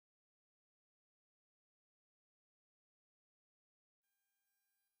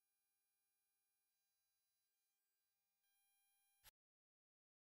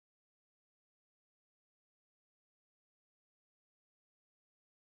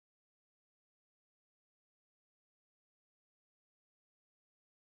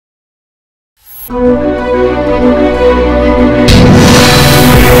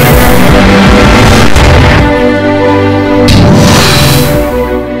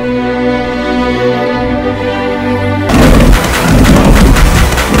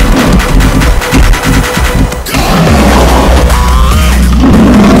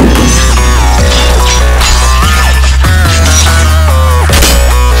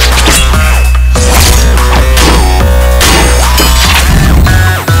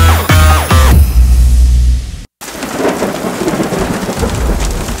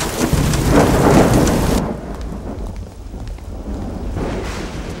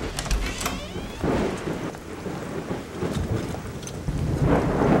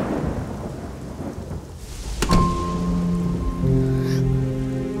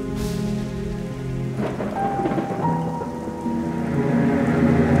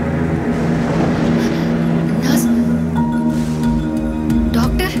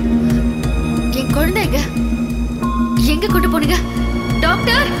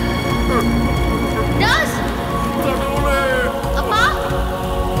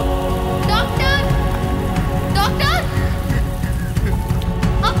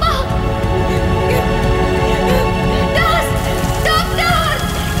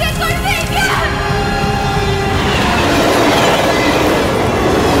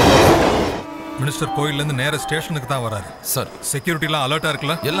கோயிலேருந்து நேர ஸ்டேஷனுக்கு தான் வராரு சார். செக்யூரிட்டிலாம் அலர்ட்டா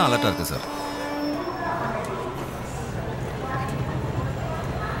இருக்குல்ல? எல்லாம் அலர்ட்டா இருக்கு சார்.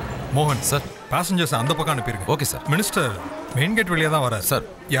 மோகன் சார், பேசஞ்சர்ஸ் அந்த பக்கம் அனுப்பிடுங்க. Okay sir. Minister main gate வழியா தான் வராரு சார்.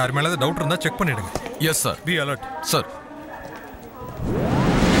 யார் மேல டவுட் இருந்தா செக் பண்ணிடுங்க. Yes sir. Be alert sir.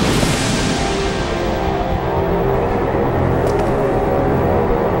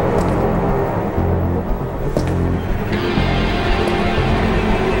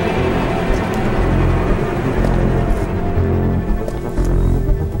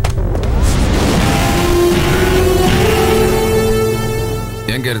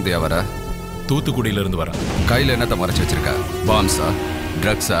 எங்க இருந்து வர? தூத்துக்குடியில இருந்து வர. கையில என்னத்த மறைச்சு வச்சிருக்க? பாம்ஸா,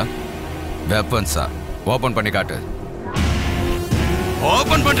 ட்ரக்ஸா, வெப்பன்ஸா? ஓபன் பண்ணி காட்டு.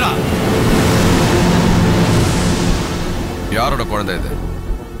 ஓபன் பண்றா. யாரோட குழந்தை இது?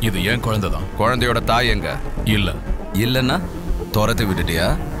 இது ஏன் குழந்தை தான். குழந்தையோட தாய் எங்க? இல்ல. இல்லன்னா துரத்தி விட்டுட்டியா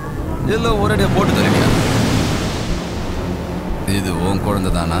இல்ல ஒரேடியா போட்டு தருவியா? இது உன்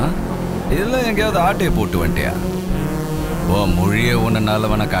குழந்தை தானா இல்ல எங்கேயாவது ஆட்டையை போட்டு வந்துட்டியா? ஓ மொழியே ஒன்று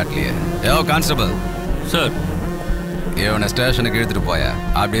நல்லவன காட்டலையே. ஏ கான்ஸ்டபிள் சார், இவனை ஸ்டேஷனுக்கு இழுத்துட்டு போய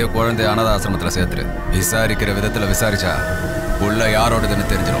அப்படியே குழந்தை அனாத ஆசிரமத்தில் சேர்த்துரு. விசாரிக்கிற விதத்தில் விசாரிச்சா உள்ள யாரோடதுன்னு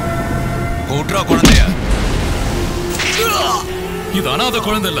தெரிஞ்சிடும். கூட்டுறா குழந்தைய. இது அனாத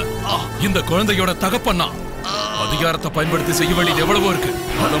குழந்தை இல்ல, இந்த குழந்தையோட தகப்பன்னா. அதிகாரத்தை பயன்படுத்தி செய்ய வேண்டியது எவ்வளவோ இருக்கு.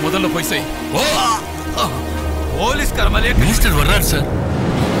 அத முதல்ல போய் செய். போலீஸ்கார மேலே மினிஸ்டர் வர்றாரு சார்.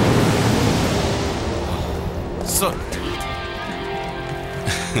 சார்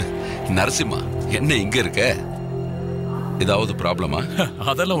நரசிம்மா, என்ன இங்க இருக்க? ஏதாவது ப்ராப்ளமா?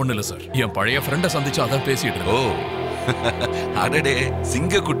 அதெல்லாம் ஒண்ணு இல்ல சார். என் பழைய ஃப்ரெண்டை சந்திச்சு அதான் பேசிட்டு இருக்கேன். ஓ அடடே,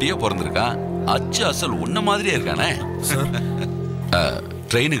 சிங்க குட்டியே பிறந்திருக்கான். அச்சு அசல் உன்ன மாதிரியே இருக்கானே.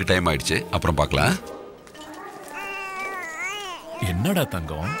 ட்ரெயினுக்கு டைம் ஆயிடுச்சு, அப்புறம் பார்க்கலாம். என்னடா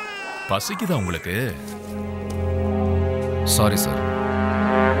தங்கம், பசிக்குதா உங்களுக்கு? சாரி சார்,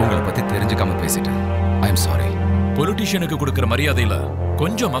 உங்களை பத்தி தெரிஞ்சுக்காம பேசிட்டேன். I am sorry. பொலிட்டீஷியனுக்கு கொடுக்கிற மரியாதையில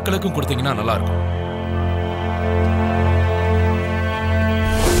கொஞ்சம் மக்களுக்கும் கொடுத்தீங்கன்னா நல்லா இருக்கும்.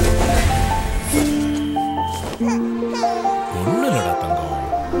 ஒண்ணு இல்லடா தங்கம்.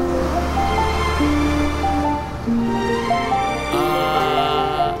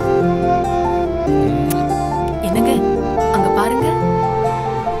 என்னங்க அங்க பாருங்க.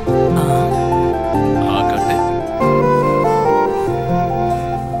 கட்டு.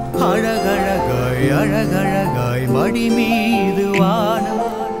 அழகழகாய் அழகழகாய் மடி மீது வானம்,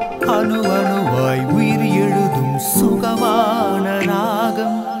 அணுவணுவாய் உயிர் எழுதும் சுகமான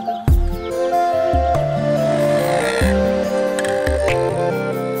ராகம்.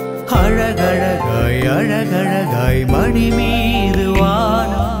 அழகழகாய் அழகழகாய் மடி மீது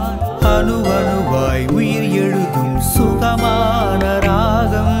வானம், அணுவணுவாய் உயிர் எழுதும் சுகமான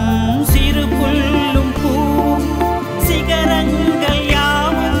ராகம். சிறு புல்லும் பூவும் சிகரங்கள்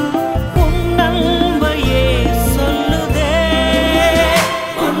யாவும் உன்னன்பையே சொல்லுதே.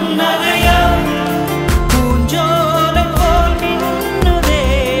 உன்னதையம் பூஞ்சோலை போல் மின்னுதே.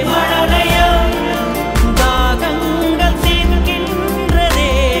 மழலையம் தாகங்கள்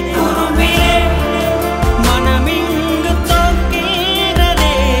தீர்க்கின்றதே. குறும்பிலே மனமிங்கு தோன்றுதே.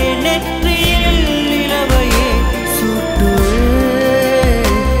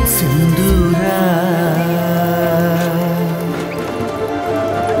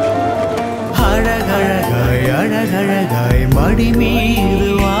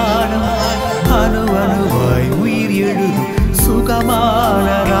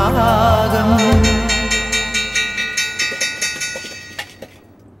 ராகம்.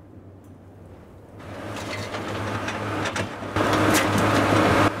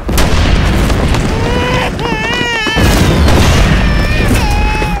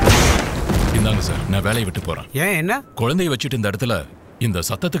 இந்தாங்க சார், நான் வேலையை விட்டு போறேன். ஏன் என்ன? குழந்தைய வச்சுட்டு இந்த இடத்துல இந்த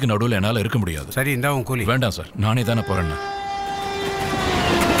சத்தத்துக்கு நடுவில் என்னால இருக்க முடியாது. சரி, இந்தா உன் கூலி. வேண்டாம் சார், நானே தானே போறேன்னு.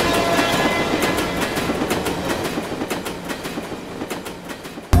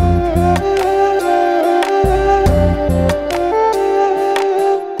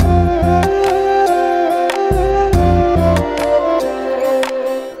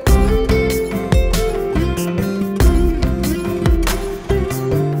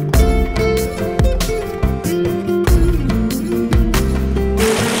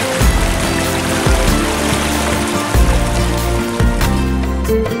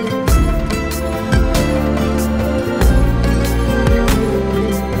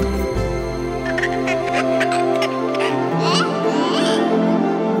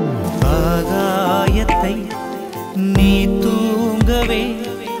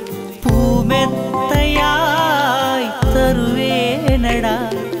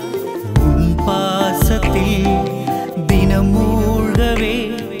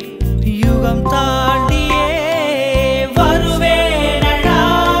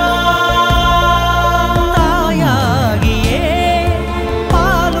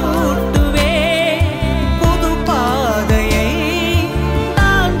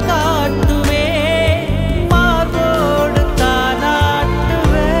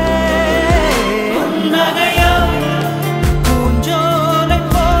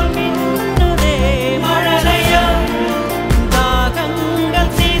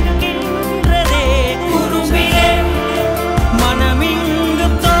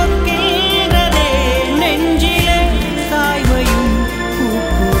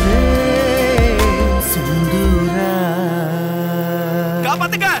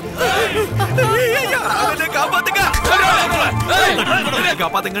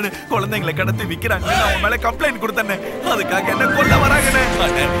 குழந்தைங்களை கடத்தி விக்கிறாங்க. அவன் மேல கம்ப்ளைண்ட் கொடுத்தேன். அதுக்காக என்ன கொல்ல வராங்கன்னு.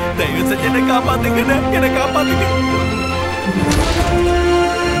 தயவு செஞ்சு என்ன காப்பாத்துங்க, என்ன காப்பாத்துங்க.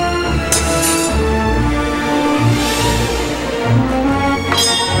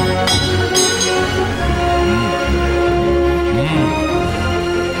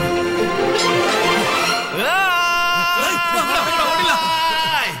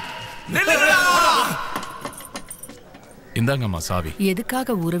 இந்தாங்கம்மா சாவி.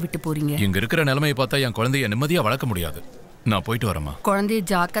 எதுக்காக ஊரை விட்டு போறீங்க? இங்க இருக்கிற நிலைமையை பார்த்தா என் குழந்தைய நிம்மதியா வளர்க்க முடியாது. நான் போயிட்டு வரேம்மா. குழந்தைய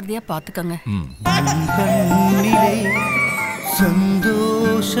ஜாக்கிரதையா பாத்துக்கங்க. கண்ணிலே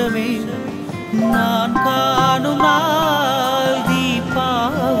சந்தோஷமே நான் காணும் நாள்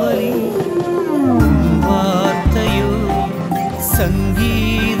தீபாவளி. வார்த்தையோ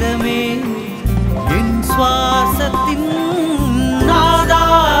சங்கீதமே என் சுவாசத்தின்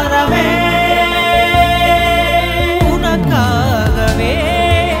ஆதாரமே. உனக்காகவே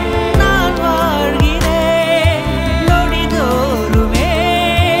நான் வாழ்கிறேன். நொடிதோறுமே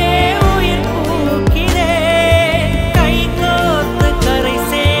உயிர் பூக்கிறேன். கை கோர்த்து கரை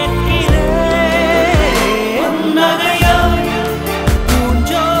சேர்க்கிறேன். நகையோ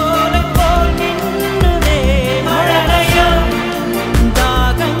பூஞ்சோலை போல் மின்னுதே. மழலையோ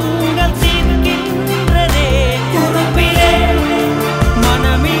தாகங்கள் தீர்க்கின்றதே. குறும்பிலே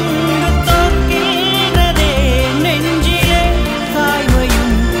மனமிங்கு தோற்கின்றதே. நெஞ்சிலே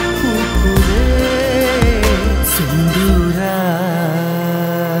தாய்மையும் பூக்குதே. செந்தூரா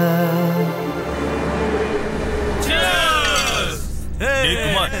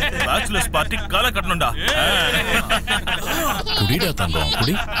குமார், பேச்சுலர்ஸ் பார்ட்டி கால கட்டணும்டா. குடிடா தங்கம்,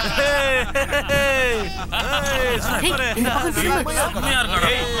 குடி.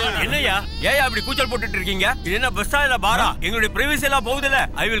 என்னையா ஏயா அப்படி கூச்சல் போட்டுட்டு இருக்கீங்க? இது என்ன பஸ் ஸ்டாண்ட்ல பாரா? எங்களுடைய பிரைவசி எல்லாம் போகுதுல.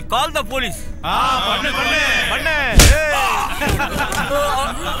 I will call the police.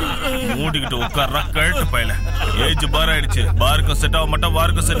 மூடிக்கிட்டு உட்கார்றா கழுட்டு பையல. ஏஜ் பார் ஆயிடுச்சு. பாருக்கும் செட் ஆக மாட்டோம்,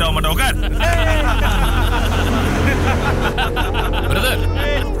 வாருக்கும் செட் ஆக மாட்டோம். உட்கார். பிரதர்,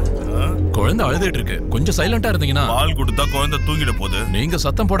 குழந்தை அழுதுட்டு இருக்கு. கொஞ்சம் சைலண்டா இருந்தீங்கன்னா. பால் கொடுத்தா குழந்தை தூங்கிட போகுது. நீங்க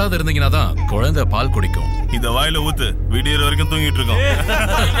சத்தம் போடாத இருந்தீங்கன்னா தான் குழந்தை பால் குடிக்கும். இத வாயில ஊத்து. விடியற வரைக்கும் தூங்கிட்டு இருக்கோம்.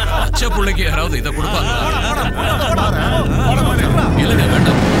 பச்சை பிள்ளைக்கு யாராவது இதை கொடுப்பாங்க? இல்லங்க,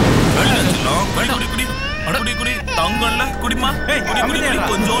 வேண்டாம். குடி குடி தங்கல்ல குடிமா. குடி குடி குடி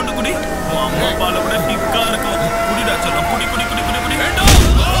கொஞ்சோண்டு குடி. அம்மா பால விட டிக்கா இருக்கும். குடிடா சொல்ல. குடி குடி குடி குடி குடி. வேண்டாம்.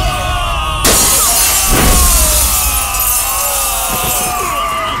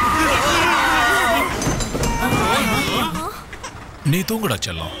 நீ தூங்குடா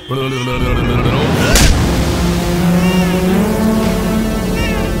செல்லம்.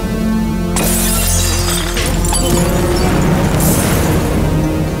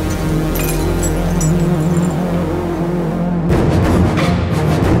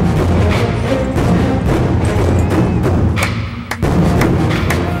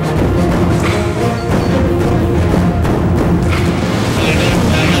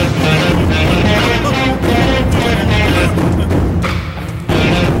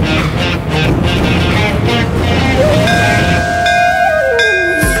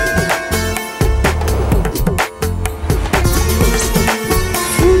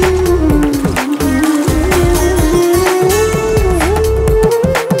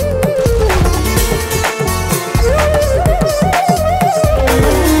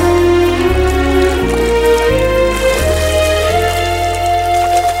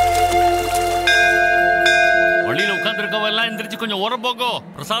 போங்கோ,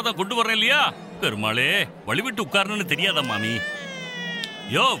 பிரசாதம் கொண்டு வரேன் இல்லையா? பெருமாளே, வழிவிட்டு உட்காரணும்னு தெரியாதா மாமி?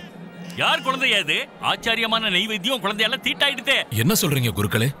 யோ, யார் குழந்தையா இது? ஆச்சாரியமான நெய்வேத்தியம் குழந்தையால தீட்டாயிடுதே. என்ன சொல்றீங்க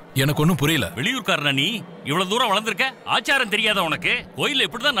குருக்களே? எனக்கு ஒண்ணும் புரியல. வெளியூர்காரனா நீ? இவ்வளவு தூரம் வளர்ந்திருக்க, ஆச்சாரம் தெரியாத உனக்கு? கோயில்ல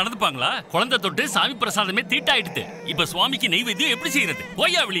இப்படிதான் நடந்துப்பாங்களா? குழந்தை தொட்டு சாமி பிரசாதமே தீட்டாயிடுது. இப்ப சுவாமிக்கு நெய்வேத்தியம் எப்படி செய்யறது?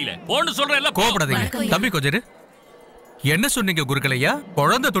 போயா வெளியில போன்னு சொல்றேன். கோபப்படாதீங்க தம்பி. கொஞ்சம் என்ன சொன்னீங்க குருக்களையா?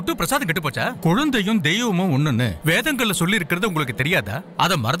 குழந்தை தொட்டு பிரசாதம் கெட்டு போச்சா? குழந்தையும் தெய்வமும் ஒண்ணுன்னு வேதங்கள்ல சொல்லி இருக்கிறது உங்களுக்கு தெரியாதா?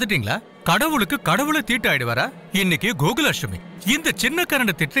 அத மறந்துட்டீங்களா? கடவுளுக்கு கடவுளை தீட்டாயிடுவாரா? இன்னைக்கு கோகுலாஷ்டமி. இந்த சின்ன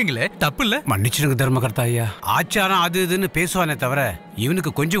கரண்ட திட்டுறீங்களே, தப்பு இல்ல? மன்னிச்சிருங்க தர்மகர்த்தா ஐயா. ஆச்சாரம் அது இதுன்னு பேசுவானே தவிர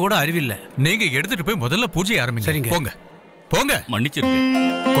இவனுக்கு கொஞ்சம் கூட அறிவில்லை. நீங்க எடுத்துட்டு போய் முதல்ல பூஜை ஆரம்பிங்க. சரிங்க. போங்க போங்க. மன்னிச்சிருங்க.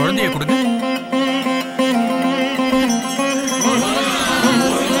 குழந்தைய கொடுங்க.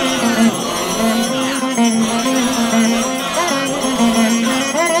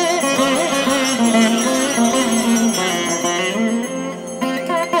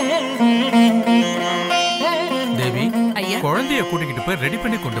 குழந்தைய கூட்டிக்கிட்டு போய் ரெடி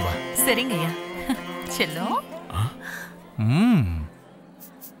பண்ணி கொண்டு வா. சரிங்க ஐயா. செல்லம்.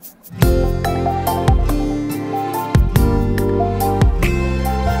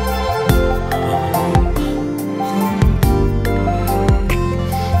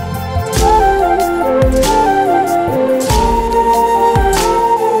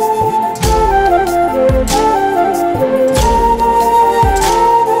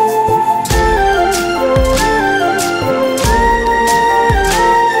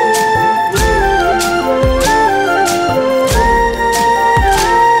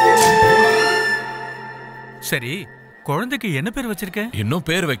 சரி, குழந்தைக்கு என்ன பேர் வச்சிருக்க? இன்னும்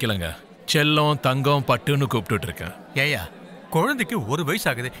பேர் வைக்கலங்க. செல்லம், தங்கம், பட்டுன்னு கூப்பிட்டு இருக்கேன். ஏயா, குழந்தைக்கு 1 வயசு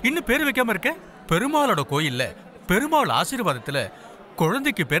ஆகுது, இன்னும் பேர் வைக்காம இருக்க? பெருமாளோட கோயில்ல பெருமாள் ஆசீர்வாதத்துல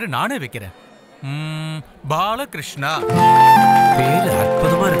குழந்தைக்கு பேரு நானே வைக்கிறேன். பாலகிருஷ்ணா. பேரு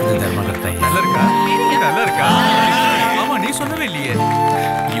அற்புதமா இருக்குது தர்மகர்த்தா. நல்லா இருக்கா? நல்லா இருக்கா? ஆமா, நீ சொல்லவே இல்லையே.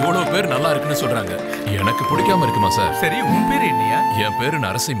 இவ்வளவு பேர் நல்லா இருக்குன்னு சொல்றாங்க. எனக்கு பிடிக்காம இருக்குமா சார்? சரி, உன் பேரு என்னையா? என் பேரு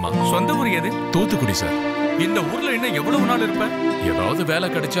நரசிம்மா. சொந்த ஊர் எது? தூத்துக்குடி சார். இந்த ஊர்ல என்ன எவ்வளவு நாள் இருப்ப? ஏதாவது வேலை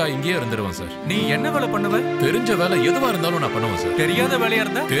கிடைச்சா இங்கேயே இருந்துருவேன் சார். நீ என்ன வேலை பண்ணுவ? தெரிஞ்ச வேலை எதுவா இருந்தாலும் நான் பண்ணுவேன் சார். தெரியாத வேலையா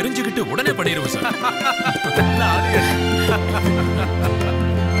இருந்தா தெரிஞ்சுக்கிட்டு உடனே பண்ணிடுவேன் சார்.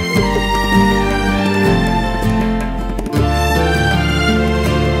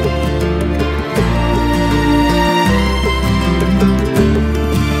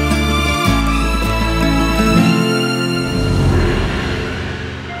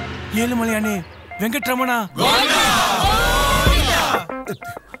 ஏழுமலையானே, வெங்கட்ரமணா.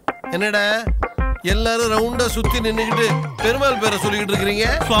 என்னடா எல்லாரும் ரவுண்டா சுத்தி நின்னுகிட்டு பெருமாள் பேரை சொல்லிக்கிட்டு இருக்கீங்க?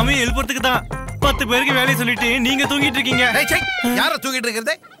 சுவாமி எழுப்புறதுக்கு தான் 10 பேருக்கு வேலையை சொல்லிட்டு நீங்க தூங்கிட்டு இருக்கீங்க. யார தூங்கிட்டு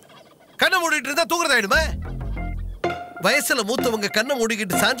இருக்கிறதே? கண்ணை மூடிட்டு இருந்தா தூங்குறதாயிடுமா? வயசுல மூத்தவங்க கண்ணை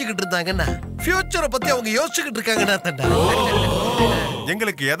மூடிக்கிட்டு சாஞ்சுக்கிட்டு இருந்தாங்கன்னா ஃபியூச்சரை பத்தி அவங்க யோசிச்சுக்கிட்டு இருக்காங்கன்னா தண்டா.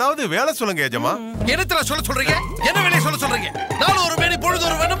 எங்களுக்கு ஏதாவது வேலை சொல்லுங்க ஏஜமா. என்னத்துல சொல்ல சொல்றீங்க? என்ன வேலையை சொல்ல சொல்றீங்க? நானும் ஒரு மேனி பொழுது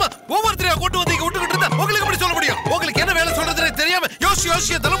ஒரு வேணுமா ஒவ்வொருத்தரையா கொண்டு வந்து இங்க விட்டுக்கிட்டு இருந்தா உங்களுக்கு எப்படி சொல்ல முடியும்? உங்களுக்கு என்ன வேலை சொல்றதுன்னு தெரியாம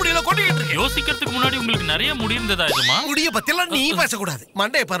யோசிய தலைமுடியில கொட்டிக்கிட்டு இருக்கு. யோசிக்கிறதுக்கு முன்னாடி உங்களுக்கு நிறைய முடி இருந்ததா ஏஜமா? முடிய பத்தியெல்லாம் நீ பேசக்கூடாது.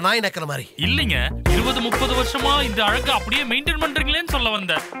 மண்டைய பாரு, நாய் நக்கிற மாதிரி. இல்லைங்க, 20-30 வருஷமா இந்த அழகு அப்படியே மெயின்டைன் பண்றீங்களேன்னு சொல்ல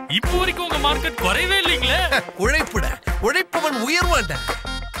வந்தேன். இப்போ வரைக்கும் உங்க மார்க்கெட் குறையவே இல்லைங்களே. உழைப்புட, உழைப்பவன் உயர்வான்டா.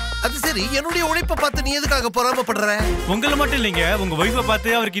 அது சரி, என்னுடைய உழைப்பை பார்த்து நீ எதுக்காக பொறாமப்படுற? உங்களை மட்டும் இல்லைங்க, உங்க ஒய்ஃபை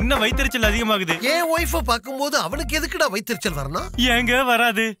பார்த்து அவருக்கு இன்னும் வயிற்றுச்சல் அதிகமாகுது. ஏன் ஒய்ஃபை பார்க்கும்போது அவனுக்கு எதுக்குடா வயிற்றுச்சல் வரணும்? ஏங்க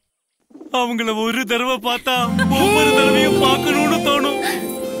வராது? அவங்கள ஒரு தடவை பார்த்தா ஒவ்வொரு தடவையும் பார்க்கணும்னு தோணும்.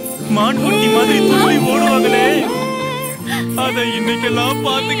 மான்குட்டி மாதிரி துள்ளி ஓடுவாங்களே, அத இன்னைக்கெல்லாம்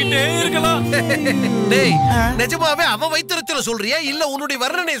பார்த்துக்கிட்டே இருக்கலாம். டேய், நிஜமாவே அவன் வயிற்றுச்சல சொல்றியா இல்ல உன்னுடைய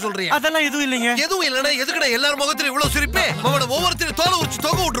வர்ணனையை சொல்றியா? அதெல்லாம் எதுவும் இல்லைங்க. எதுவும் இல்லனா எதுக்குடா எல்லார் முகத்திலும் இவ்வளவு சிரிப்பே? அவன ஒவ்வொருத்தரும் தோலை உரிச்சு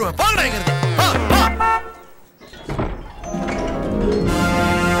தொங்க விட்டுருவேன். பாருடா இங்க.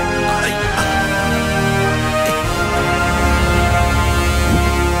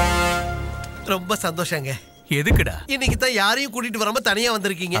 ரொம்ப சந்தோஷங்க. எதுக்குடா? இன்னைக்கு தான் யாரையும் கூட்டிட்டு வராம தனியா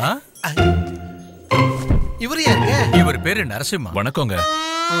வந்திருக்கீங்க. இவர் யாருங்க? இவர் பேரு நரசிம்மா. வணக்கங்க.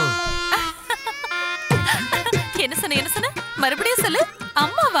 என்ன சொன்ன? மறுபடியும் சொல்லு.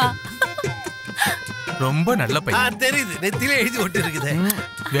 அம்மாவா? ரொம்ப நல்ல பையன். தெரியுது, நெத்தியில எழுதி ஒட்டி இருக்குது.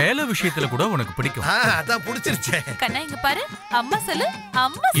 வேலை விஷயத்துல கூட உனக்கு பிடிக்கும். அதான் பிடிச்சிருச்சு. கண்ணா இங்க பாரு, அம்மா சொல்லு.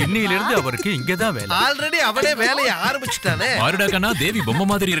 அம்மா இன்னையில இருந்து அவருக்கு இங்கதான் வேலை. ஆல்ரெடி அவனே வேலையை ஆரம்பிச்சுட்டானே. ஆறுடா கண்ணா, தேவி பொம்மை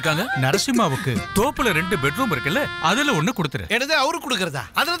மாதிரி இருக்காங்க. நரசிம்மாவுக்கு தோப்புல 2 பெட்ரூம் இருக்குல்ல, அதுல ஒண்ணு கொடுத்துரு. என்னது அவரு கொடுக்கறதா?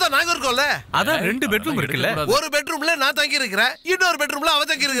 அதுலதான் நாங்க இருக்கோம்ல. அதான் 2 பெட்ரூம் இருக்குல்ல. ஒரு பெட்ரூம்ல நான் தங்கி இருக்கிறேன், இன்னொரு பெட்ரூம்ல அவ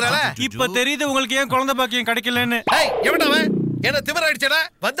தங்கி இருக்கிறாள. இப்ப தெரியுது உங்களுக்கு ஏன் குழந்தை பாக்கியம் கிடைக்கலன்னு. ஏய், எவன்டா அவன்? என்ன திமிராயிடுச்சடா?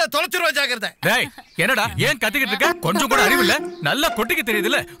 வந்தா தொலைச்சிருவா ஜாக்கிரதை. டேய் என்னடா ஏன் கத்திக்கிட்டு இருக்க? கொஞ்சம் கூட அறிவு இல்ல. நல்லா கொட்டிக்கு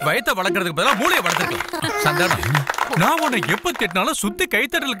தெரியுதுல. வயத்தை வளர்க்கறதுக்கு பதிலா மூளையை வளர்த்துக்கலாம். சந்தானம், நான் உன்னை எப்ப திட்டினாலும் சுத்தி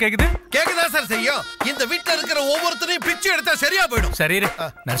கைத்தட்டல் கேக்குது. கேக்குதா சார் செய்யும்? இந்த வீட்டுல இருக்கிற ஒவ்வொருத்தரையும் பிச்சு எடுத்தா சரியா போயிடும். சரி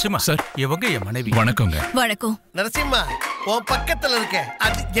நரசிம்மா சார், இவங்க என் மனைவி. வணக்கங்க. வணக்கம். நரசிம்மா உன் பக்கத்துல இருக்க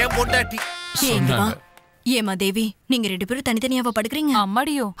அது என் பொண்டாட்டி. ஏமா தேவி, நீங்க 2 பேரும் தனித்தனியாவா படுக்கிறீங்க?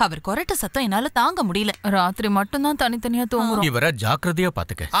 அம்மாடியோ, அவர் கொரட்ட சத்தம் என்னால தாங்க முடியல. ராத்திரி மட்டும் தான் தனித்தனியா தூங்குறோம். இவரை ஜாக்கிரதையா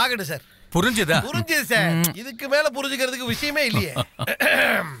பாத்துக்க. ஆகணும் சார். புரிஞ்சுதா? புரிஞ்சுது சார். இதுக்கு மேல புரிஞ்சுக்கிறதுக்கு விஷயமே இல்லையே.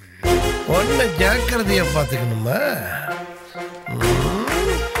 ஒன்ன ஜாக்கிரதையா பாத்துக்கணுமா?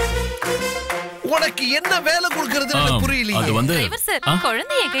 உனக்கு என்ன வேலை கொடுக்கறதுன்னு புரியலையே. அது வந்து டிரைவர் சார்,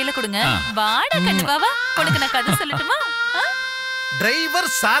 குழந்தைய கையில கொடுங்க. வாடா கண்ணுவாவா, உனக்கு நான் கதை சொல்லட்டுமா?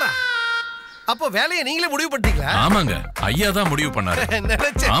 டிரைவர் சாரா? அப்போ வேலையை நீங்களே முடிவு பண்ணிட்டீங்களா? ஆமாங்க, ஐயா தான் முடிவு பண்ணாரு.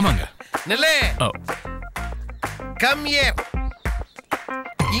 ஆமாங்க. நில்லே, கம் ஹியர்.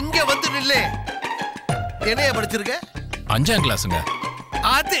 இங்க வந்து நில்லே. என்னைய படிச்சிருக்க? 5ஆம் கிளாஸ்ங்க.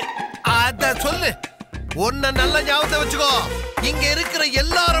 அத சொல்லு. ஒன்ன நல்ல ஞாபகத்தை வச்சுக்கோ. இங்க இருக்கிற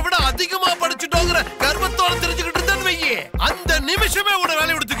எல்லாரை விட அதிகமா படிச்சுட்டோங்கிற கர்வத்தோட தெரிஞ்சுக்கிட்டு இருந்தேன்னு வையே, அந்த நிமிஷமே உன்னை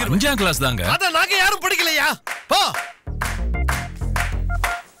வேலையை எடுத்துக்கிறேன். 5ஆம் கிளாஸ் தாங்க. அத நாங்க யாரும் படிக்கலையா? போ.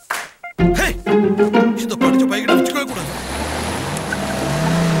 இந்த படிச்ச பைக்கிட்ட வச்சுக்கவே கூடாது.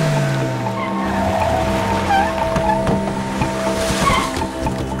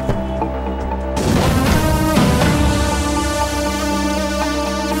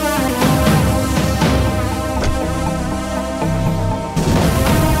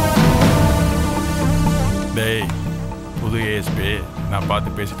 டேய், புது ஏஎஸ்பி நான்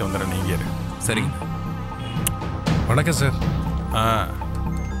பார்த்து பேசிட்டு வந்துடுறேன். நீங்க சரிங்க. வணக்கம் சார்.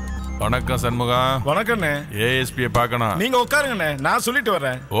 வணக்கம் சண்முகம். வணக்கண்ணே. ஏஎஸ்பியை பார்க்கணும். நீங்க உட்காருங்கண்ணே, நான் சொல்லிட்டு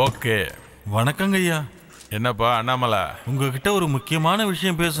வரேன். ஓகே. வணக்கங்க ஐயா. என்னப்பா அண்ணாமலை? உங்ககிட்ட ஒரு முக்கியமான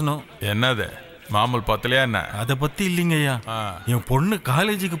விஷயம் பேசணும். என்னது? மாமூல் பத்தலையா என்ன? அதை பத்தி இல்லைங்க ஐயா. என் பொண்ணு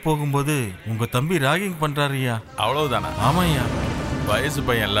காலேஜுக்கு போகும்போது உங்க தம்பி ராகிங் பண்றாரு ஐயா. அவ்வளவுதானே? ஆமா ஐயா. வயசு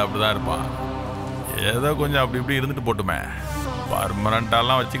பையன் எல்லாம் அப்படிதான் இருப்பான். ஏதோ கொஞ்சம் அப்படி இப்படி இருந்துட்டு போட்டுமே,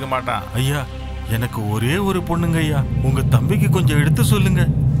 பர்மனண்டாலாம் வச்சுக்க மாட்டான். ஐயா, எனக்கு ஒரே ஒரு பொண்ணுங்க ஐயா. உங்க தம்பிக்கு கொஞ்சம் எடுத்து சொல்லுங்க.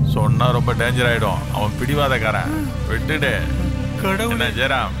 சொன்னா ரொம்ப டேஞ்சர் ஆயிடும். அவன் பிடிவாதக்காரன். விட்டுடு. கடவுளே.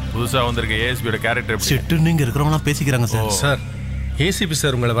 ஜெயராம், புதுசா வந்திருக்க ஏஎஸ்பியோட கேரக்டர் செட்டு நீங்க இருக்கிறவங்களாம் பேசிக்கிறாங்க சார். சார், ஏசிபி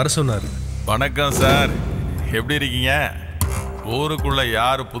சார் உங்களை வர சொன்னார். வணக்கம் சார், எப்படி இருக்கீங்க? ஊருக்குள்ள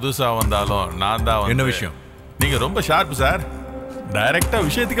யாரு புதுசா வந்தாலும் நான் தான். என்ன விஷயம்? நீங்க ரொம்ப ஷார்ப் சார். டைரக்டா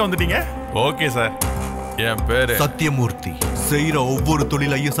விஷயத்துக்கு வந்துட்டீங்க. Okay sir. என் பேரு சத்தியமூர்த்தி. செய்யற ஒவ்வொரு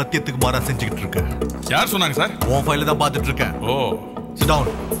தொழிலையும் சத்தியத்துக்கு மாறா செஞ்சுக்கிட்டு இருக்கு. யார் சொன்னாங்க சார்? உன் ஃபைல தான் பார்த்துட்டு இருக்கேன். ஓ, சிட்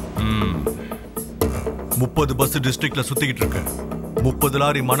டவுன். 30 பஸ் டிஸ்ட்ரிக்ட்ல சுத்திக்கிட்டு இருக்கு. 30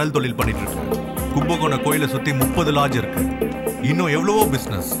 லாரி மணல் தொழில் பண்ணிட்டு இருக்கு. கும்பகோணம் கோயிலை சுத்தி 30 லாட்ஜ் இருக்கு. இன்னும் எவ்வளவோ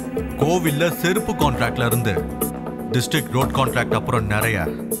பிசினஸ். கோவில்ல செருப்பு கான்ட்ராக்ட்ல இருந்து டிஸ்ட்ரிக்ட் ரோட் கான்ட்ராக்ட் அப்புறம் நிறைய.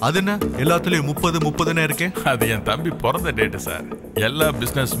 அது என்ன எல்லாத்துலயும் 30 இருக்கேன்? அது என் தம்பி பிறந்த டேட்டு சார். எல்லா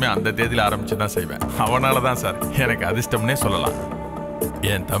பிசினஸுமே அந்த தேதியில ஆரம்பிச்சு தான் செய்வேன். அவனாலதான் சார் எனக்கு அதிர்ஷ்டம்னே சொல்லலாம்.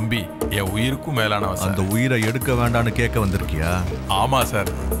 என் தம்பி என் உயிருக்கும் மேலானவன். அந்த உயிரை எடுக்க வேண்டான்னு கேட்க வந்திருக்கியா? ஆமா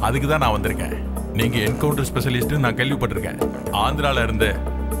சார், அதுக்கு தான் நான் வந்திருக்கேன். நீங்க என்கவுண்டர் ஸ்பெஷலிஸ்ட் நான் கேள்விப்பட்டிருக்கேன். ஆந்திரால இருந்து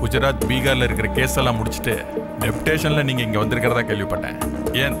குஜராத், பீகார்ல இருக்கிற கேஸ் எல்லாம் முடிச்சுட்டு டெப்டேஷன்ல நீங்க இங்க வந்திருக்கிறதா கேள்விப்பட்டேன்.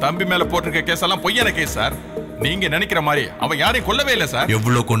 என் தம்பி மேல போட்டிருக்க கேஸ் எல்லாம் பொய்யான கேஸ் சார். நீங்க நினைக்கிற மாதிரி அவன் யாரையும் கொல்லவே இல்லை சார்.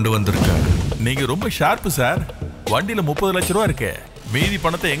 எவ்வளவு கொண்டு வந்திருக்க? நீங்க ரொம்ப ஷார்ப்பு சார். வண்டியில 30 லட்சம் ரூபா இருக்கு. மீதி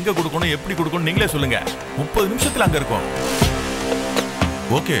பணத்தை எங்க கொடுக்கணும், எப்படி கொடுக்கணும் நீங்களே சொல்லுங்க. 30 நிமிஷத்துல அங்க இருக்கும்.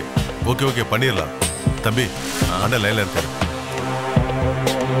 ஓகே ஓகே ஓகே பண்ணிடலாம். தம்பி அண்ணன் லைன்ல இருக்காரு.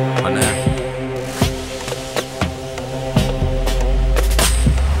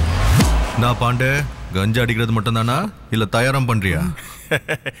 நான் பாண்டே, கஞ்சா அடிக்கிறது மட்டும் தானா இல்ல தயாரம் பண்றியா?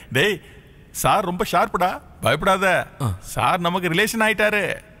 டேய், சார் ரொம்ப ஷார்ப்புடா, பயப்படாத. சார் நமக்கு ரிலேஷன் ஆயிட்டாரு.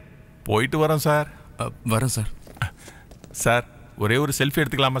 போயிட்டு வரோம் சார். வரேன் சார். சார் ஒரே ஒரு செல்ஃபி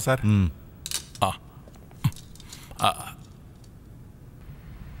எடுத்துக்கலாமா சார்?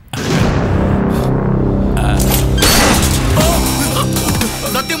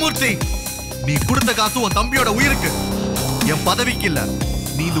 சத்தியமூர்த்தி, நீ கொடுத்த காசு உன் தம்பியோட உயிருக்கு, என் பதவிக்கு இல்ல.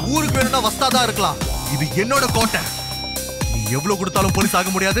 நீ இந்த ஊருக்கு வேணும்னா வஸ்தாதான் இருக்கலாம். இது என்னோட கோட்டை. நீ எவ்வளவு கொடுத்தாலும் போலீஸ்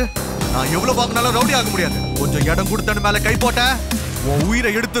ஆக முடியாது. நான் எவ்வளவு வாங்கினாலும் ரவுடி ஆக முடியாது. கொஞ்சம் இடம் கொடுத்தன்னு மேல கை போட்ட உன்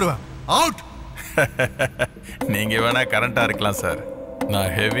உயிரை எடுத்துருவேன். அவுட். நீங்க வேணா கரண்டா இருக்கலாம் சார்.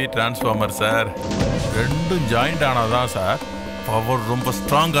 நான் ஹெவி டிரான்ஸ்ஃபார்மர் சார். ரெண்டும் ஜாயிண்ட் ஆனாதான் சார் பவர் ரொம்ப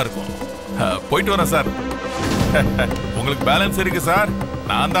ஸ்ட்ராங்கா இருக்கும். போயிட்டு வரேன் சார். உங்களுக்கு பேலன்ஸ் இருக்கு சார்.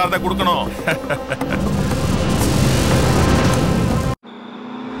 நான் தான் அதை கொடுக்கணும்.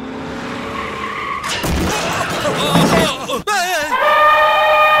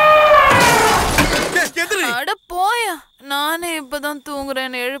 இப்பதான்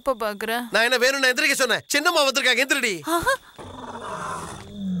தூங்குறேன்னு எழுப்ப பாக்குறேன். நான் என்ன வேணும்னு எந்திரிக்க சொன்னேன். சின்னம்மா வந்திருக்காங்க, எந்திரடி.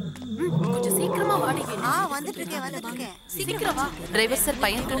 கொஞ்சம் சீக்கிரமா வாடி. வந்துட்டு இருக்கேன். சீக்கிரம் வா. டிரைவர் சார்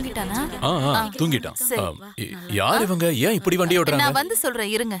பையன் தூங்கிட்டானா? தூங்கிட்டான். சரி. யார் இவங்க? ஏன் இப்படி வண்டி ஓட்டுறாங்க? நான் வந்து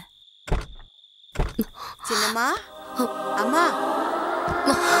சொல்றேன், இருங்க. சின்னம்மா, அம்மா.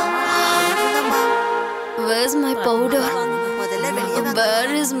 Where's my powder?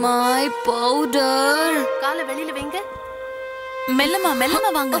 Where is my powder? கால வெளியில வைங்க. மெல்லமா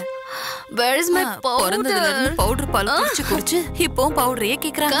வாங்க. Where is my powder? பொறந்ததுல இருந்து பவுடர் பால் குடிச்சு இப்போ பவுடரே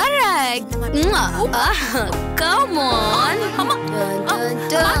கேக்குறாங்க. Correct. Come on. Mama,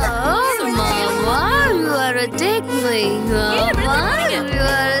 you are a take me. Mama, you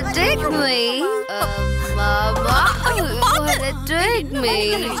are a take me. Mama, you are a take me.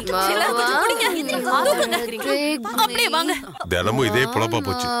 அப்படியே வாங்க. தினமும் இதே புலப்பா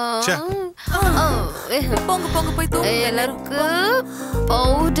போச்சு. போங்க போய் தூங்க எல்லாரும்.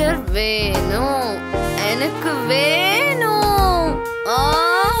 பவுடர் வேணும், எனக்கு வேணும்.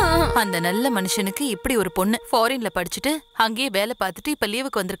 அந்த நல்ல மனுஷனுக்கு இப்படி ஒரு பொண்ணு ஃபாரின்ல படிச்சுட்டு அங்கேயே வேலை பார்த்துட்டு இப்ப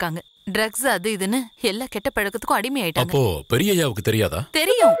லீவுக்கு வந்திருக்காங்க. ட்ரக்ஸ் அது இதுன்னு எல்லா கெட்ட பழக்கத்துக்கும் அடிமை ஆயிட்டாங்க. அப்போ பெரியய்யாவுக்கு தெரியாதா?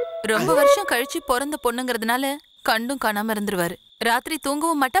 தெரியும். ரொம்ப வருஷம் கழிச்சு பிறந்த பொண்ணுங்கிறதுனால கண்டும் காணாம இருந்துருவாரு. ராத்திரி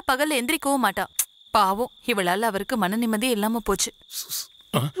தூங்கவும் மாட்டா, பகல்ல எந்திரிக்கவும் மாட்டா. பாவம், இவளால அவருக்கு மன நிம்மதியே இல்லாம போச்சு.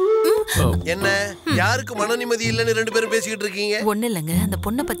 என்ன யாருக்கு மன நிம்மதி இல்லன்னு ரெண்டு பேரும் பேசிக்கிட்டு இருக்கீங்க? ஒண்ணு இல்லங்க, அந்த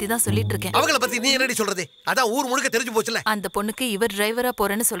பொண்ணை பத்தி தான் சொல்லிட்டு இருக்கேன். அவங்கள பத்தி நீ என்னடி சொல்றது? அதான் ஊர் முழுக்க தெரிஞ்சு போச்சுல. அந்த பொண்ணுக்கு இவர் டிரைவரா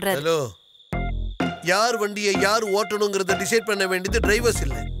போறேன்னு சொல்றாரு. ஹலோ, யார் வண்டியை யார் ஓட்டணுங்கிறத டிசைட் பண்ண வேண்டியது டிரைவர்ஸ்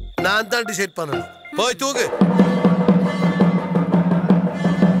இல்ல, நான் தான் டிசைட் பண்ணணும். போய் தூக்கு.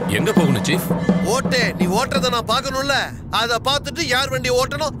 எங்க போகணும் சீஃப்? ஓட்டே, நீ ஓட்டுறத நான் பார்க்கணும்ல, அத பார்த்துட்டு யார் வண்டியை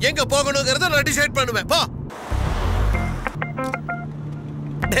ஓட்டணும் எங்க போகணுங்கிறத நான் டிசைட் பண்ணுவேன். போ.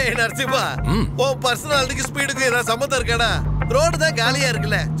 டேய் நரசிம்மா, உன் பர்சனாலிட்டிக்கு ஸ்பீடுக்கு ஏதாவது சம்மந்தம் இருக்காடா? ரோடு தான் காலியா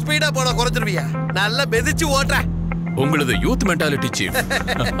இருக்குல்ல, ஸ்பீடா போனா குறைச்சிருவியா? நல்லா மெதிச்சு ஓட்டுற. உங்களது யூத் மென்டாலிட்டி சீஃப்.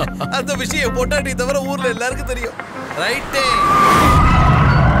 அந்த விஷயம் பொட்டாட்டி தவிர ஊர்ல எல்லாருக்கும் தெரியும். ரைட்டே,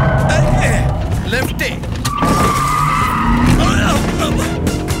 லெஃப்டே,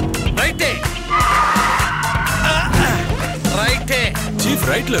 ரைட்டே, ரைட்டே. சீஃப்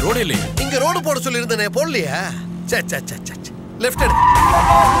ரைட்ல ரோடு இல்லையே. இங்க ரோடு போட சொல்லி இருந்தனே, போடலையா? சே சே சே சே. லெஃப்ட் எடு.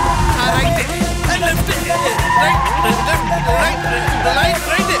 Right left right right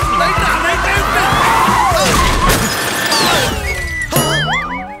right right right.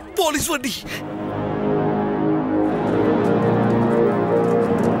 Police வண்டி.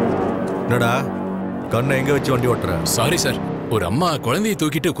 என்னடா கண்ணை எங்க வச்சு வண்டி ஓட்டுற? சாரி சார், ஒரு அம்மா குழந்தையை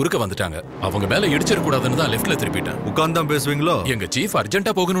தூக்கிட்டு குறுக்க வந்துட்டாங்க. அவங்க மேல இடிச்சிட கூடாதுன்னு தான் லெஃப்ட்ல திருப்பிட்டேன். உட்கார்ந்து தான் பேசுவீங்களோ? எங்க சீஃப்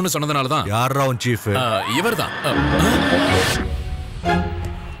அர்ஜென்ட்டா போகணும்னு சொன்னதனால தான். யாரா உன் சீஃப்? இவர்தான்.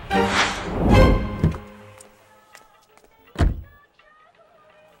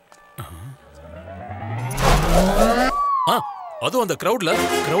 அதுவும் அந்த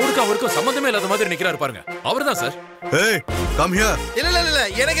கிரவுடுக்கு அவருக்கும் சம்பந்தமே இல்லாத மாதிரி நிக்கிறாரு பாருங்க. அவர்தான் சார். ஏய் கம் ஹியர். இல்ல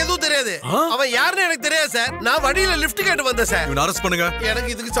எனக்கு எதுவும் தெரியாது. அவன் யாருன்னு எனக்கு தெரியாது சார். நான் வண்டியில லிஃப்ட் கேட்டு வந்தேன் சார். இவனை அரெஸ்ட் பண்ணுங்க. எனக்கு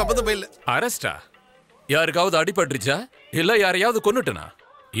இதுக்கு சம்பந்தமே இல்ல. அரெஸ்டா? யாருக்காவது அடிபட்டுருச்சா இல்ல யாரையாவது கொன்னுட்டனா?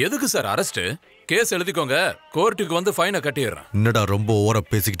 எதுக்கு சார் அரெஸ்ட்? கேஸ் எழுதிக்கோங்க, கோர்ட்டுக்கு வந்து ஃபைனை கட்டிடுறேன். என்னடா ரொம்ப ஓவரா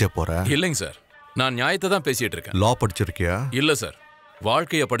பேசிக்கிட்டே போற? இல்லைங்க சார், நான் நியாயத்தை தான் பேசிட்டு இருக்கேன். லா படிச்சிருக்கியா? இல்ல சார்,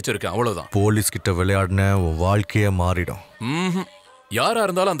 வாழ்க்கைய படிச்சிருக்கேன், அவ்வளவுதான். போலீஸ் கிட்ட விளையாடின உன் வாழ்க்கையே மாறிடும். யாரா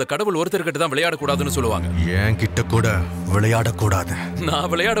இருந்தாலும் அந்த கடவுள் ஒருத்தர்கிட்ட தான் விளையாடக்கூடாதுன்னு சொல்லுவாங்க. என் கிட்ட கூட விளையாடக்கூடாது. நான்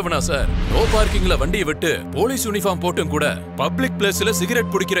விளையாடுவனா சார்? நோ பார்க்கிங்ல வண்டியை விட்டு போலீஸ் யூனிஃபார்ம் போட்டும் கூட பப்ளிக் பிளேஸ்ல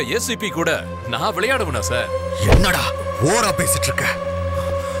சிகரெட் பிடிக்கிற ஏசிபி கூட நான் விளையாடுவனா சார்? என்னடா ஓவரா பேசிட்டு இருக்க?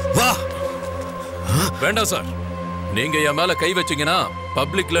 வா. வேண்டாம் சார், நீங்க என் மேல கை வச்சீங்கன்னா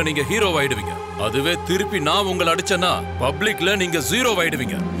பப்ளிக்ல நீங்க ஹீரோ ஆயிடுவீங்க. அதுவே திருப்பி நான் உங்களை அடிச்சேன்னா பப்ளிக்ல நீங்க ஜீரோ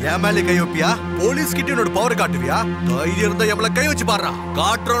ஆயிடுவீங்க. என் மேல கை வைப்பியா? போலீஸ் கிட்ட என்னோட பவரை காட்டுவியா? தைரியம் இருந்தா என் மேல கை வச்சு பாடுறா.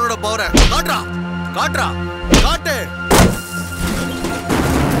 காட்டுறவனோட பவரை காட்டுறா. காட்டுறா, காட்டு.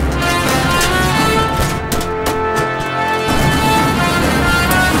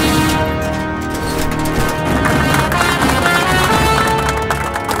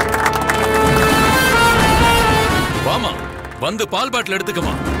 வாமா, வந்து பால் பாட்டில்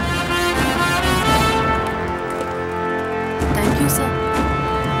எடுத்துக்கமா. Thank you sir.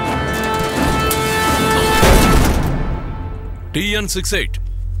 TN68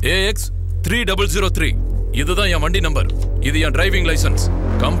 AX 3003 இதுதான் என் வண்டி நம்பர். இது என் டிரைவிங் லைசன்ஸ்.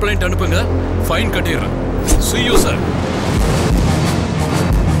 கம்ப்ளைண்ட் அனுப்புங்க, ஃபைன் கட்டிடுறேன். See you sir.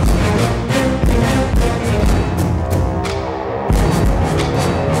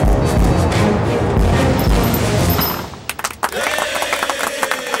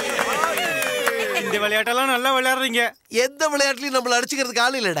 விளையாட்டெல்லாம் நல்லா விளையாடுறீங்க. எந்த விளையாட்டுலயும் நம்மள அடிச்சுக்கிறதுக்கு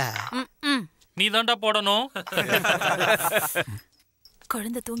ஆள் இல்லடா. நீ தாண்டா போடணும்.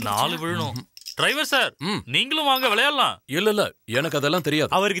 குழந்தை தூங்கி 4 விழணும். டிரைவர் சார், நீங்களும் வாங்க விளையாடலாம். இல்ல எனக்கு அதெல்லாம்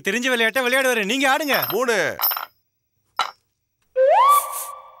தெரியாது. அவருக்கு தெரிஞ்ச விளையாட்டை விளையாடுவாரு. நீங்க ஆடுங்க. 3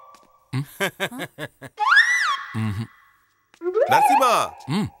 நரசிம்மா,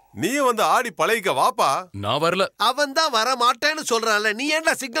 நீ வந்து ஆடி பழகிக்க வாப்பா. நான் வரல. அவன் தான் வர மாட்டேன்னு சொல்றான்ல, நீ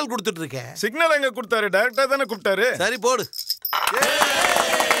ஏன்டா சிக்னல் கொடுத்துட்டு இருக்க? சிக்னல் எங்க கொடுத்தாரு? டைரக்டா தானே கூப்பிட்டாரு. சரி போடு.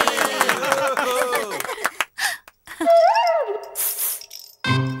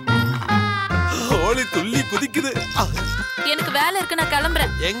 ஓலி துள்ளி குதிக்குது. எனக்கு வேலை இருக்கு, நான்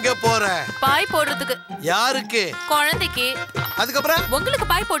கிளம்புறேன். எங்க போற? பாய் போடுறதுக்கு. யாருக்கு? குழந்தைக்கு. அதுக்கப்புறம் உங்களுக்கு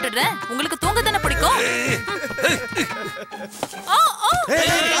பாய் போட்டுடுறேன். உங்களுக்கு தூங்க தானே பிடிக்கும்.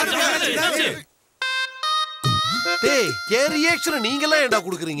 டேய், ஏ ரியாக்ஷன் நீங்கலாம் ஏன்டா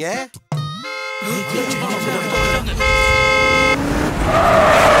குடுக்குறீங்க?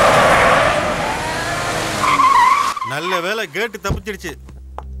 நல்ல வேளை gate தப்பிச்சிடுச்சு.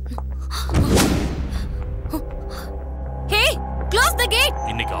 Hey, close the gate.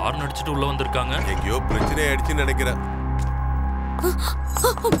 இன்னைக்கு ஹார்ன் அடிச்சிட்டு உள்ள வந்திருக்காங்க. எங்கயோ பிரச்சனை ஆயிடுச்சுன்னு நினைக்கிறேன்.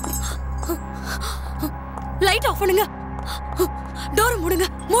 லைட் ஆஃப் பண்ணுங்க. டோர் மூடுங்க.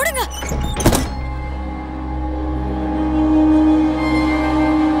 மூடுங்க.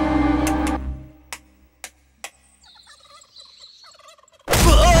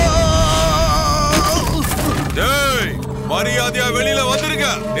 டேய், மரியாதையா வெளியில வந்துருங்க.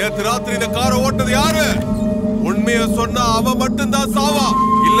 நேத்து ராத்திரி இந்த காரை ஓட்டது யாரு? உண்மையை சொன்னா அவன் மட்டும் தான் சாவா,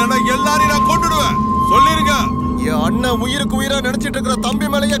 இல்லனா எல்லாரையும் நான் கொன்னுடுவேன். சொல்லிருங்க. என் அண்ணன் உயிருக்கு உயிரா நினைச்சிட்டு இருக்கிற தம்பி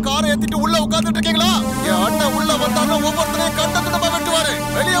மேலைய காரை ஏத்திட்டு உள்ள உட்கார்ந்துட்டு இருக்கீங்களா? என் அண்ணன் உள்ள வந்தாலும் ஒவ்வொருத்தரையும் கண்டத்துமா வெட்டுவாரு.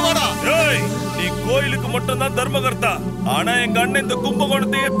 வெளியே வாடா. ஏய், நீ கோயிலுக்கு மட்டும் தான் தர்மகர்த்தா, ஆனா எங்க அண்ணன் இந்த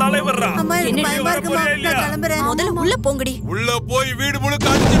கும்பகோணத்துக்கு தலைவர்ரா. முதல்ல உள்ள போங்கடி. உள்ள போய் வீடு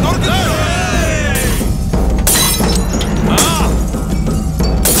முழுக்க அடிச்சு நொறுக்கு.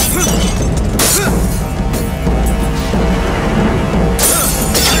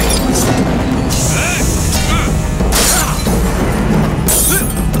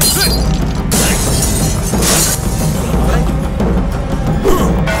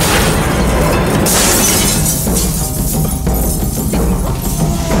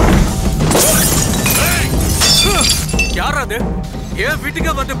 யாராது? ஏன்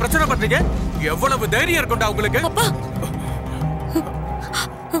வீட்டுக்கு வந்து பிரச்சனை பண்றீங்க? எவ்வளவு தைரியம் இருக்கும்டா உங்களுக்கு? அப்பா,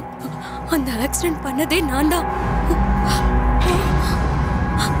 அந்த ஆக்சிடென்ட் பண்ணதே நான் தான்.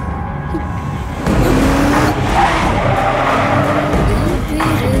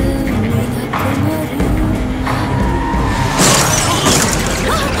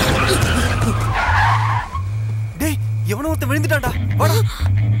 டேய், எவனோ ஒருத்தன் விழுந்துட்டான்டா. வாடா.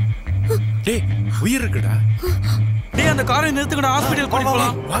 டேய், உயிர் இருக்குடா. டேய், அந்த காரை நிறுத்துங்கடா. ஹாஸ்பிடல் கூட்டிட்டு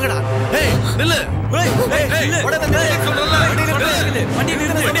போலாம். வாங்கடா. டேய், நில்லு. வண்டி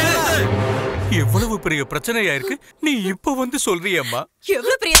நிறுத்து. எவ்வளவு பெரிய பிரச்சனையா இருக்கு, நீ இப்ப வந்து சொல்றியம்மா?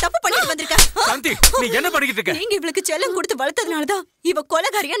 எவ்வளவு பெரிய தப்பு பண்ணிட்டு வந்திருக்க. சாந்தி, நீ என்ன பண்ணிக்கிட்டு இருக்க? நீங்க இவளுக்கு செல்லம் கொடுத்து வளர்த்ததுனாலதான் இவ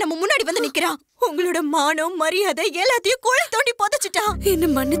கொலைகாரியா நம்ம முன்னாடி வந்து நிக்கிறா. உங்களோட மானம் மரியாதை எல்லாத்தையும் கோழி தோண்டி புதைச்சிட்டா.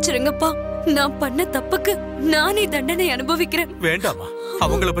 என்ன மன்னிச்சிருங்கப்பா. நான் பண்ண தப்புக்கு நானே தண்டனை அனுபவிக்கிறேன். வேண்டாமா,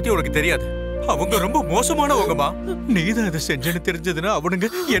 அவங்கள பத்தி உனக்கு தெரியாது. அவங்க ரொம்ப மோசமானவங்கம்மா. நீதான் இதை செஞ்சேன்னு தெரிஞ்சதுன்னா அவனுங்க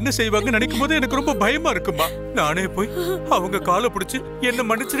என்ன செய்வாங்க நினைக்கும் போது எனக்கு ரொம்ப பயமா இருக்குமா. நானே போய் அவங்க காலை பிடிச்சு என்ன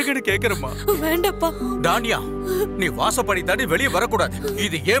மன்னிச்சிருக்கேன்னு கேக்குறேம்மா. வேண்டாப்பா. தானியா, நீ வாசப்படி தாண்டி வெளியே வரக்கூடாது.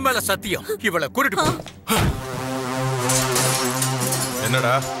 இது ஏன் மேல சத்தியம். இவளை கூட்டிட்டு போ.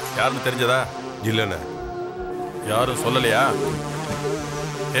 என்னடா, யாருன்னு தெரிஞ்சதா? இல்லண்ணே. யாரும் சொல்லலையா?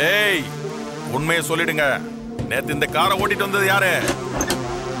 ஏய், உண்மையை சொல்லிடுங்க. நேத்து இந்த காரை ஓட்டிட்டு வந்தது யாரு?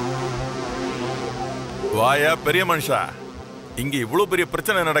 வாயா பெரிய மனுஷா, இங்க இவ்வளவு பெரிய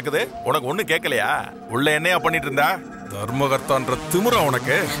பிரச்சனை நடக்குது, உனக்கு ஒண்ணு கேட்கலையா? உள்ள என்னையா பண்ணிட்டு இருந்தா? தர்மகர்த்தான்ற திமிரா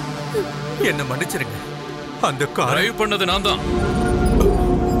உனக்கு? என்ன மன்னிச்சிருங்க. அந்த காரை டிரைவ் பண்ணது நான் தான்.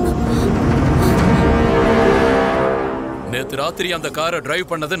 நேத்து ராத்திரி அந்த காரை டிரைவ்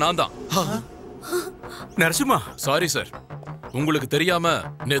பண்ணது நான் தான். Narasimha, sorry sir. உங்களுக்கு தெரியாம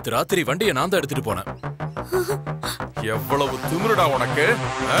நேத்து ராத்திரி வண்டியை நான் தான் எடுத்துட்டு போனேன். எவ்வளவு திமிருடா உனக்கு?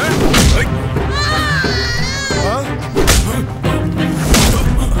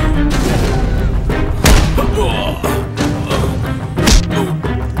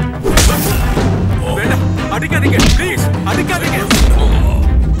 வேண்டாம், அடிக்காதீங்க ப்ளீஸ், அடிக்காதீங்க.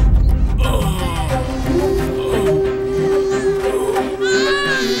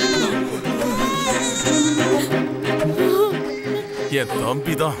 என்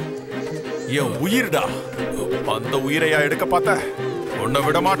தம்பிதான் என் உயிர்டா. அந்த உயிரையா எடுக்க பார்த்த? உன்னை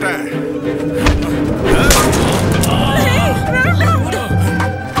விட மாட்டேன்.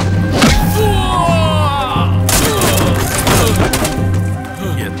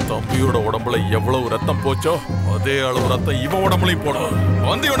 என் தம்பியோட உடம்புல எவ்வளவு ரத்தம் போச்சோ அதே அளவு ரத்தம் இவன் உடம்புலையும் போடும்.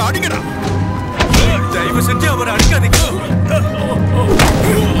 வந்து இவனை அடிக்கடா. தயவு செஞ்சு அவரை அடிக்காதீங்க.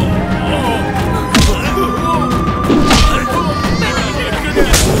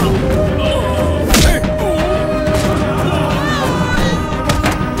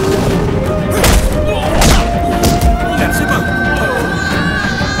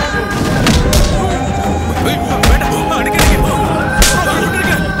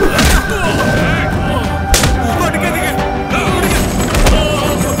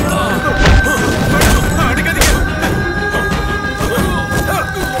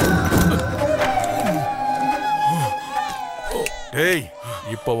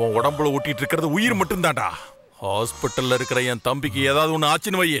 இப்ப உன் உடம்புல ஊட்டிட்டு இருக்கிறது உயிர் மட்டும்தான்டா. ஹாஸ்பிட்டல்ல இருக்கிற என் தம்பிக்கு ஏதாவது ஒண்ணு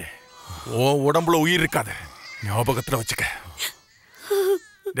ஆச்சுன்னு வையே, உன் உடம்புல உயிர் இருக்காது. ஞாபகத்துல வச்சுக்க.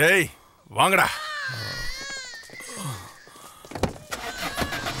 டேய் வாங்கடா.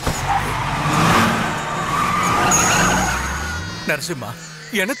 நரசிம்மா,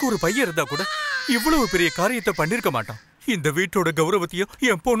 எனக்கு ஒரு பையன் இருந்தா கூட இவ்வளவு பெரிய காரியத்தை பண்ணிருக்க மாட்டான். இந்த வீட்டோட கௌரவத்தையும்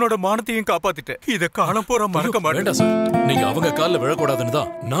என் பொண்ணோட மானத்தையும் காப்பாத்திட்டேன். இத காலம் போற மறக்க மாட்டேன் சார். நீங்க அவங்க கால்ல விழக்கூடாதுன்னு தான்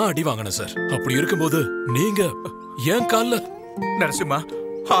நான் அடி வாங்கினேன் சார். அப்படி இருக்கும்போது நீங்க என் கால்ல. நரசிம்மா,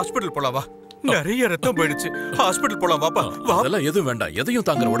 ஹாஸ்பிடல் போலாம் வா. நிறைய ரத்தம் போயிடுச்சு. ஹாஸ்பிடல் போலாம் வாப்பா. அதெல்லாம் எதுவும் வேண்டாம். எதையும்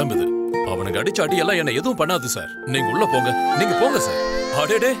தாங்குற உடம்பு இது. அவனுக்கு அடிச்ச அடி எல்லாம் என்ன எதுவும் பண்ணாது சார். நீங்க உள்ள போங்க. நீங்க போங்க சார்.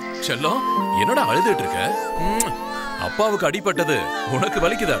 அடேடே செல்லம், என்னடா அழுதுட்டு இருக்க? அப்பாவுக்கு அடிபட்டது உனக்கு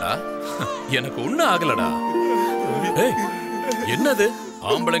வலிக்குதாடா? எனக்கு ஒண்ணும் ஆகலடா. என்னது?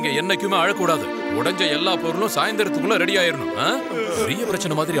 ஆம்பளைங்க என்னைக்குமே அழக்கூடாது. உடைஞ்ச எல்லா பொருளும் சாயந்தரத்துக்குள்ள ரெடி ஆயிரணும். பெரிய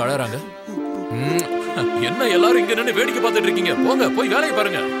பிரச்சனை மாதிரி அழறாங்க. என்ன எல்லாரும் இங்க நின்னு வேடிக்கை பார்த்துட்டு இருக்கீங்க? போங்க, போய் வேலையை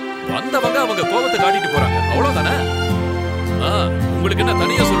பாருங்க. வந்தவங்க அவங்க கோபத்தை காட்டிட்டு போறாங்க, அவ்வளவுதானே? உங்களுக்கு என்ன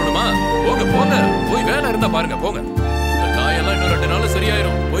தனியா சொல்லணுமா? போங்க போங்க, போய் வேலை இருந்தா பாருங்க. போங்க, இந்த காயெல்லாம் இன்னும் 2 நாள்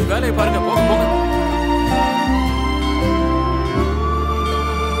சரியாயிரும். போய் வேலையை பாருங்க. போங்க போங்க.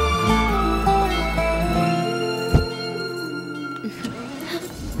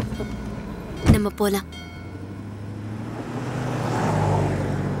 நம்ம போலாம்.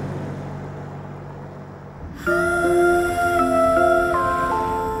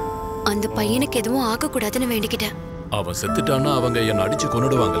 அந்த பையனுக்கு எதுவும் ஆக கூடாதுன்னு வேண்டிக்கிட்டேன். அவன் செத்துட்டான்னா அவங்க என்ன அடிச்சு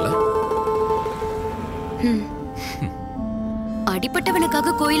கொன்னுடுவாங்கல்ல.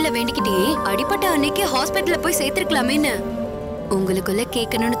 அடிப்பட்டவனுக்காக கோயில்ல வேண்டிக்கிட்டே அடிப்பட்ட அன்னைக்கு ஹாஸ்பிட்டல்ல போய் சேர்த்திருக்கலாமேன்னு உங்களுக்குள்ள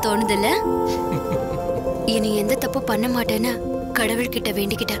கேட்கணும்னு தோணுதுல்ல? இனி எந்த தப்பு பண்ண மாட்டேன்னு கடவுள் கிட்ட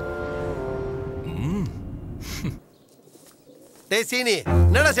வேண்டிக்கிட்டேன். டேய் சீனி,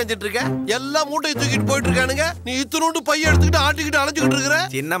 என்னடா செஞ்சிட்டு இருக்க? எல்லா மூட்டையும் தூக்கிட்டு போயிட்டு இருக்கானுங்க. நீ இத்தனோண்டு பைய எடுத்துக்கிட்டு ஆட்டிக்கிட்டு அலைஞ்சுக்கிட்டு இருக்கிற.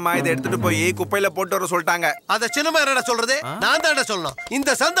 சின்னம்மா இதை எடுத்துட்டு போய் குப்பையில போட்டு வர சொல்லிட்டாங்க. அத சின்னம்மா என்னடா சொல்றது? நான் தான்டா சொல்லணும்.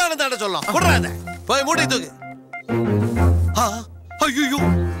 இந்த சந்தானம் தான்டா சொல்லணும். குடுறாத. போய் மூட்டை தூக்கு. ஐயோ,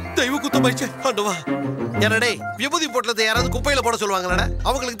 தெய்வ குத்தம் பைச்சே. ஆண்டவா. என்னடே, விபூதி போட்டதை யாராவது குப்பையில போட சொல்லுவாங்களாடா?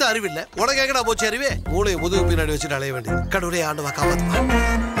 அவங்களுக்கு தான் அறிவு இல்ல. உனக்கு எங்கடா போச்சு அறிவே? மூளையை முதுகு பின்னாடி வச்சுட்டு அலைய வேண்டியது. கடவுளே ஆண்டவா காப்பாத்துமா.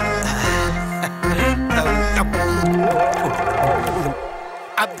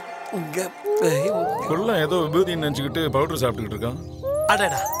 கொல்ல ஏதோ விபூதி நினைச்சுக்கிட்டு பவுடர் சாப்பிட்டுக்கிட்டு இருக்கான்.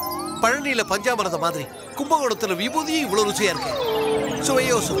 அடடா, பழனியில பஞ்சாமிரத மாதிரி கும்பகோணத்துல விபூதியும் இவ்வளவு ருசியா இருக்கு.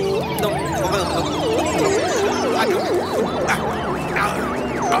 சுவையோ சுவை.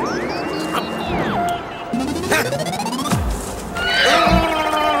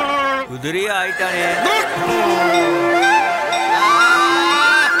 குதிரையே ஆயிட்டானே.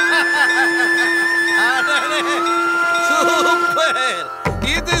 சூப்பர்,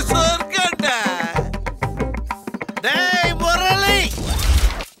 இது சொர்க்கம்டா. டேய்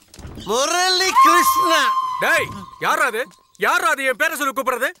முரளி கிருஷ்ணா. டேய் யாரா அது? யாரா அது? என் பேரை சொல்லி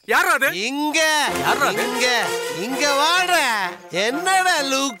கூப்பிடுறது யாரா அது? இங்க இங்க வாட. என்னடா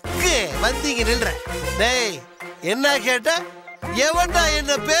லுக்கு? வந்தீங்க நில்ற. டேய் என்ன கேட்ட? எவன்டா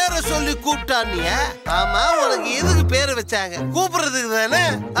என்ன பேரை சொல்லி கூப்பிட்டானியா? ஆமா, உனக்கு எதுக்கு பேரை வச்சாங்க? கூப்பிடுறதுக்கு தானே.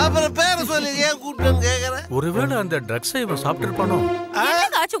 அப்புறம் பேரை சொல்லி ஏன் கூப்பிட்டேன்னு கேக்குற? ஒருவேளை அந்த ட்ரக்ஸ் இவன் சாப்பிட்டு இருப்பானோ?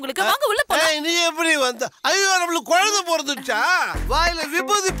 உங்களுக்கு வாங்க உள்ள போலாம். நீ எப்படி வந்த? ஐயோ, நம்மளுக்கு குழந்தை பிறந்துச்சா? வாயில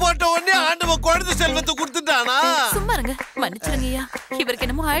விபூதி போட்ட உடனே ஆண்டவன் குழந்தை செல்வத்தை கொடுத்துட்டானா? சும்மா இருங்க, மன்னிச்சிருங்கய்யா. இவருக்கு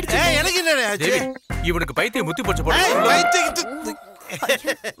என்னமோ ஆயிடுச்சு. எனக்கு என்ன ஆச்சு? இவனுக்கு பைத்தியம் முத்தி போச்சு போல.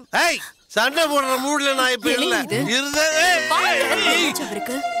 சண்டை போடுற மூட்ல நான் இப்ப இல்ல.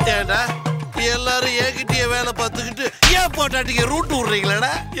 ஏண்டா எல்லாரும் ஏகிட்டிய வேலை பார்த்துக்கிட்டு ஏன் போட்டாட்டிங்க ரூட்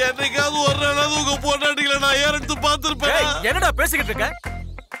விடுறீங்களாடா? என்னைக்காவது ஒரு நாளாவது உங்க போட்டாட்டிங்கள நான் ஏறெடுத்து பார்த்துருப்பேன். என்னடா பேசிக்கிட்டு இருக்க?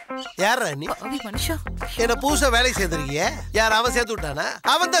 யாரா நீ? மனுஷா என்ன புதுசா வேலைக்கு சேர்த்திருக்கிய? யார் அவன் சேர்த்து விட்டானா?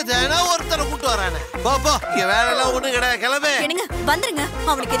 அவன் தான் ஜனா ஒருத்தரை கூட்டு வரானே. போ போ, இங்க வேலைலாம் ஒண்ணும் கிடையாது, கிளம்பு. என்னங்க வந்துருங்க,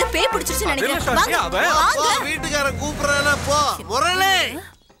 அவனுக்கு ஏதோ பேய் பிடிச்சிருச்சுன்னு நினைக்கிறேன். வாங்க. வீட்டுக்காரன் கூப்பிடுறானா? போ.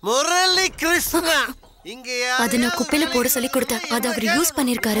 முரளி கிருஷ்ணா இங்க அது நான் குப்பையில போட சொல்லி கொடுத்தேன். அது அவர் யூஸ்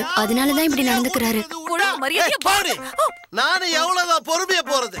பண்ணிருக்காரு. அதனாலதான் இப்படி நடந்துக்கிறாரு. நானு எவ்வளவுதான் பொறுமையா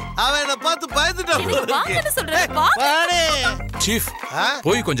போறது? அவன் என்ன பார்த்து பயந்துட்டான். சீஃப்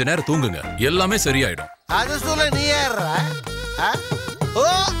போய் கொஞ்ச நேரம் தூங்குங்க, எல்லாமே சரியாயிடும். அது சொல்ல நீ யாரா? ஓ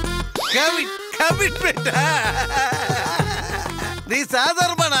கமிட்மெண்ட். நீ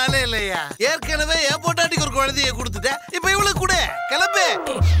சாதாரணமான ஆளே இல்லையா? ஏற்கனவே என் பொண்டாட்டிக்கு ஒரு குழந்தைய கொடுத்துட்ட, இப்ப இவளுக்கு கூட. கிளம்பு.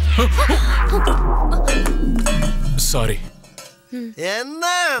 சாரி.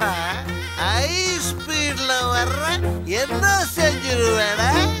 என்னடா ஹை ஸ்பீட்ல வர்ற? என்ன செஞ்சிருவேடா?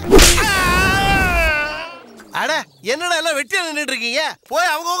 அட என்னடா எல்லாம் வெட்டியா நின்னுட்டு இருக்கீங்க?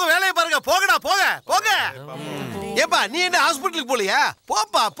 போய் அவங்கவங்க வேலையை பாருங்க. போகடா, போக போக. ஏப்பா நீ என்ன ஹாஸ்பிடலுக்கு போலியா?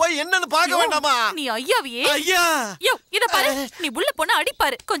 போப்பா, போய் என்னன்னு பார்க்க வேண்டாமா? நீ ஐயாவியே. ஐயா யோ இத பாரு, நீ உள்ள போனா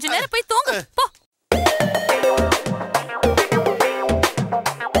அடிப்பாரு. கொஞ்ச நேரம் போய் தூங்கு போ.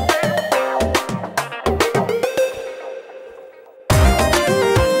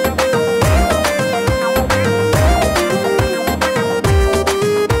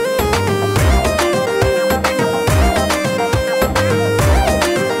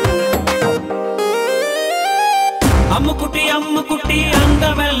 அம்முக்குட்டி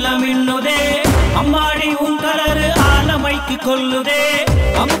அங்கமெல்லாம் இன்னுதே, அம்மாடி உன் கலரு ஆலமைக்கு கொல்லுதே.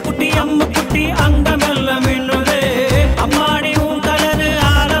 அம்முக்குட்டி அங்கமெல்லாம் இன்னுதே, அம்மாடி உன் கலரு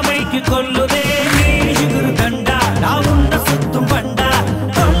ஆலமைக்கு கொல்லுதே. நீஜுகுரு கண்டா நான் உன்ன சுத்தும் பண்டா,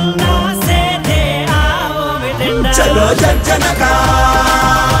 கொண்டா சேதே ஆவோமே தெண்டா. சலோ ஜனகா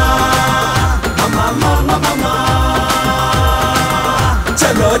மமா மமா மமா,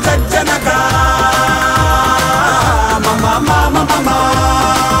 சலோ ஜனகா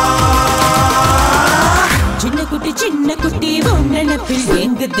சின்ன குட்டி உன் நினைப்பில்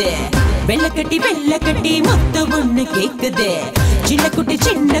எங்குது, வெள்ள கட்டி மொத்த ஒண்ணு கேக்குது. சின்ன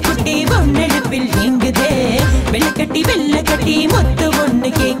குட்டி உன் நினைப்பில் எங்குது, வெள்ள கட்டி மொத்த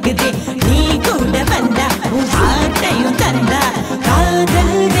ஒண்ணு கேக்குது. நீ கூட வந்தா உன் ஆட்டையும் தந்தா,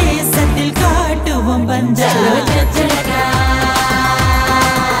 காதல் தேசத்தில் காட்டுவோம் வந்தா.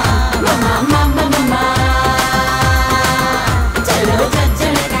 மமா மமா மமா,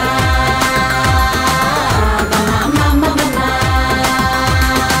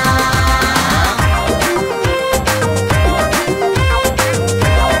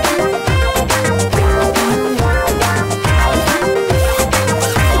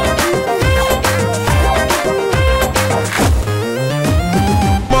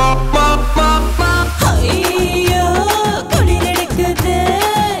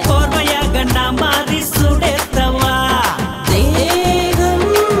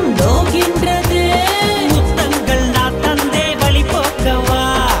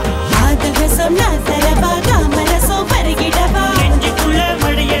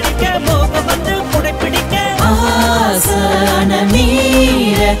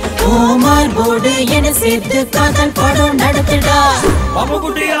 சேர்த்து காதல் படம் நடத்துடா.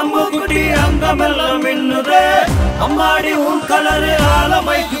 அம்முக்குட்டி அங்கமெல்லாம் மின்னுதே, அம்மாடி உன் கலரு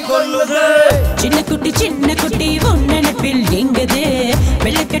ஆலமைக்கு கொல்லுதே. சின்ன குட்டி உன் நினைப்பில் எங்குது,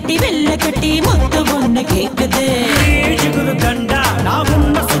 வெள்ள கட்டி மொத்த ஒண்ணு கேக்குது. நீஜுகுரு கண்டா நான்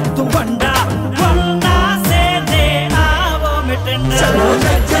உன்ன சுத்தும் பண்டா, கொண்டா சேதே ஆவோமே தெண்டா.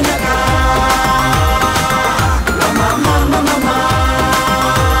 ஜனகா மமா மமா மமா,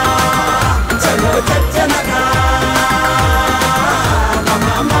 ஜனகா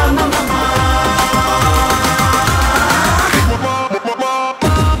மமா மமா மமா.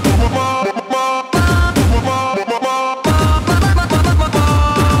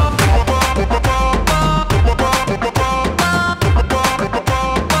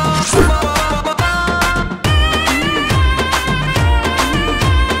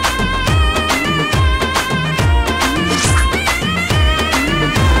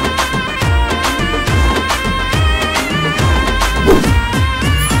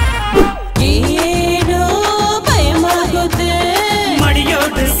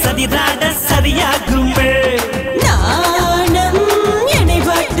 சரியாகுமே நாணம் என்னை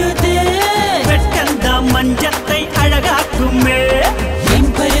வாட்டுது, வெட்டந்தா மஞ்சத்தை அழகாக்குமே.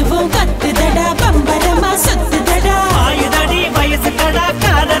 என் பருவம் கத்துதடா, பம்பரமா சுத்துதடா, ஆயுதடி வயசு தடா,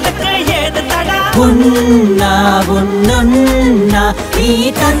 காதலுக்கு ஏது தடா. உன்னா உன்னுன்னா நீ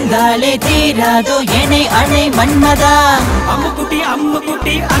தந்தாலே தீராதோ என்னை அணை மன்மதா.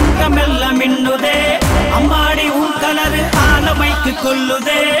 அம்முக்குட்டி அங்கமெல்லாம் மின்னுதே, அம்மாடி உன் கலரு ஆல மைக்கு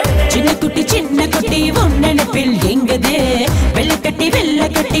கொல்லுதே. சின்ன குட்டி உன்னெனப்பில் எங்குது. வெள்ள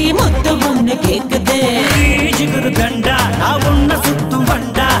கட்டி முத்து ஒண்ணு கேக்குது. ஜிகுரு தண்டா நான் உன்ன சுத்தும்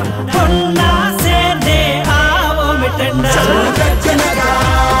வண்டா. பொன்னா சேர்ந்தே ஆவோம் டண்டா.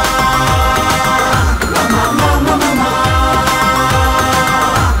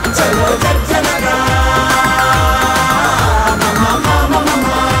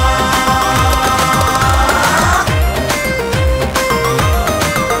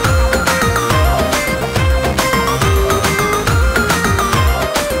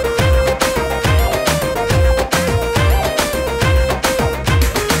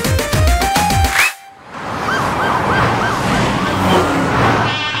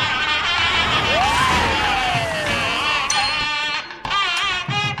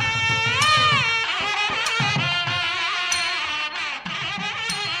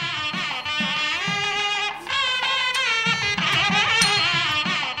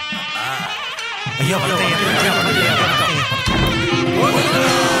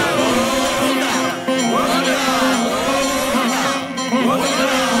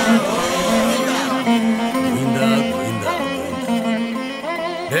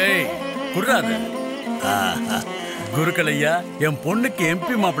 குருக்களையா, என் பொண்ணுக்கு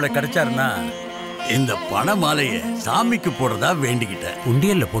எம்பி மாப்பிள்ளை கிடைச்சாருன்னா இந்த பண மாலைய சாமிக்கு போடுறதா வேண்டிக்கிட்டேன்.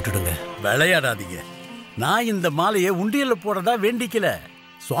 உண்டியல்ல போட்டுடுங்க. விளையாடாதீங்க. நான் இந்த மாலையை உண்டியல்ல போடுறதா வேண்டிக்கல,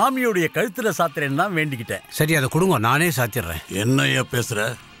 சுவாமியுடைய கழுத்துல சாத்திரேன்னு தான் வேண்டிக்கிட்டேன். சரி, அதை கொடுங்க, நானே சாத்திடுறேன். என்னையா பேசுற?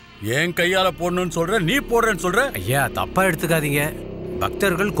 என் கையால போடணும்னு சொல்ற, நீ போடுறேன்னு சொல்ற? ஐயா, தப்பா எடுத்துக்காதீங்க.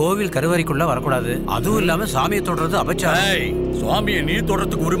 பக்தர்கள் கோவில் கருவறைக்குள்ள வரக்கூடாது. அதுவும் இல்லாம சாமியை தொடர்றது அபச்சாரம். சுவாமியை நீ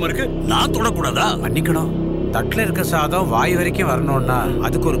தொடறதுக்கு உரிமை இருக்கு, நான் தொடக்கூடாதா? மன்னிக்கணும். தட்டுல இருக்க சாதம் வாய் வரைக்கும் வரணும்னா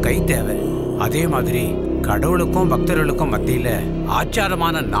அதுக்கு ஒரு கை தேவை. அதே மாதிரி கடவுளுக்கும் பக்தர்களுக்கும் மத்தியில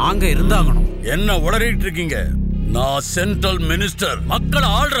ஆச்சாரமான நாங்க இருந்தாகணும். என்ன உளறிட்டு இருக்கீங்க? நான் சென்ட்ரல் மினிஸ்டர், மக்களை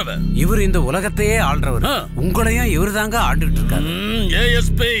ஆள்றவன். இவர் இந்த உலகத்தையே ஆள்றவர். உங்களையும் இவர் தாங்க ஆண்டுட்டு இருக்காரு.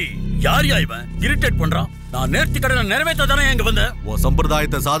 ஏஎஸ்பி யார் இவன்? இரிட்டேட் பண்றான். நான் நேர்த்தி கடனை நிறைவேற்ற தானே எங்க வந்தேன். உன்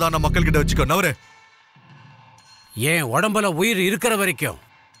சம்பிரதாயத்தை சாதாரண மக்கள் கிட்ட வச்சுக்கோ. நவரே, ஏன் உடம்புல உயிர் இருக்கிற வரைக்கும்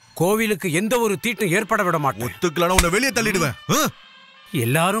கோவிலுக்கு எந்த ஒரு தீட்டும் ஏற்பட விட மாட்டேன். ஒத்துக்கலனா உன்னை வெளியே தள்ளிடுவேன்.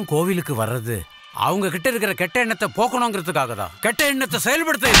 எல்லாரும் கோவிலுக்கு வர்றது அவங்க கிட்ட இருக்கிற கெட்ட எண்ணத்தை போக்கணுங்கிறதுக்காக தான். கெட்ட எண்ணத்தை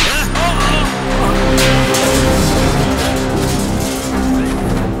செயல்படுத்த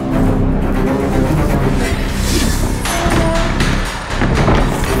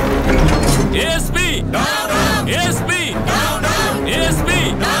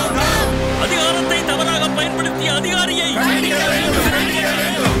அதிகாரத்தை தவறாக பயன்படுத்திய அதிகாரியை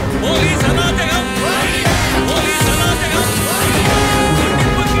போலீஸ் அராஜகம், போலீஸ் அராஜகம்.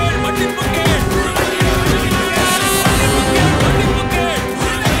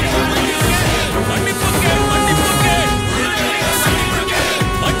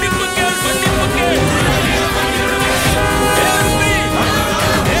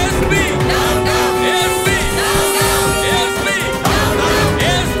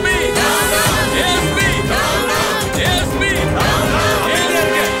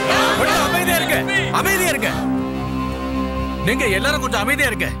 நீங்க எல்லாரும் கொஞ்சம் அமைதியா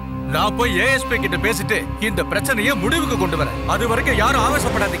இருங்க. நான் போய் ஏஎஸ்பி கிட்ட பேசிட்டு இந்த பிரச்சனையை முடிவுக்கு கொண்டு வரேன். அது வரைக்கும் யாரும்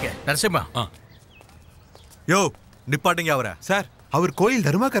ஆவேசப்படாதீங்க. நரசிம்மா, யோ நிப்பாட்டுங்க அவரை. சார், அவர் கோயில்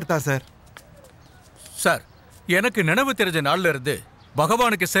தர்மகர்த்தா சார். சார், எனக்கு நினைவு தெரிஞ்ச நாள்ல இருந்து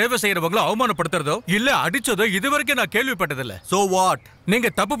பகவானுக்கு சேவை செய்யறவங்கள அவமானப்படுத்துறதோ இல்ல அடிச்சதோ இதுவரைக்கும் நான் கேள்விப்பட்டதில்ல. So what?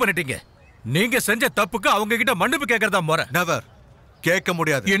 நீங்க தப்பு பண்ணிட்டீங்க. நீங்க செஞ்ச தப்புக்கு அவங்க கிட்ட மன்னிப்பு கேட்கறதா முறை. நெவர். கேட்க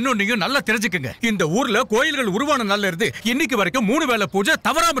முடியாது. இன்னும் நீங்க நல்லா தெரிஞ்சுக்கங்க. இந்த ஊர்ல கோயில்கள் உருவான நாள்ல இருந்து இன்னைக்கு வரைக்கும் 3 வேளை பூஜை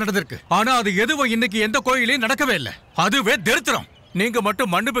தவறாம நடந்திருக்கு. ஆனா அது எதுவும் இன்னைக்கு எந்த கோயிலையும் நடக்கவே இல்லை. அதுவே தரித்திரம். நீங்க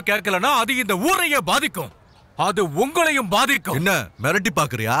மட்டும் மன்னிப்பு கேட்கலனா அது இந்த ஊரையே பாதிக்கும். அது உங்களையும் பாதிக்கும். என்ன மிரட்டி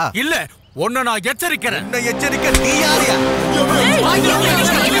பாக்குறியா? இல்ல, உன்னை நான் எச்சரிக்கிறேன். என்ன எச்சரிக்கை? நீ யாரியா?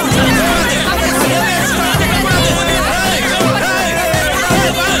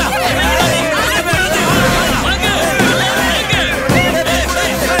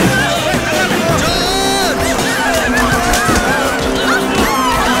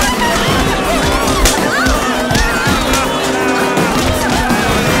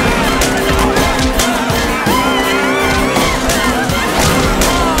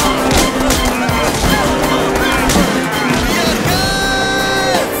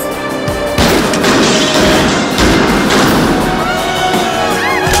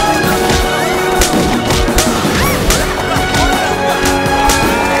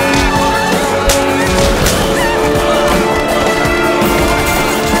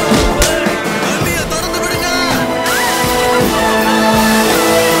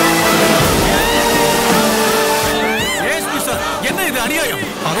 அநியாயம்.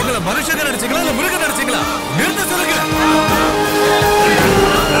 அவங்கள மனுஷங்க நினைச்சீங்களா இல்ல மிருகம் நினைச்சீங்களா? நிறுத்த சொல்லுங்க.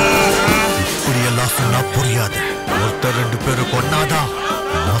 இப்படி எல்லாம் சொன்னா புரியாது. ஒருத்தர் 2 பேரும் கொன்னாதான்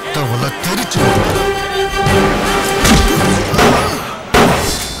மொத்தவள தெரிச்சு.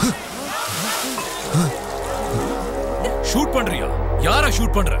 ஷூட் பண்றியா? யார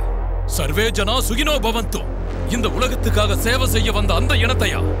ஷூட் பண்ற? சர்வே ஜனா சுகினோ பவந்து. இந்த உலகத்துக்காக சேவை செய்ய வந்த அந்த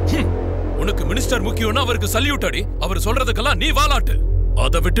இனத்தையா? உனக்கு மினிஸ்டர் முக்கியம்னா அவருக்கு சல்யூட் அடி. அவர் சொல்றதுக்கெல்லாம் நீ வாலாட்டு.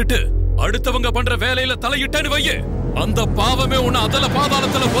 அதை விட்டுட்டு அடுத்தவங்க பண்ற வேலையில தலையிட்டேன்னு வையே, அந்த பாவமே உன்னை அதல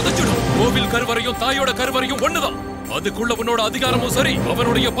பாதாளத்துல புதைச்சிடும். கோவில் கருவறையும் தாயோட கருவறையும் ஒண்ணுதான். அதுக்குள்ள உன்னோட அதிகாரமும் சரி,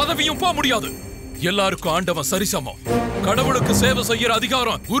 அவனுடைய பதவியும் போக முடியாது. எல்லாருக்கும் ஆண்டவன் சரிசமம். கடவுளுக்கு சேவை செய்யற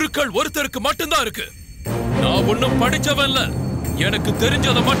அதிகாரம் குருக்கள் ஒருத்தருக்கு மட்டும்தான் இருக்கு. நான் ஒன்னும் படிச்சவன் இல்ல, எனக்கு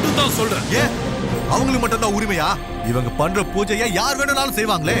தெரிஞ்சதை மட்டும் தான் சொல்றேன். ஏன் அவங்களுக்கு மட்டும் தான் உரிமையா? இவங்க பண்ற பூஜையை யார் வேணும்னாலும்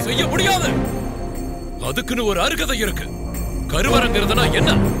செய்வாங்களே. செய்ய முடியாது. அதுக்குன்னு ஒரு அருகதை இருக்கு. கருவறங்கிறதுனா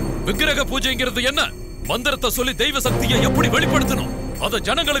என்ன? விக்கிரக பூஜைங்கிறது என்ன? மந்திரத்தை சொல்லி தெய்வ சக்தியை எப்படி வெளிப்படுத்தணும், அத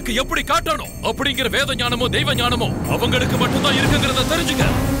ஜனங்களுக்கு எப்படி காட்டணும் அப்படிங்கிற வேத ஞானமோ தெய்வ ஞானமோ அவங்களுக்கு மட்டும்தான் இருக்குங்கிறத தெரிஞ்சுக்க.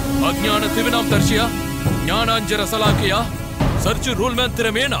 அஜ்ஞான திவினாம் தர்ஷியா ஞானாஞ்சர சலாக்கியா சர்ச்சு ரூல்மேன்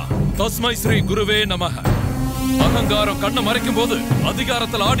திரமேனா தஸ்மை ஸ்ரீ குருவே நமஹ. அகங்காரம் கண்ணை மறைக்கும் போது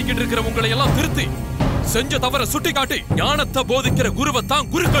அதிகாரத்துல ஆடிக்கிட்டு இருக்கிற உங்களை எல்லாம் திருத்தி செஞ்ச தவற சுட்டி காட்டி ஞானத்தை போதிக்கிற குருவை தான்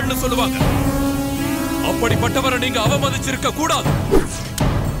குருக்கள்னு சொல்லுவாங்க. அப்படிப்பட்டவரை நீங்க அவமதிச்சிருக்க கூடாது.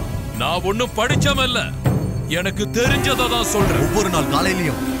 நான் ஒன்னும் படிச்சவன் இல்ல, எனக்கு தெரிஞ்சதை தான் சொல்றேன். ஒவ்வொரு நாள்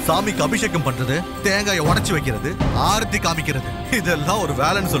காலையிலயும் சாமிக்கு அபிஷேகம் பண்றது, தேங்காயை உடைச்சு வைக்கிறது, ஆரத்தி காமிக்கிறது, இதெல்லாம் ஒரு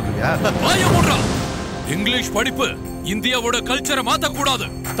வேலைன்னு சொல்றியா? இங்கிலீஷ் படிப்பு இந்தியாவோட கல்ச்சரை மாத்த கூடாது.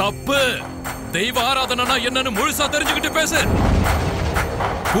 தப்பு. தெய்வ ஆராதனா என்னன்னு முழுசா தெரிஞ்சுக்கிட்டு பேசு.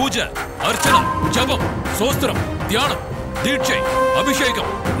 பூஜை, அர்ச்சனை, ஜபம், சோஸ்திரம், தியானம், தீட்சை, அபிஷேகம்,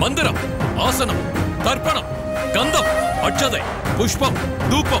 மந்திரம், ஆசனம், தர்ப்பணம், கந்தம், அட்சதை, புஷ்பம்,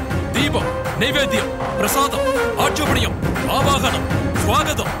 தூபம், தீபம், நைவேத்தியம், பிரசாதம், ஆட்சபணியம், ஆவாகனம்,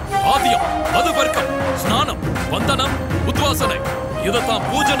 ஸ்வாகதம், ஆதியம், மதுபர்க்கம், ஸ்நானம், வந்தனம், உத்வாசனை, இதத்தான்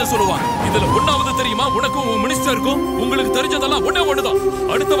பூஜைன்னு சொல்லுவாங்க. இதுல ஒண்ணாவது தெரியுமா? உனக்கும் உன் மினிஸ்டருக்கும் உங்களுக்கு தெரிஞ்சதெல்லாம் ஒண்ணுதான்.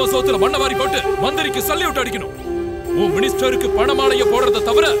 அடுத்தவ சோத்துல மண்ணை வாரி போட்டு மந்திரிக்கு சல்யூட் அடிக்கணும். உன் மினிஸ்டருக்கு பணமாலைய போடுறத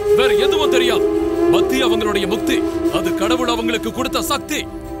தவிர வேற எதுவும் தெரியாது. பக்தி அவங்களுடைய முக்தி, அது கடவுள் அவங்களுக்கு கொடுத்த சக்தி.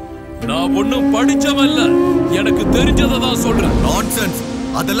 நான் ஒன்னும் படிச்சவன் இல்ல, எனக்கு தெரிஞ்சதான் சொல்றேன். நான்சென்ஸ்.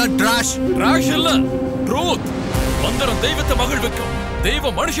 அதெல்லாம் டிராஷ். டிராஷ் இல்ல, ட்ரூத். மந்திரம் தெய்வத்தை மகிழ்விக்கும்,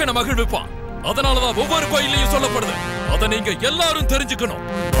 தெய்வம் மனுஷனை மகிழ்விப்பான். அதனாலதான் ஒவ்வொரு கோயிலையும் சொல்லப்படுது. அதை நீங்க எல்லாரும் தெரிஞ்சுக்கணும்.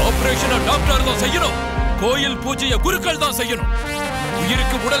 ஆபரேஷனை டாக்டர் தான் செய்யணும், கோயில் பூஜையை குருக்கள் தான் செய்யணும்.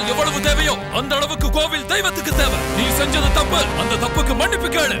 உயிருக்கு உடல் எவ்வளவு தேவையோ அந்த அளவுக்கு கோவில் தெய்வத்துக்கு தேவை. நீ செஞ்சது தப்பு, அந்த தப்புக்கு மன்னிப்பு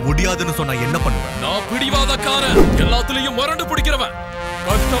கேளு. முடியாதுன்னு சொன்னா என்ன பண்ணுவேன்? நான் பிடிவாதக்காரன், எல்லாத்துலயும் முரண்டு பிடிக்கிறவன்.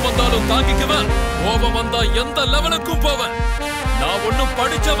 கஷ்டம் வந்தாலும் தாங்கிக்குவேன், கோபம் வந்தா எந்த லெவலுக்கும் போவேன். நான் ஒன்னும்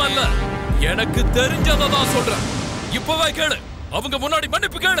படிச்சவன் இல்ல, எனக்கு தெரிஞ்சதான் சொல்றேன். இப்பவே கேளு, அவங்க முன்னாடி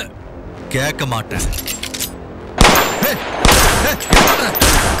மன்னிப்பு கேளு. கேட்க மாட்டேன்.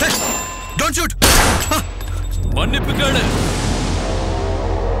 Don't shoot. மன்னிப்பு கேளு.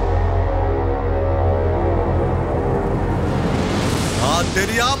 நான்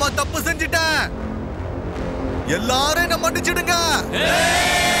தெரியாம தப்பு செஞ்சிட்டேன், எல்லாரும் என்ன மன்னிச்சிடுங்க.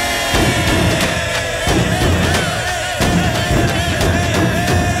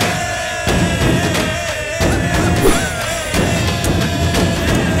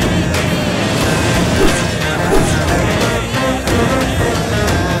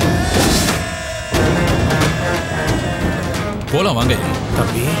 போலாம் வாங்க.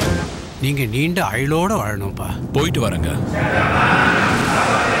 தம்பி, நீங்க நீண்ட ஆயுளோட வாழணும்பா. போயிட்டு வரங்க.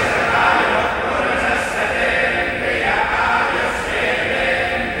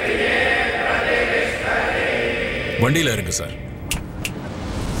 வண்டியில இருங்க சார்.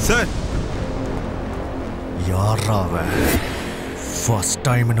 சார், யாரா அவன்? ஃபர்ஸ்ட்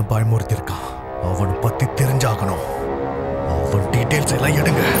டைம் என்ன பயமுறுத்தி இருக்கான். அவனை பத்தி தெரிஞ்சாகணும். அவன் டீடைல்ஸ் எல்லாம்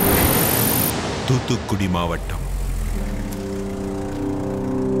எடுங்க. தூத்துக்குடி மாவட்டம்.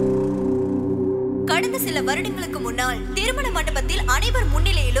 கடந்த சில வருடங்களுக்கு முன்னால் திருமண மண்டபத்தில் அனைவர்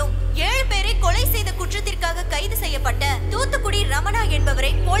முன்னிலையிலும் 7 பேரை கொலை செய்த குற்றத்திற்காக கைது செய்யப்பட்ட தூத்துக்குடி ரமணா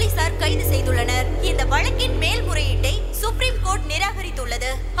என்பவரை போலீசார் கைது செய்துள்ளனர். இந்த வழக்கின் மேல்முறையீட்டை சுப்ரீம் கோர்ட் நிராகரித்துள்ளது.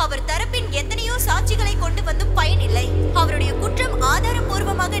 அவர் தரப்பின் எத்தனையோ சாட்சிகளை கொண்டு வந்தும் பயனில்லை. அவருடைய குற்றம்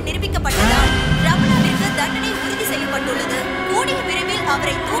ஆதாரப்பூர்வமாக நிரூபிக்கப்பட்டதால் ரமணாவிற்கு தண்டனை உறுதி செய்யப்பட்டுள்ளது. கூடிய விரைவில்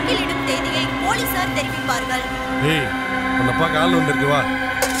அவரை தூக்கிலிடும் தேதியை போலீசார் தெரிவிப்பார்கள்.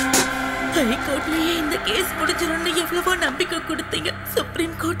 ஹைகோர்ட்லயே இந்த கேஸ் முடிச்சிடணும்னு எவ்வளவோ நம்பிக்கை கொடுத்தீங்க.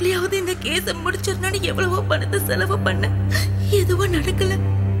 சுப்ரீம் கோர்ட்லயாவது இந்த கேஸ முடிச்சிடணும்னு எவ்வளவோ பணத்தை செலவு பண்ண, எதுவும் நடக்கல.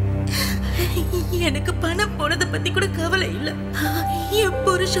 எனக்கு பணம் போனதை பத்தி கூட கவலை இல்ல. என்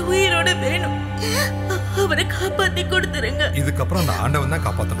புருஷன் உயிரோட வேணும். அவரை காப்பாத்தி கொடுத்துருங்க. இதுக்கப்புறம் அந்த ஆண்டவன் தான்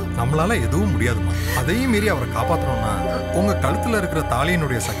காப்பாற்றணும். நம்மளால எதுவும் முடியாதுமா. அதையும் மீறி அவரை காப்பாற்றணும்னா உங்க கழுத்துல இருக்கிற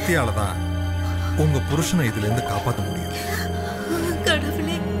தாலியினுடைய சக்தியால தான் உங்க புருஷனை இதுல இருந்து காப்பாற்ற முடியும்.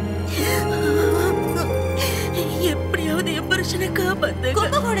 கடவுளே, எப்படியாவது என் புருஷனை காப்பாத்து.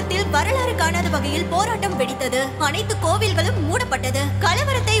 கும்பகோணத்தில் வரலாறு காணாத வகையில் போராட்டம் வெடித்தது. அனைத்து கோவில்களும் மூடப்பட்டது.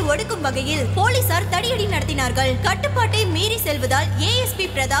 கலவரத்தை ஒடுக்கும் வகையில் போலீசார் தடியடி நடத்தினார்கள். கட்டுப்பாட்டை மீறி செல்வதால் ஏஎஸ்பி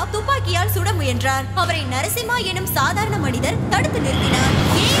பிரதாப் துப்பாக்கியால் சுட முயன்றார். அவரை நரசிம்மா எனும் சாதாரண மனிதர் தடுத்து நிறுத்தினார்.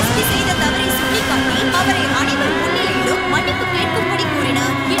 ஏஎஸ்பி செய்த தவறை சுட்டிக்காட்டி அவரை அனைவர் முன்னிலையிலும் மன்னிப்பு கேட்கும்படி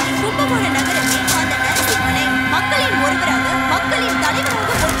கூறினார். இன்று கும்பகோண நகரமே அந்த நரசிம்மனை மக்களின் ஒருவராக, மக்களின்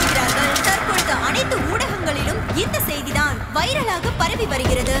தலைவராக போற்றுகிறார்கள். தற்பொழுது அனைத்து ஊடகங்களிலும் இந்த செய்திதான் வைரலாக பரவி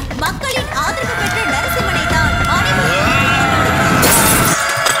வருகிறது. மக்களின் ஆதரவு பெற்ற நரசிம்மனை தான்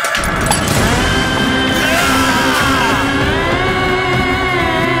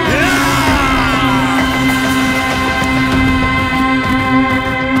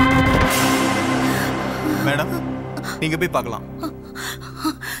மேடம், நீங்க போய் பார்க்கலாம்.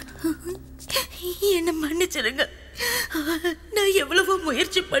 என்ன மன்னிச்சிருங்க. நான் எவ்வளவோ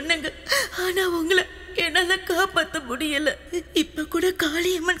முயற்சி பண்ணுங்க, ஆனா உங்களை என்னால காப்பாத்த முடியல. இப்ப கூட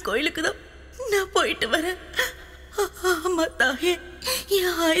காளியம்மன் கோயிலுக்கு தான் நான் போயிட்டு வரேன். ஆமா தாயே,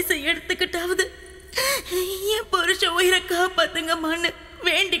 என் ஆயுசை எடுத்துக்கிட்டாவது என் புருஷ உயிரை காப்பாத்துங்கம்மான்னு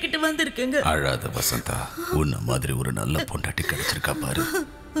வேண்டிக்கிட்டு வந்திருக்கேங்க. அழாத வசந்தா, உன்ன மாதிரி ஒரு நல்ல பொண்டாட்டி கிடைச்சிருக்கா பாரு.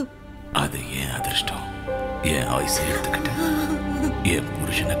 அது ஏன் அதிர்ஷ்டம். என் ஆயுசை எடுத்துக்கிட்டு என்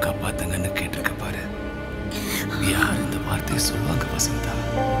புருஷனை காப்பாத்துங்கன்னு கேட்டிருக்க பாரு. யார் இந்த வார்த்தையை சொல்லுவாங்க வசந்தா?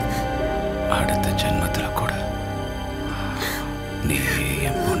 அடுத்த ஜென்மத்துல கூட நீ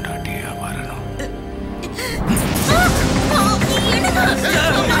என் பொண்டாட்டியா வரணும்.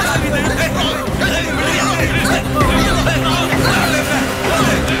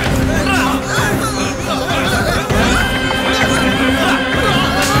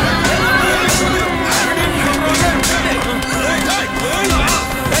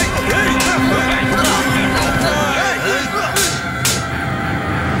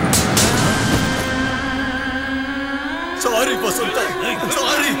 Sorry Vasantha,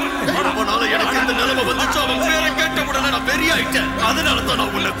 sorry. அவனால எனக்கு இந்த நிலைமை வந்துச்சு. அவன் பேரை கேட்ட உடனே நான் பெரிய ஆயிட்டேன். அதனால தான்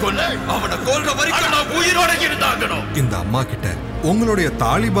நான் உன்னை கொன்னேன். அவனை கொல்ற வரைக்கும் நான் உயிரோட இருந்தாகணும். இந்த அம்மா கிட்ட உங்களுடைய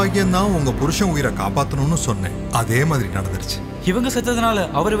தாலி பாக்கியம் தான் உங்க புருஷன் உயிரை காப்பாத்தணும்னு சொன்னேன். அதே மாதிரி நடந்துருச்சு. இவங்க செத்ததுனால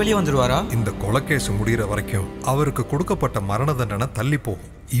அவர் வெளியே வந்துருவாரா? இந்த கொலைக்கேஸ் முடிகிற வரைக்கும் அவருக்கு கொடுக்கப்பட்ட மரண தண்டனை தள்ளி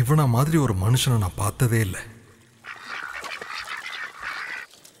போகும். இவன மாதிரி ஒரு மனுஷனை நான் பார்த்ததே இல்லை.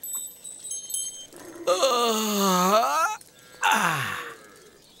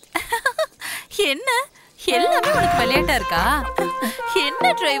 என்ன எல்லாமே உனக்கு விளையாட்டா இருக்கா?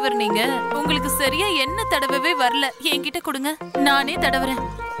 என்ன டிரைவர் நீங்க? உங்களுக்கு சரியா என்ன தடவவே வரல. என்கிட்ட கொடுங்க, நானே தடவுறேன்.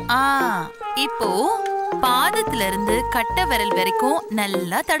 இப்போ பாதத்துல இருந்து கட்ட விரல் வரைக்கும்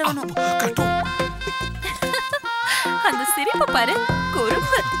நல்லா தடவணும். அந்த சிரிப்பு பாரு,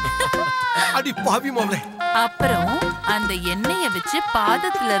 குறும்பு. அடி பாவி மாமலே. அப்புறம் அந்த எண்ணெய வச்சு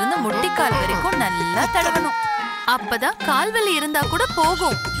பாதத்துல இருந்து முட்டிக்கால் வரைக்கும் நல்லா தடவணும். அப்பதான் கால்வலி இருந்தா கூட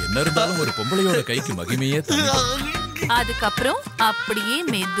போகும். என்ன இருந்தாலும் ஒரு பொம்பளையோட கைக்கு மகிமையே தனி. அதுக்கப்புறம் அப்படியே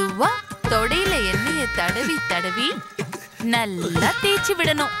மெதுவா தொடையில எண்ணெய தடவி தடவி நல்லா தேய்ச்சி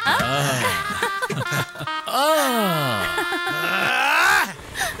விடணும்.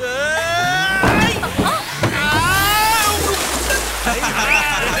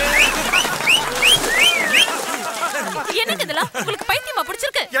 என்னங்க இதெல்லாம்? உங்களுக்கு பைத்தியமா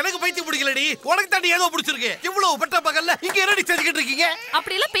பிடிச்சிருக்கு? எனக்கு பைத்தியம் பிடிக்கலடி, உனக்கு தாண்டி ஏதோ பிடிச்சிருக்கு. இவ்வளவு பட்ட பகல்ல இங்க என்னடி செஞ்சுக்கிட்டு இருக்கீங்க?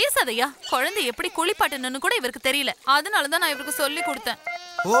 அப்படி எல்லாம் பேசாதயா. குழந்தை எப்படி குளிப்பாட்டணும்னு கூட இவருக்கு தெரியல. அதனாலதான் நான் இவருக்கு சொல்லி கொடுத்தேன்.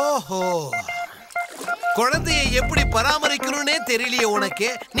 ஓஹோ, குழந்தையை எப்படி பராமரிக்கணும்னே தெரியலையே உனக்கு.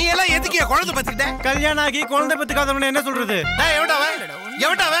 நீ எல்லாம் எதுக்கு குழந்தை பத்திக்கிட்ட? கல்யாணம் ஆகி குழந்தை பத்துக்காதவன என்ன சொல்றது?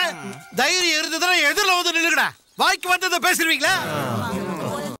 எவட்டாவன் தைரியம் இருந்ததுன்னா எதிரில் வந்து நின்னுக்கடா. வாய்க்கு வந்ததை பேசிடுவீங்களா?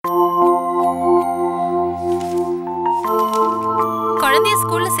 குழந்தைய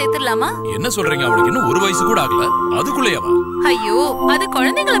ஸ்கூல்ல சேர்த்துடலாமா? என்ன சொல்றீங்க? அவளுக்கு இன்னும் ஒரு வயசு கூட ஆகல, அதுக்குள்ளேயவா? ஐயோ, அது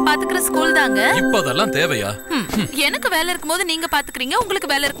குழந்தைகளை பாத்துக்கிற ஸ்கூல் தாங்க. இப்ப அதெல்லாம் தேவையா? எனக்கு வேலை இருக்கும்போது நீங்க பாத்துக்கிறீங்க,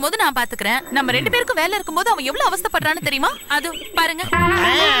 உங்களுக்கு வேலை இருக்கும்போது நான் பாத்துக்கிறேன். நம்ம ரெண்டு பேருக்கும் வேலை இருக்கும்போது அவன் எவ்வளவு அவஸ்தைப்படுறான்னு தெரியுமா? அது பாருங்க.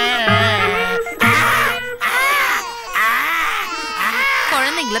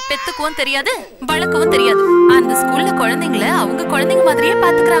 குழந்தைங்களை பெத்துக்கவும் தெரியாது, வளர்க்கவும் தெரியாது. அந்த ஸ்கூல்ல குழந்தைங்களை அவங்க குழந்தைங்க மாதிரியே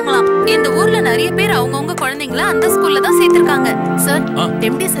பாத்துக்கிறாங்களாம். இந்த ஊர்ல நிறைய பேர் அவங்கவுங்க குழந்தைங்களை அந்த ஸ்கூல்ல தான் சேர்த்திருக்காங்க. சார்,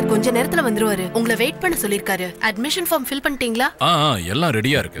 எம்டி சார் கொஞ்ச நேரத்துல வந்துருவாரு. உங்களை வெயிட் பண்ண சொல்லிருக்காரு. அட்மிஷன் ஃபார்ம் ஃபில் பண்ணிட்டீங்களா? எல்லாம்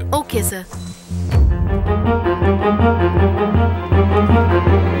ரெடியா இருக்கு. Okay sir.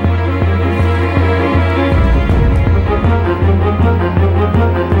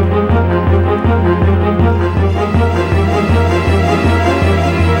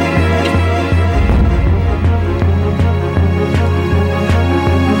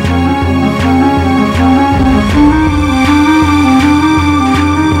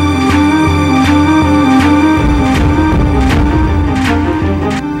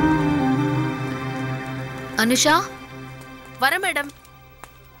 அனுஷா வர மேடம்.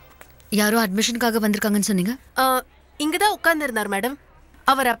 யாரோ அட்மிஷனுக்காக வந்திருக்காங்கன்னு சொன்னீங்க. இங்கதான் உட்கார்ந்து இருந்தார் மேடம்.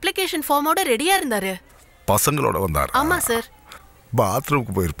 அவர் அப்ளிகேஷன் ஃபார்மோட ரெடியா இருந்தாரு. பசங்களோட வந்தார். ஆமா சார்.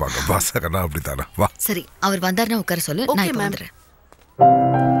 பாத்ரூமுக்கு போயிருப்பாங்க. பசங்கன்னா அப்படித்தானே. வா. சரி, அவர் வந்தாருன்னா உட்கார சொல்லு. நான் இப்போ வந்துடுறேன்.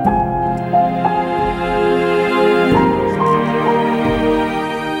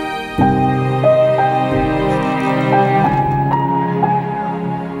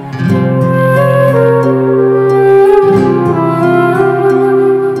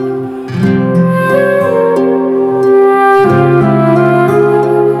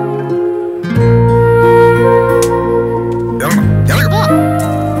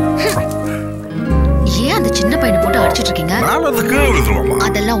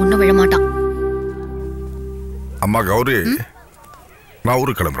 அதெல்லாம் ஒண்ணும் விழ மாட்டான். அம்மா கௌரி, நான்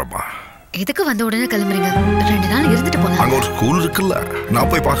ஊருக்கு கிளம்புறேம்மா. எதுக்கு வந்த உடனே கிளம்புறீங்க? 2 நாள் இருந்துட்டு போலாம். அங்க ஒரு ஸ்கூல் இருக்குல்ல, நான்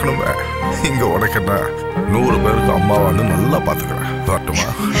போய் பார்க்கணுமே. இங்க உனக்கு என்ன, 100 பேருக்கு அம்மா வந்து நல்லா பாத்துக்கிறேன். வரட்டுமா?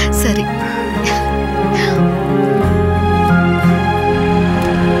 சரி.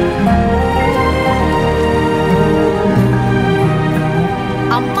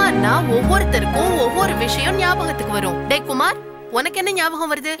 அம்மானா ஒவ்வொருத்தருக்கும் ஒவ்வொரு விஷயம் ஞாபகத்துக்கு வரும். டே குமார், உனக்கு என்ன ஞாபகம்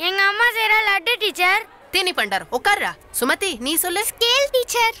வருது? எங்க அம்மா செய்யற லட்டு டீச்சர். தீனி பண்டார். உட்கார்றா. சுமதி, நீ சொல்லு. Scale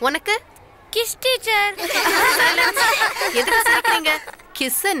teacher. உனக்கு? Kiss teacher. எதுக்கு சிரிக்கிறீங்க?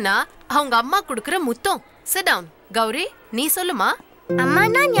 கிஸ்னா அவங்க அம்மா குடுக்குற முத்தம். Sit down. கௌரி, நீ சொல்லுமா.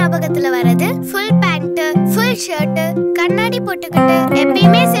 அம்மானா ஞாபகத்துல வரது ஃபுல் பேண்ட், ஃபுல் ஷர்ட், கண்ணாடி போட்டுக்கிட்டு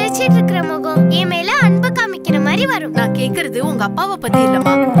எப்பயுமே சிரிச்சிட்டு இருக்கிற முகம், என் மேல அன்பு காமிக்கிற மாதிரி வரும். நான் கேக்குறது உங்க அப்பாவை பத்தி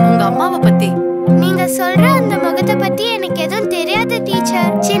இல்லம்மா, உங்க அம்மாவை பத்தி. நீங்க சொல்ற அந்த முகத்தை பத்தி எனக்கு எதுவும் தெரியாது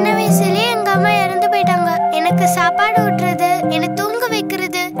டீச்சர். சின்ன வயசுலயே எங்க அம்மா இறந்து போயிட்டாங்க. எனக்கு சாப்பாடு ஊட்டுறது, என்ன தூங்க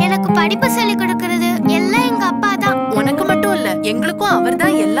வைக்கிறது, எனக்கு படிப்பு சொல்லி கொடுக்கறது எல்லாம் எங்க அப்பா தான். உனக்கு மட்டும் இல்ல, எங்களுக்கும்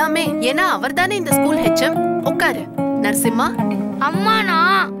அவர்தான் எல்லாமே. ஏன்னா அவர்தானே இந்த ஸ்கூல் ஹெச்எம். உட்காரு. நரசிம்மா. அம்மானா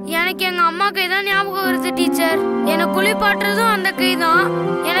எனக்கு எங்க அம்மா கை தான் ஞாபகம் வருது டீச்சர். எனக்கு குளிப்பாட்டுறதும் அந்த கை தான்,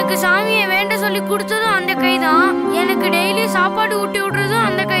 எனக்கு சாமியை வேண்ட சொல்லி கொடுத்ததும் அந்த கை தான், எனக்கு டெய்லி சாப்பாடு ஊட்டி விடுறதும்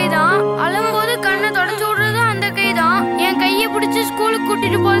அந்த கை தான், அழும்போது கண்ணை தொடச்சு விடுறதும் அந்த கை தான், என் கையை பிடிச்சி ஸ்கூலுக்கு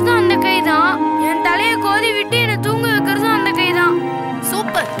கூட்டிட்டு போறதும் அந்த கை தான், என் தலையை கோதி விட்டு என்னை தூங்க வைக்கிறதும் அந்த கை தான்.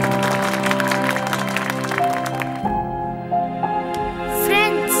 சூப்பர்.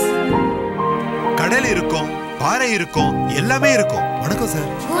 ஃப்ரெண்ட்ஸ். கடல் இருக்கும், பாறை இருக்கும், எல்லாமே இருக்கும். வணக்கம் சார்.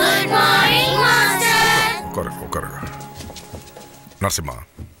 Good morning master. உட்காருங்க, உட்காருங்க. நரசிம்மா,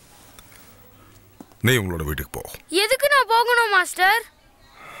 நீ உங்களோட வீட்டுக்கு போ. எதுக்கு நான் போகணும் மாஸ்டர்?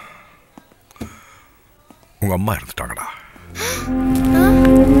 உங்க அம்மா இறந்துட்டாங்கடா.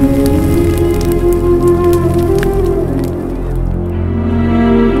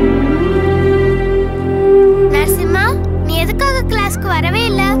 நரசிம்மா, நீ எதுக்காக கிளாஸ்க்கு வரவே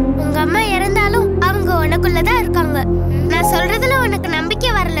இல்ல? உங்க அம்மா இறந்தாலும் அவங்க உனக்குள்ளதான் இருக்காங்க. நான் சொல்றதுல உனக்கு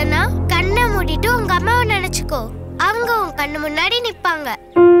நம்பிக்கை வரலன்னா கண்ணை மூடிட்டு உங்க அம்மாவை நினைச்சுக்கோ. அவங்க உன் கண்ணு முன்னாடி நிப்பாங்க.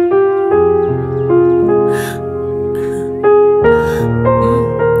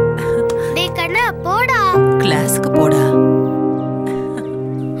 டேய் கண்ணா, போடா. கிளாஸ்க்கு போடா.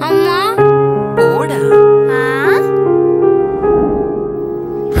 அம்மா போடா.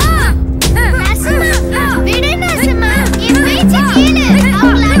 நரசிம்மா, விடு நரசிம்மா. என் பேச்சை கேளு.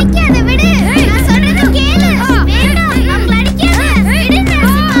 அவங்கள அடிக்காத, விடு. நான் சொல்றத கேளு. வேண்டாம், அவங்கள அடிக்காத. விடு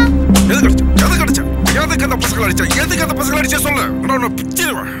நரசிம்மா. எதுக்கு அந்த பசங்களை அடிச்சா? எதுக்கு அந்த பசங்களை அடிச்சா சொல்லு. நான்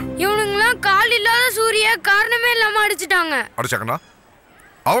பிச்சிடுவேன். இவனுங்களாம் கால் இல்லாத சூரிய காரணமே இல்லாம அடிச்சிட்டாங்க. அடிச்சாங்கண்ணா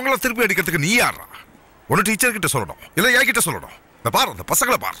அவங்கள திருப்பி அடிக்கிறதுக்கு நீ யாரா? ஒன்னு டீச்சர் கிட்ட சொல்லணும், இல்ல என் கிட்ட சொல்லணும். இந்த பாரு, அந்த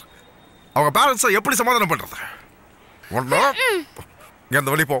பசங்களை பாரு, அவங்க பேரண்ட்ஸை எப்படி சமாதானம் பண்றது? ஒண்ணு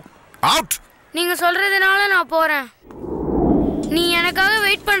இந்த வழி போ. அவுட். நீங்க சொல்றதுனால நான் போறேன். நீ எனக்காக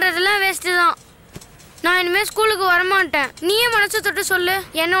வெயிட் பண்றதெல்லாம் வேஸ்ட் தான். நான் இனிமே ஸ்கூலுக்கு வரமாட்டேன். நீயே மனசு தொட்டு சொல்லு,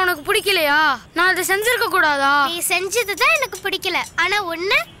 என்ன உனக்கு பிடிக்கலையா? நான் அதை செஞ்சிருக்க கூடாதா? நீ செஞ்சதுதான் எனக்கு பிடிக்கல, ஆனா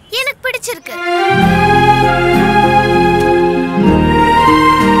ஒண்ணு எனக்கு பிடிச்சிருக்கு.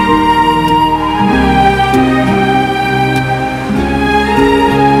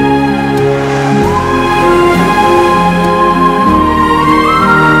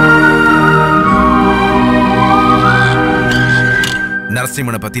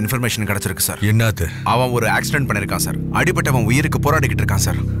 நரசிம்மனை பத்தி இன்ஃபர்மேஷன் கிடைச்சிருக்கு சார். என்னது? அவன் ஒரு ஆக்சிடென்ட் பண்ணிருக்கான் சார். அடிபட்டவன் உயிருக்கு போராடிக்கிட்டு இருக்கான்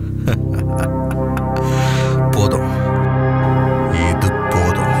சார். போதும், இது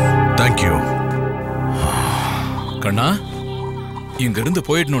போதும். தேங்க்யூ. கண்ணா, இங்க இருந்து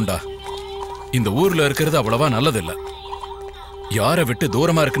போயிடணும்டா. இந்த ஊர்ல இருக்கிறது அவ்வளவா நல்லதில்ல. யாரை விட்டு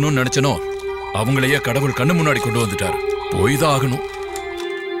தூரமா இருக்கணும்னு நினைச்சனோ அவங்களையே கடவுள் கண்ணு முன்னாடி கொண்டு வந்துட்டார். போய்தான் ஆகணும்.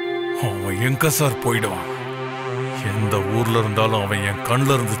 அவன் எங்க சார் போயிடுவான்? எந்த ஊர்ல இருந்தாலும் அவன் என்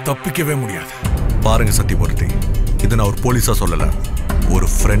கண்ணுல இருந்து தப்பிக்கவே முடியாது. பாருங்க சத்தியமூர்த்தி, இது நான் ஒரு போலீஸா சொல்லல, ஒரு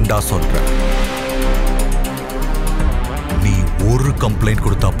ஃப்ரெண்டா சொல்றேன். நீ ஒரு கம்ப்ளைண்ட்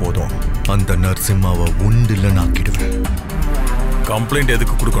கொடுத்தா போதும், அந்த நரசிம்மாவை உண்டில்லைன்னு ஆக்கிடுவேன். கம்ப்ளைண்ட்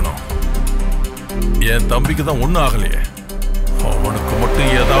எதுக்கு கொடுக்கணும்? என் தம்பிக்கு தான் ஒன்றும் ஆகலையே. அவனுக்கு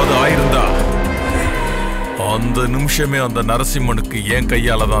மட்டும் ஏதாவது ஆயிருந்தா அந்த நிமிஷமே அந்த நரசிம்மனுக்கு என்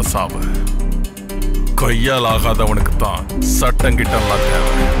கையால தான் சாவு. கையால் ஆகாதவனுக்கு தான் சட்டம் கிட்டலாம்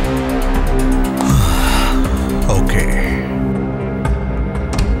தேவை. ஓகே.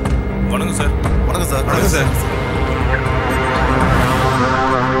 வணக்கம் சார். வணக்கம் சார். வணக்கம் சார்.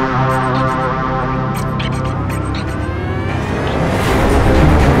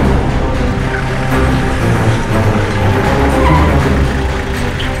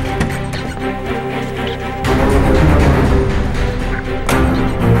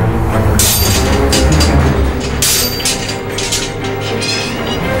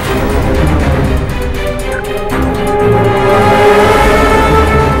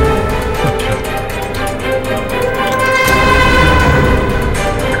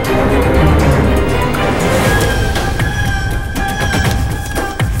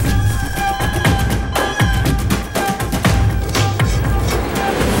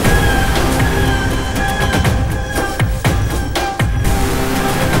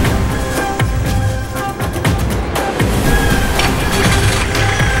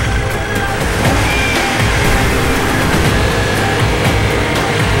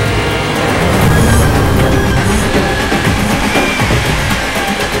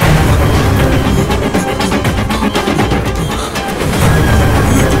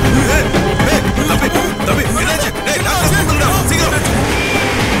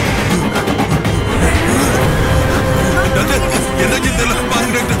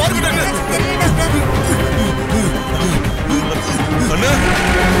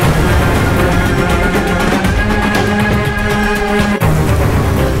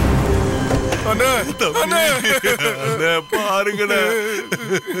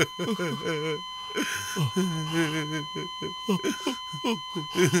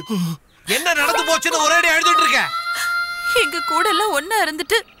 என்ன நடந்து போச்சுன்னு ஒரே அடி அழுதுட்டு இருக்க? எங்க கூட எல்லாம் ஒண்ணா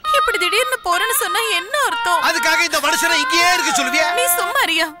இருந்துட்டு இப்படி திடீர்னு போறேன்னு சொன்னா என்ன அர்த்தம்? அதுக்காக இந்த மனுஷனை இங்கேயே இருக்க சொல்லுவியா? நீ சும்மா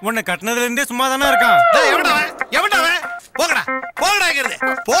அறியா? உன்னை கட்டினதுல இருந்தே சும்மா தானே இருக்கான். எவன்டா போங்கடா போங்கடா இங்கிருந்து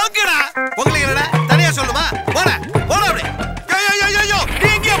போங்கடா. உங்களுக்கு என்னடா தனியா சொல்லுமா? போடா போடா அப்படி. ஐயோ நீ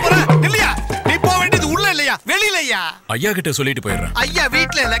எங்கேயா போற? இல்லையா நீ போக வேண்டியது உள்ள இல்லையா வெளியிலயா? ஐயா கிட்ட சொல்லிட்டு போயிடுறேன். ஐயா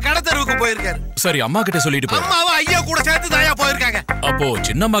வீட்ல இல்ல, கடை தெருவுக்கு போயிருக்காரு. சரி, அம்மா கிட்ட சொல்லிட்டு போயிடுறேன். அம்மாவும் ஐயா கூட சேர்த்து தாயா போயிருக்காங்க. அப்போ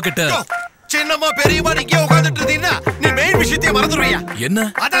சின்னம்மா கிட்ட? சின்னம்மா பெரியம்மா நீங்க உட்கார்ந்துட்டு இருந்தீங்கன்னா நீ மெயின் விஷயத்தையே மறந்துடுவியா? என்ன?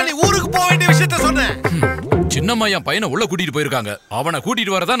 அதான் நீ ஊருக்கு போக வேண்டிய விஷயத்த சொன்ன. சின்னம்மா என் பையனை உள்ள கூட்டிட்டு போயிருக்காங்க. அவனை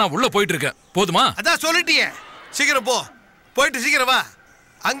கூட்டிட்டு வரதா நான் உள்ள போயிட்டு இருக்கேன். போதுமா? அதான் சொல்லிட்டியே, சீக்கிரம் போ. போயிட்டு சீக்கிரம் வா.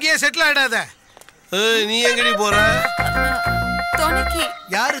 அங்கேயே செட்டில் ஆயிடாத. நீ எங்கடி போற? துணைக்கு.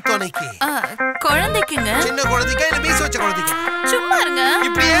 யாரு துணைக்கு? குழந்தைக்குங்க. சின்ன குழந்தைக்கா இல்ல மீச வச்ச குழந்தைக்கா? சும்மா இருங்க.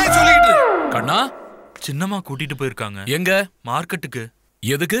 இப்படியே சொல்லிட்டு கண்ணா, சின்னம்மா கூட்டிட்டு போயிருக்காங்க. எங்க? மார்க்கெட்டுக்கு.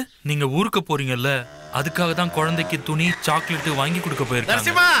 எதுக்கு? நீங்க ஊருக்கு போறீங்கல்ல, அதுக்காக தான் குழந்தைக்கு துணி சாக்லேட் வாங்கி கொடுக்க போயிருக்காங்க.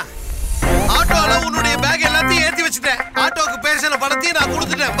 நரசிம்மா, ஆட்டோல உன்னுடைய பேக் எல்லாத்தையும் ஏத்தி வச்சிட்டேன். ஆட்டோக்கு பேசின பணத்தையும் நான்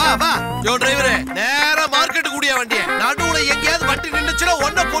கொடுத்துட்டேன். வா வா. யோ டிரைவரே, நேரா மார்க்கெட்டுக்கு கூடிய வண்டியை நடுவுல எங்கேயாவது வண்டி நின்னுச்சுன்னா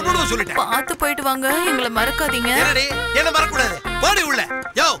ஒன்ன கொன்னுடுவ சொல்லிட்டேன். பாத்து போயிட்டு வாங்க, எங்களை மறக்காதீங்க. என்னடி என்ன மறக்க கூடாது? போடி உள்ள.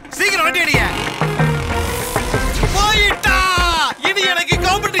 யோ சீக்கிரம் வண்டி அடியா. போயிட்டா. இனி எனக்கு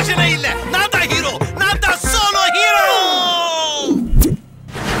காம்படிஷனே இல்ல. நான் தான் ஹீரோ. நான் தான் சோலோ ஹீரோ.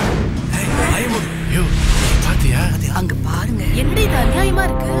 பாத்தியா? அங்க பாருங்க. என்னடி இது அநியாயமா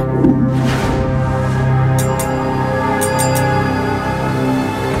இருக்கு?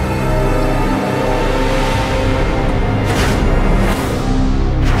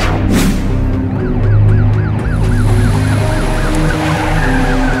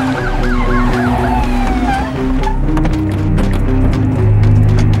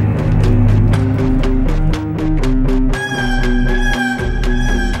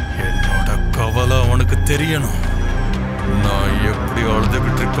 தெரியணும். நான் எப்படி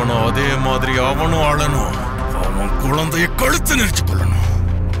அழுதுகிட்டு இருக்கணும் அதே மாதிரி அவனும் அழணும். அவன் குழந்தைய கழுத்து நெரிச்சு கொள்ளணும்.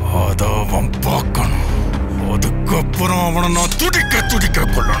 அத அவன் பார்க்கணும். அதுக்கப்புறம் அவனை நான் துடிக்க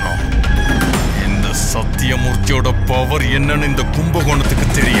கொள்ளணும். இந்த சத்தியமூர்த்தியோட பவர் என்னன்னு இந்த கும்பகோணத்துக்கு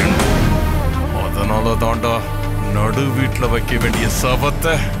தெரியணும். அதனால தாண்டா நடு வீட்டுல வைக்க வேண்டிய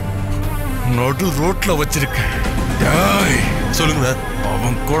சவத்தை நடு ரோட்ல வச்சிருக்கேன். சொல்லுங்க.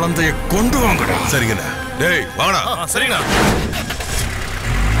 அவன் குழந்தைய கொண்டு வாங்கடா. சரிங்கண்ணா. டேய் வாடா. சரிங்கண்ணா.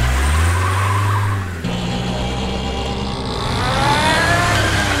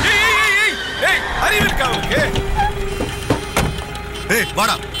 அறிவு இருக்கா உனக்கு? டேய்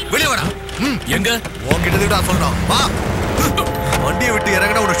வாடா, வெளிய வாடா. எங்க உன்கிட்ட நான் சொல்றேன். வா, வண்டியை விட்டு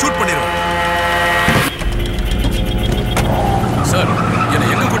இறங்கினா உன்னை ஷூட் பண்ணிடுவேன். சார், என்ன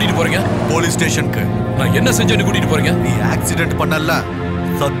எங்க கூட்டிட்டு போறீங்க? போலீஸ் ஸ்டேஷனுக்கு. நான் என்ன செஞ்சேன்னு கூட்டிட்டு போறீங்க? நீ ஆக்சிடென்ட் பண்ணல,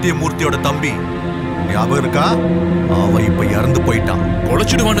 சத்தியமூர்த்தியோட தம்பி ஞாபகம் இருக்கா? அவன் இப்ப இறந்து போயிட்டான்.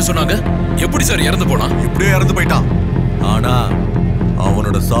 பொழைச்சிடுவான்னு சொன்னாங்க. எப்படி சார் இறந்து போனான்? இப்படியே இறந்து போயிட்டான். ஆனா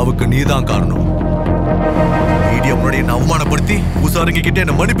அவனோட சாவுக்கு நீதான் காரணம். மீடியா முன்னாடி என்ன அவமானப்படுத்தி உசாரிங்க கிட்ட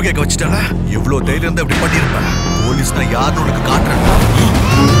என்ன மன்னிப்பு கேட்க வச்சுட்டால. எவ்வளவு தைரியம் இருந்தா இப்படி பண்ணிருப்பேன். போலீஸ்னா யாருன்னு உனக்கு காட்டுறேன்.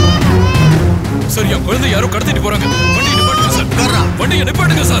 சார், என் குழந்தை யாரோ கடத்திட்டு போறாங்க. வண்டியை நிப்பாட்டுங்க சார். வண்டியை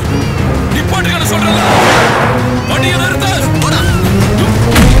நிப்பாட்டுங்க சார். நிப்பாட்டுங்க சொல்றேன். வண்டியை நிறுத்த.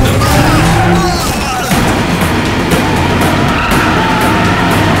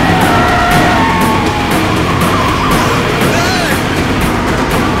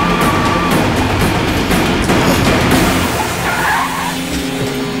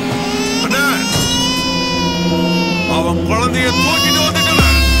 அவன் குழந்தைய தூக்கிட்டு வந்துட்டு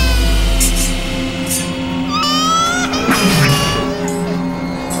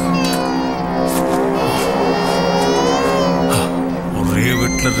ஒரே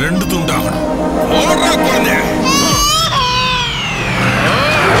வீட்டுல 2 துண்டாகணும். ஓடுறா குழந்தை.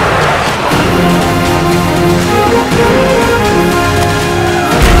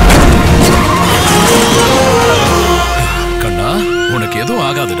 கண்ணா, உனக்கு எதுவும்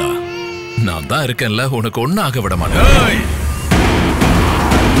ஆகாதுடா. நான் தான் இருக்கேன்ல, உனக்கு ஒன்னும் ஆக விட மாட்டேன்.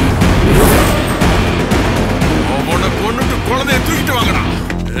 உனக்கு கொண்டுட்டு குழந்தைய தூக்கிட்டு வாங்கடா.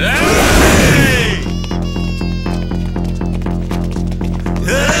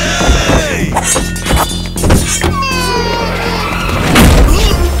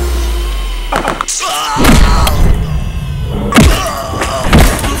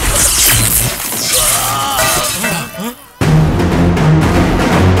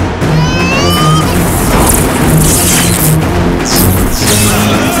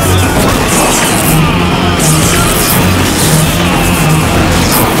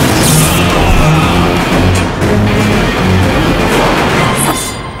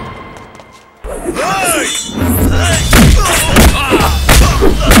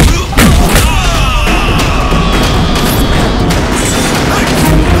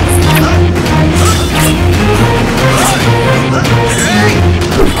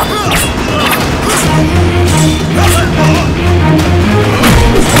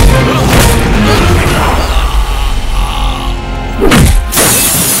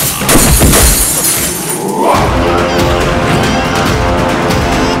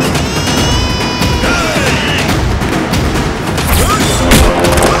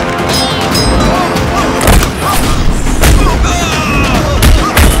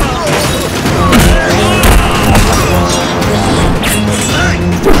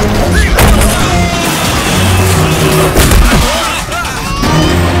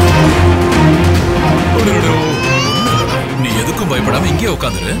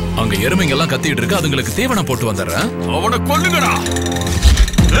 அங்க எருமைங்க எல்லாம் கத்திட்டு இருக்கு. அதுங்களுக்கு தீவனம் போட்டு வந்துடுறேன். அவனை கொல்லுங்கடா.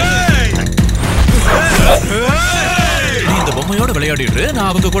 நீ இந்த பொம்மையோட விளையாடிட்டு, நான்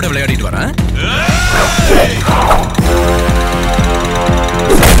அவங்க கூட விளையாடிட்டு வரேன்.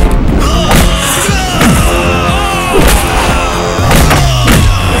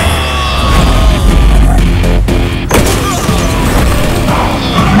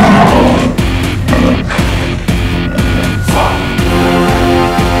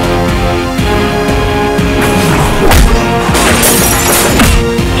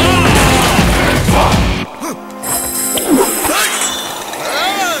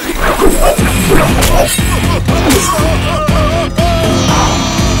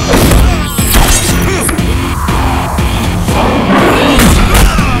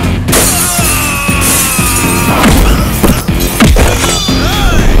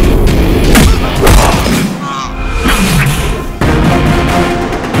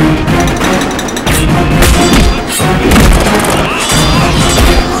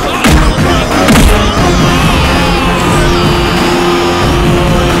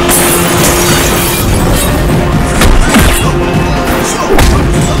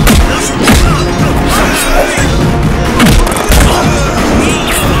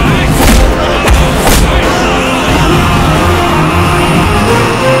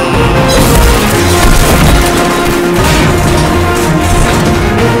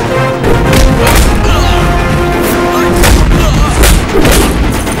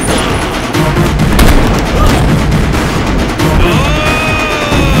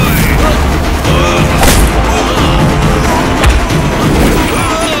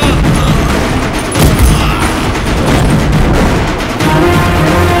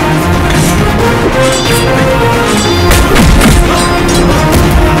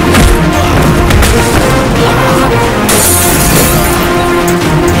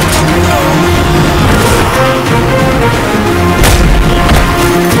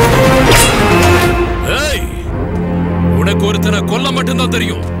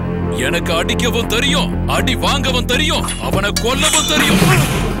 எனக்கு அடிக்கவும் தெரியும், அடி வாங்கவும் தெரியும், அவனை கொல்லவும் தெரியும்.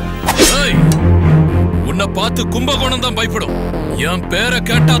 உன்னை பார்த்து கும்பகோணம் தான் பயப்படும். என் பேரை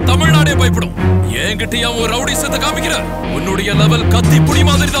கேட்டா தமிழ்நாடே பயப்படும். என்கிட்ட ஒரு ரவுடி சத்த காமிக்கிற. உன்னுடைய லெவல் கத்தி புடி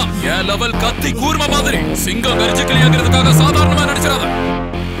மாதிரி தான், என் லெவல் கத்தி கூர்ம மாதிரி. சிங்கம் கரிச்சுக்கலையாங்கிறதுக்காக சாதாரணமா நினைச்சிடாத.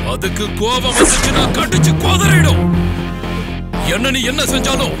 அதுக்கு கோபம் வந்துச்சுன்னா கடிச்சு கோதறிடும். என்ன நீ என்ன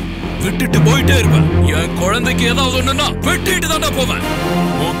செஞ்சாலும் விட்டுட்டு போயிட்டே இருப்பேன். என் குழந்தைக்கு ஏதாவது ஒண்ணுன்னா வெட்டிட்டு தாண்டா போவேன்.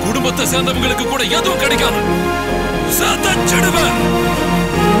 உன் குடும்பத்தை சேர்ந்தவங்களுக்கு கூட எதுவும் கிடைக்காது. சதச்சிடுவேன்.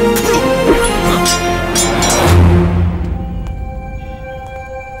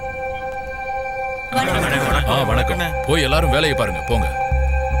 வணக்கம். போய் எல்லாரும் வேலையை பாருங்க, போங்க.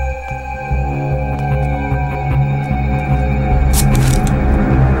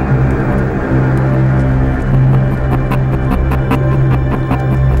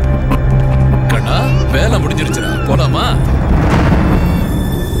 கண்ணா, வேலை முடிஞ்சிருச்சுடா, போலாமா?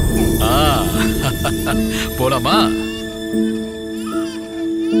 போலாமா?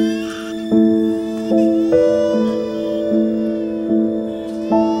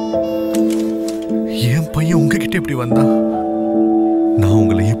 உங்ககிட்ட எப்படி வந்தா? நான்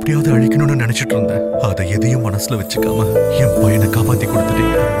உங்களை எப்படியாவது அழிக்கணும்னு நினைச்சிட்டு இருந்தேன். அதை எதையும் மனசுல வச்சுக்காம என் பையனை காப்பாத்தி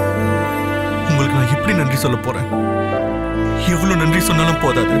கொடுத்துட்டீங்க. உங்களுக்கு நான் எப்படி நன்றி சொல்ல போறேன்? எவ்வளவு நன்றி சொன்னாலும்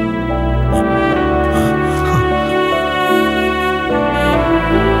போதாது.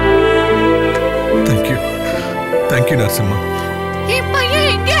 Thank you, thank you Narasimha. என் பையன்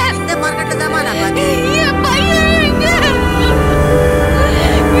எங்க? இந்த மார்க்கெட்ல தான் நான் பார்த்தேன். என் பையன் எங்க?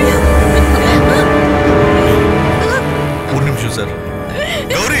 ஒரு நிமிஷம் சார்.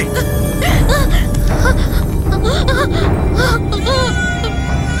 கௌரி,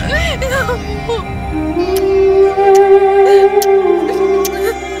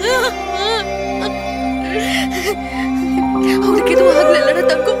 அவனுக்கு எதுவும் ஆகல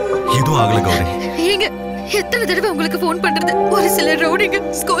தங்கம்? எதுவும் ஆகல கௌரி. ஏங்க, எத்தனை தடவை உங்களுக்கு போன் பண்றது? ஒரு சில ரவுடிங்க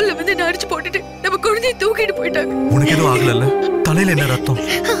ஸ்கூல்ல வந்து அடிச்சு போட்டுட்டு நம்ம குழந்தையை தூக்கிட்டு போயிட்டாங்க. உனக்கு எதுவும் ஆகல? தலையில என்ன ரத்தம்?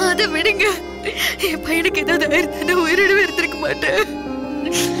 அதை விடுங்க. என் பையனுக்கு ஏதாவது ஆயிருந்தா உயிரிழவே இருந்திருக்க மாட்டேன்.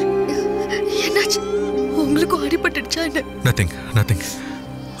 என்னாச்சு? உங்களுக்கும் அடிபட்டுடுச்சா என்ன? Nothing, nothing.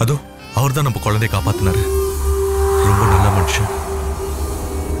 அதோ அவர் தான் நம்ம குழந்தையை காப்பாத்தினாரு. ரொம்ப நல்ல மனுஷன்.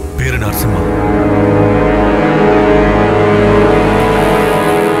 பேரு நரசிம்மா.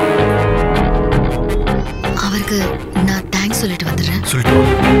 அவருக்கு நான் தேங்க்ஸ் சொல்லிட்டு வந்துடுறேன். சொல்லிட்டு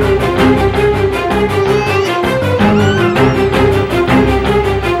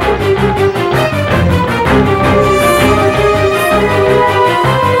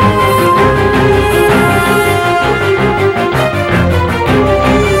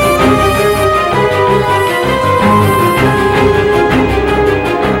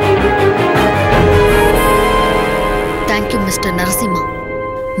மிஸ்டர் நரசிம்மா.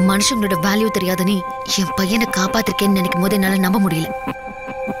 மனுஷங்களோட வேல்யூ தெரியாத நீ என் பையனை காப்பாத்திருக்கேன்னு நினைக்கும் போது என்னால நம்ப முடியல.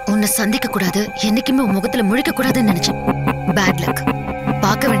 உன்னை சந்திக்க கூடாது, என்னைக்குமே உன் முகத்துல முழிக்க கூடாதுன்னு நினைச்சேன். Bad luck.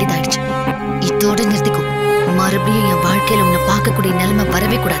 பார்க்க வேண்டியதாயிடுச்சு. இதோட நிறுத்திக்கும். மறுபடியும் என் வாழ்க்கையில உன்னை பார்க்கக்கூடிய நிலைமை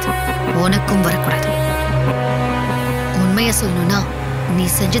வரவே கூடாது. உனக்கும் வரக்கூடாது. உண்மையா சொல்லணும்னா நீ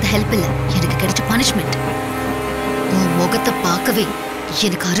செஞ்சது ஹெல்ப் இல்ல, எனக்கு கிடைச்ச பனிஷ்மெண்ட். உன் முகத்தை பார்க்கவே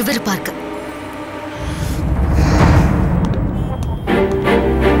எனக்கு அருவருப்பா இருக்கு.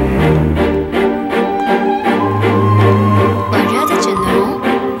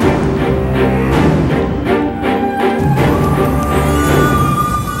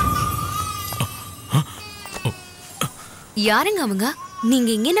 யாருங்க அவங்க? நீங்க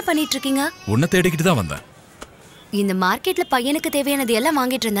இங்க என்ன பண்ணிட்டு இருக்கீங்க? உன்னை தேடிக்கிட்டு தான் வந்தேன். இந்த மார்க்கெட்ல பையனுக்கு தேவையானது எல்லாம்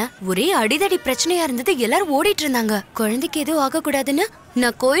வாங்கிட்டு இருந்தேன். ஒரே அடிதடி பிரச்சனையா இருந்தது. எல்லாரும் ஓடிட்டு இருந்தாங்க. குழந்தைக்கு எதுவும் ஆக கூடாதுன்னு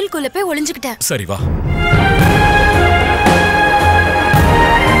நான் கோயிலுக்குள்ள போய் ஒளிஞ்சுக்கிட்டேன். சரி வா.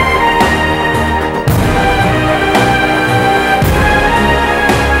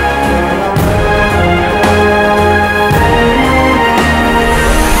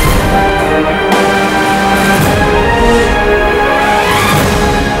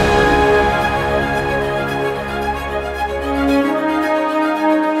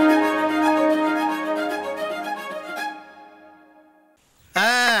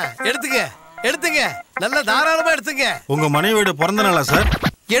 எடுத்துங்க, நல்ல தாராளமா எடுத்துங்க. உங்க மனைவியோட பிறந்த நாளா சார்?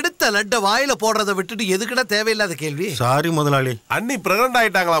 எடுத்த லட்ட வாயில போடுறத விட்டுட்டு எதுக்குடா தேவையில்லாத கேள்வி? சாரி முதலாளி. அண்ணி பிரெக்னன்ட்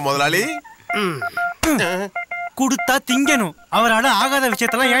ஆயிட்டாங்களா முதலாளி? குடுத்தா திங்கணும். அவரால ஆகாத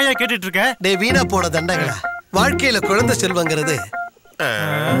விஷயத்தெல்லாம் ஏன் கேட்டுட்டு இருக்க? டே வீணா போட தண்டங்களா. வாழ்க்கையில குழந்தை செல்வங்கிறது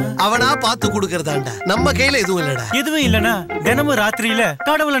அவனா பார்த்து குடுக்கறதாண்டா. நம்ம கையில எதுவும் இல்லடா. எதுவும் இல்லனா தினமும் ராத்திரியில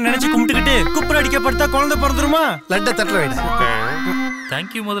கடவுளை நினைச்சு கும்பிட்டுக்கிட்டு குப்புற அடிக்கப்படுத்தா குழந்தை பிறந்துருமா? லட்ட தட்டற வைடா.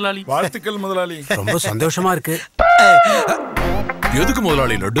 தேங்க்யூ முதலாளி. வாழ்த்துக்கள் முதலாளி. ரொம்ப சந்தோஷமா இருக்கு. எதுக்கு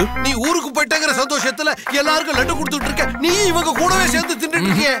முதலாளி லட்டு? நீ ஊருக்கு போயிட்டேங்கிற சந்தோஷத்துல எல்லாருக்கும் லட்டு கொடுத்துட்டு இருக்க. நீ இவங்க கூடவே சேர்ந்து தின்னுட்டு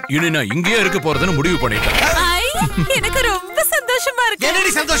இருக்கியே. இனி நான் இங்கேயே இருக்க போறதுன்னு முடிவு பண்ணிட்டேன். எனக்கு ரொம்ப சந்தோஷமா இருக்கு.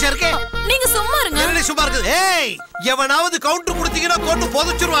 என்னடி சந்தோஷம் இருக்கு? நீங்க சும்மா இருங்க. என்னடி சும்மா இருக்கு? ஏய், எவனாவது கவுண்டர் கொடுத்தீங்கன்னா கொண்டு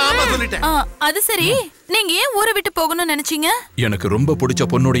புதைச்சிருவான். ஆமா சொல்லிட்டேன். அது சரி, நீங்க ஏன் ஊரை விட்டு போகணும்னு நினைச்சீங்க? எனக்கு ரொம்ப பிடிச்ச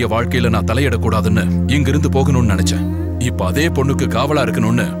பொண்ணுடைய வாழ்க்கையில நான் தலையிடக்கூடாதுன்னு இங்க இருந்து போகணும்னு நினைச்சேன். இப்ப அதே பொண்ணுக்கு காவலா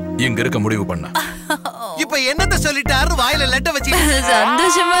இருக்கணும்னு இங்க இருக்க முடிவு பண்ணேன். இப்ப என்னத்த சொல்லிட்டாரு? வாயில லட்ட வச்சு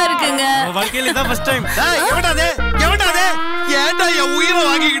சந்தோஷமா இருக்குங்க. வாழ்க்கையில தான் ஃபர்ஸ்ட் டைம். எவனாதே எவனாதே ஏன்டா என் உயிரை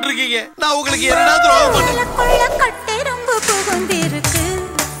வாங்கிக்கிட்டு இருக்கீங்க? நான் உங்களுக்கு என்னடா துரோகம் பண்ணேன்? கட்டை ரொம்ப புகுந்திருக்கு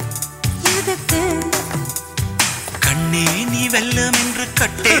எதுக்கு? கண்ணே நீ வெல்லம் என்று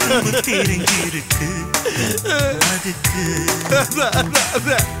கட்டை ரொம்ப தெரிஞ்சிருக்கு அதுக்கு.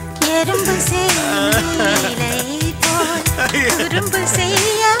 எறும்பு செய்யலை போல் குறும்பு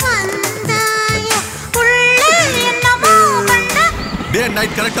செய்ய வந்தாயோ உள்ள என்னமோ கண்ட. டே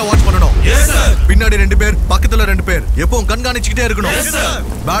நைட் கரெக்ட்டா வாட்ச் பண்ணனும். Yes sir. பின்னாடி 2 பேர், பக்கத்துல 2 பேர், எப்பவும் கண்காணிச்சிட்டே இருக்கணும். Yes sir.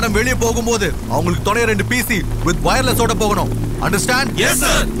 மேடம் வெளிய போகும்போது அவங்களுக்கு துணையா 2 பிசி வித் வயர்லெஸ் ஓட போகணும். Understand? Yes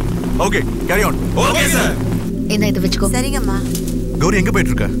sir. Okay, carry on. Okay sir. என்ன இது வெச்சுக்கோ. சரிங்கம்மா. கௌரி எங்க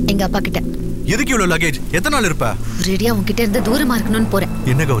போயிட்டு இருக்க? எங்க அப்பா கிட்ட. எதுக்கு இவ்வளவு லக்கேஜ்? எத்தனை நாள் இருப்ப? ரெடியா உன்கிட்ட இருந்து தூரமா இருக்கணும்னு போறேன்.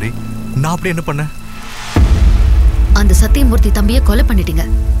 என்ன கௌரி, நான் அப்படி என்ன பண்ண? அந்த சத்தியமூர்த்தி தம்பியை கொலை பண்ணிட்டீங்க.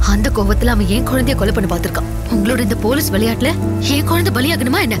 அந்த கோவத்துல அவன் என் குழந்தைய கொலை பண்ண பாத்திருக்கான். உங்களோட இந்த போலீஸ் விளையாட்டுல என் குழந்தை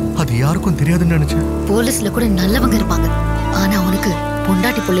பலியாகணுமா என்ன? அது யாருக்கும் தெரியாதுன்னு நினைச்சேன். போலீஸ்ல கூட நல்லவங்க இருப்பாங்க. ஆனா உனக்கு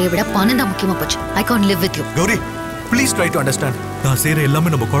பொண்டாட்டி புள்ளைய விட பணம் தான் முக்கியமா போச்சு. I can't live with you. Gowri, please try to understand. நான் செய்யற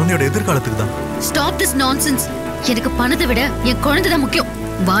எல்லாமே நம்ம குழந்தையோட எதிர்காலத்துக்கு தான். Stop this nonsense. எனக்கு பணத்தை விட என் குழந்தை தான் முக்கியம்.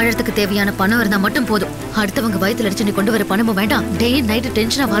 வாழறதுக்கு தேவையான பணம் இருந்தா மட்டும் போதும். அடுத்தவங்க வயித்துல அடிச்சு நீ கொண்டு வர பணமும் வேண்டாம். டே நைட்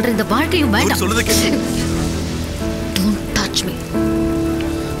டென்ஷனா வாழ்ற இந்த வாழ்க்கையும் வேண்டாம். சொல்லுது கேளு. Don't touch me.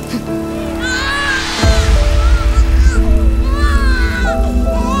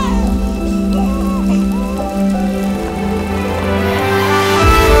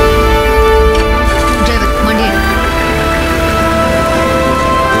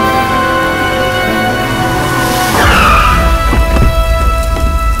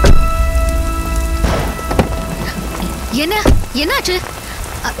 என்னாச்சு?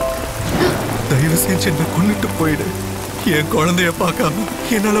 தயவு செஞ்சு என்ன கொன்னுட்டு போயிடு. என் குழந்தைய பார்க்காம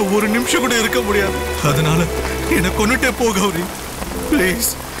என்னால ஒரு நிமிஷம் கூட இருக்க முடியாது. அதனால என்ன கொன்னுட்டே போ Gowri. Please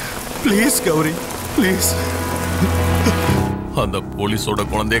please Gowri please. அந்த போலீஸோட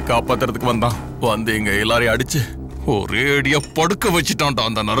குழந்தைய காப்பாத்துறதுக்கு வந்தான். வந்து எங்க எல்லாரையும் அடிச்சு ஒரே அடியா படுக்க வச்சுட்டான்டா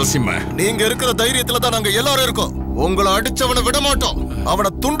அந்த நரசிம்ம. நீங்க இருக்கிற தைரியத்துல தான் நாங்க எல்லாரும் இருக்கோம். உங்களை அடிச்சவனை விட மாட்டோம். அவனை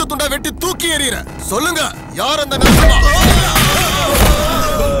துண்டு துண்டா வெட்டி தூக்கி எறியற. சொல்லுங்க, யார் அந்த நரசிம்மா?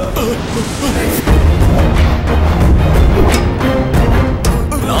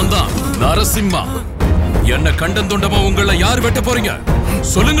 நான் தான் நரசிம்மா. என்ன கண்டந்துண்டமா உங்களை யார் வெட்ட போறீங்க?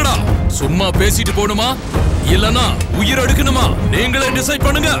 சொல்லுங்கடா. சும்மா பேசிட்டு போணுமா இல்லனா உயிர் எடுக்கணுமா? நீங்களே டிசைட்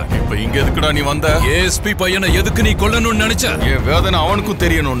பண்ணுங்க. இப்ப இங்க எதுக்குடா நீ வந்த? ஏஎஸ்பி பையனை எதுக்கு நீ கொல்லணும்னு நினைச்ச? என் வேதனை அவனுக்கும்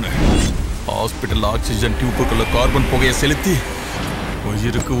தெரியணும்னு ஹாஸ்பிட்டல் ஆக்சிஜன் டியூபுக்குள்ள கார்பன் புகையை செலுத்தி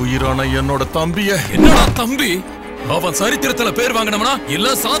உயிருக்கு உயிரான என்னோட தம்பிய. என்னடா தம்பி? அவன் சரித்திரத்துல பேர் வாங்கினவனா இல்ல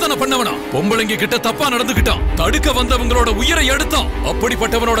சாதனை பண்ணவனா? பொம்பளைங்க கிட்ட தப்பா நடந்துகிட்டான். தடுக்க வந்தவங்களோட உயிரை எடுத்தான்.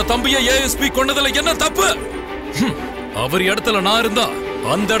 அப்படிப்பட்டவனோட தம்பிய ஏஎஸ்பி கொன்னதுல என்ன தப்பு? அவர் இடத்துல நான் இருந்தா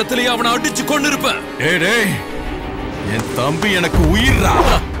அந்த இடத்துலயே அவனை அடிச்சு கொண்டு இருப்பேன். டேய், என் தம்பி எனக்கு உயிர்ரா.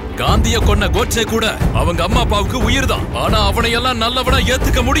 காந்திய கொன்ன கோட்சே கூட அவங்க அம்மா அப்பாவுக்கு உயிர் தான். ஆனா அவனை எல்லாம் நல்லவனா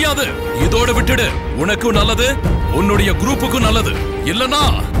ஏத்துக்க முடியாது. இதோட விட்டுடு. உனக்கும் நல்லது, உன்னுடைய குரூப்புக்கும் நல்லது. இல்லனா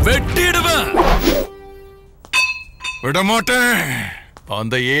வெட்டிடுவேன். விடமாட்டேன்.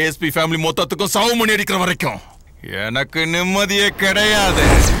 அந்த ஏஎஸ்பி ஃபேமிலி மொத்தத்துக்கும் சாவு மணி அடிக்கிற வரைக்கும் எனக்கு நிம்மதியே கிடையாது.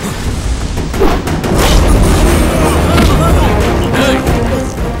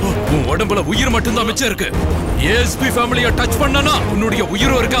 உன் உடம்புல உயிர் மட்டும்தான் மிச்சம் இருக்கு. ஏஎஸ்பி ஃபேமிலிய டச் பண்ணனா உன்னுடைய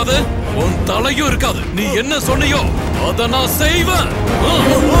உயிரும் இருக்காது, உன் தலையும் இருக்காது. நீ என்ன சொன்னியோ அத நான் செய்வேன்.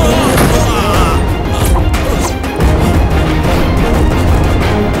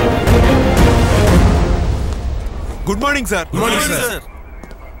 Good morning sir. Good morning sir.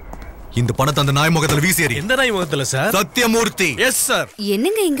 இந்த பணத்தை அந்த நாய் முகத்துல வீசியறி. எந்த நாய் முகத்துல சார்? சத்தியமூர்த்தி. Yes sir.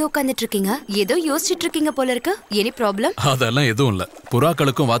 என்னங்க இங்க உட்கார்ந்துட்டு இருக்கீங்க? ஏதோ யோசிச்சிட்டு இருக்கீங்க போல இருக்கு. Any problem? அதெல்லாம் எதுவும் இல்ல.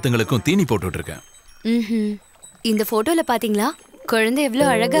 புறாக்களுக்கும் வாத்துங்களுக்கும் தீனி போட்டுட்டு இருக்கேன். இந்த போட்டோல பாத்தீங்களா குழந்தை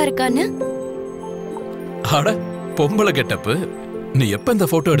எவ்வளவு அழகா இருக்கான்னு? அட, பொம்பளை கெட்டப்பு. நீ எப்ப இந்த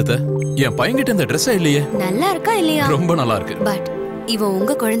போட்டோ எடுத்த? என் பையன்கிட்ட இந்த ட்ரெஸ் இல்லையே. நல்லா இருக்கா இல்லையா? ரொம்ப நல்லா இருக்கு. பட் இவன்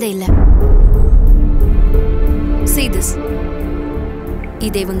உங்க குழந்தை இல்ல. See this.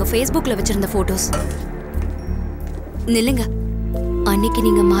 இது இவங்க Facebookல வச்சிருந்த போட்டோஸ். நில்லுங்க. அன்னைக்கு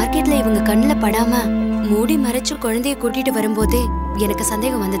நீங்க மார்க்கெட்ல இவங்க கண்ணுல படாம மூடி மறைச்சு குழந்தைய கூட்டிட்டு வரும்போதே எனக்கு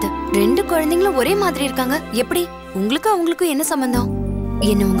சந்தேகம் வந்தது. 2 குழந்தைங்களும் ஒரே மாதிரி இருக்காங்க. எப்படி? உங்களுக்கும் அவங்களுக்கும் என்ன சம்பந்தம்?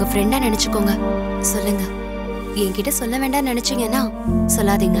 என்ன உங்க ஃப்ரெண்டா நினைச்சுக்கோங்க. சொல்லுங்க. என்கிட்ட சொல்ல வேண்டாம் நினைச்சீங்கன்னா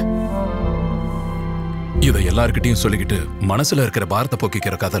சொல்லாதீங்க. இதை எல்லார்கிட்டயும் சொல்லிக்கிட்டு மனசுல இருக்கிற பாரத்தை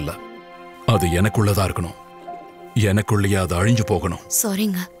போக்கிக்கிற கதை இல்ல. அது எனக்குள்ளதா இருக்கணும். எனக்குள்ளேயே அது அழிஞ்சு போகணும்.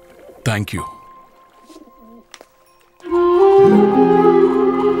 சாரிங்க. தேங்க்யூ.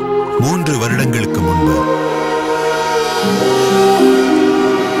 3 வருடங்களுக்கு முன்பு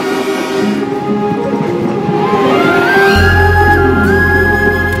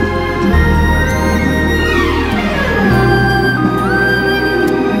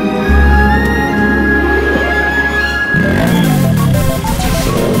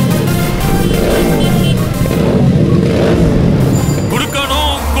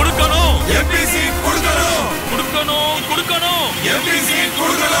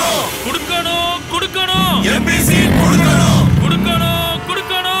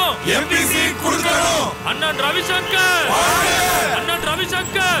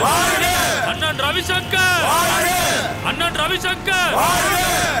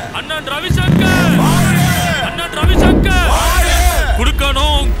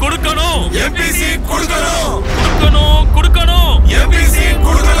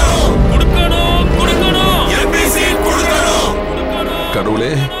கடவுளே,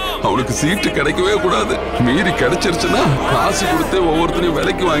 அவளுக்கு சீட்டு கிடைக்கவே கூடாது. மீறி கிடைச்சிருச்சுன்னா காசு கொடுத்து ஒவ்வொருத்தரையும்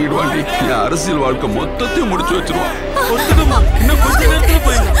விலைக்கு வாங்கிடுவாங்க. என் அரசியல் வாழ்க்கை மொத்தத்தையும் முடிச்சு வச்சிருவான். இன்னும் கொஞ்ச நேரத்துல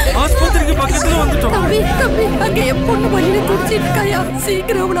போயிடலாம். ஆஸ்பத்திரிக்கு பக்கத்துல வந்துட்டோம். தம்பி, அங்க என் பொண்ணு வண்டியில துடிச்சிட்டு இருக்காயா?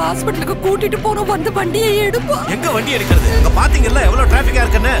 சீக்கிரம் அவளை ஹாஸ்பிட்டலுக்கு கூட்டிட்டு போறோம். வந்து வண்டியை எடுப்பா. எங்க வண்டி எடுக்கிறது? அங்க பாத்தீங்கல்ல எவ்வளவு டிராபிக்கா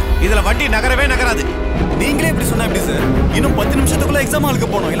இருக்குன்னு. இதுல வண்டி நகரவே நகராது. நீங்களே இப்படி சொன்னா எப்படி சார்? இன்னும் 10 நிமிஷத்துக்குள்ள எக்ஸாம் ஹாலுக்கு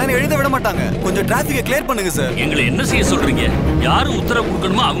போகணும். இல்லைன்னா எழுத விட மாட்டாங்க. கொஞ்சம் டிராபிக்கை கிளியர் பண்ணுங்க சார். எங்களை என்ன செய்ய சொல்றீங்க? யாரும் உத்தரவு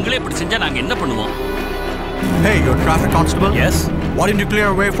கொடுக்கணுமோ அவங்களே இப்படி செஞ்சா நாங்க என்ன பண்ணுவோம்? Hey, you're traffic constable? Yes. Why didn't you clear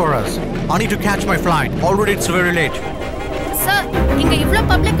a way for us? I need to catch my flight. Already it's very late. Sir, இங்க இவ்ளோ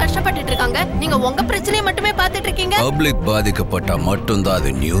பப்ளிக் கஷ்டப்பட்டுட்டு இருக்காங்க. நீங்க உங்க பிரச்சனையை மட்டுமே பார்த்துட்டு இருக்கீங்க. பப்ளிக் பாதிக்கப்பட்டா மட்டும்தான் அது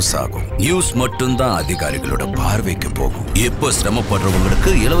நியூஸ் ஆகும். நியூஸ் மட்டும்தான் அதிகாரிகளோட பார்வைக்கு போகும். இப்போ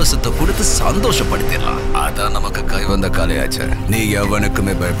சிரமப்படுறவங்களுக்கு இலவசத்தை கொடுத்து சந்தோஷப்படுத்திடலாம். அதான் நமக்கு கை வந்த காலையாச்சு. நீ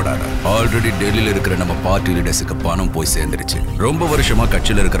எவனுக்குமே பயப்படாத. ஆல்ரெடி டெல்லியில இருக்கிற நம்ம பார்ட்டி லீடர்ஸுக்கு பணம் போய் சேர்ந்துருச்சு. ரொம்ப வருஷமா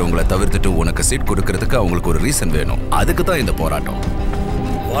கட்சியில இருக்கிறவங்களை தவிர்த்துட்டு உனக்கு சீட் கொடுக்கறதுக்கு அவங்களுக்கு ஒரு ரீசன் வேணும். அதுக்கு தான் இந்த போராட்டம்.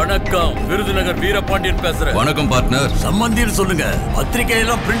 வணக்கம், விருதுநகர் வீரபாண்டியன் பேசுறேன். வணக்கம் பார்ட்னர். சம்பந்தின்னு சொல்லுங்க.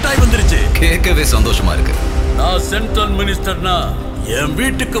 பத்திரிகையெல்லாம் பிரிண்ட் ஆகி வந்துருச்சு. கேட்கவே சந்தோஷமா இருக்கு. நான் சென்ட்ரல் மினிஸ்டர்னா என்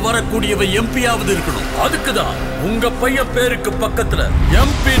வீட்டுக்கு வரக்கூடியவ எம்பியாவது இருக்கணும். அதுக்குதான் உங்க பையன் பேருக்கு பக்கத்துல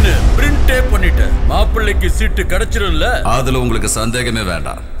எம்பின்னு பிரிண்டே பண்ணிட்டேன். மாப்பிள்ளைக்கு சீட்டு கிடைச்சிரும்ல? அதுல உங்களுக்கு சந்தேகமே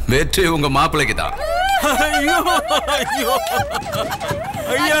வேண்டாம். வெற்றி உங்க மாப்பிள்ளைக்கு தான். ஐயோ ஐயோ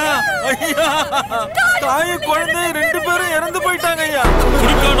ஐயா ஐயா, தாய் குழந்தை 2 பேரும் இறந்து போயிட்டாங்க ஐயா.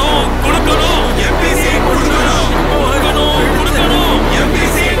 கொடுக்கணும் கொடுக்கணும் எம்பிசி கொடுக்கணும் கொடுக்கணும் கொடுக்கணும்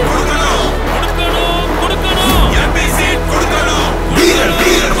எம்பிசி கொடுக்கணும் கொடுக்கணும் கொடுக்கணும் எம்பிசி கொடுக்கணும். வீரர்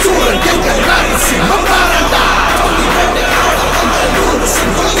வீரர் சூரன் எங்கள் நரசிம்ம பாரதா.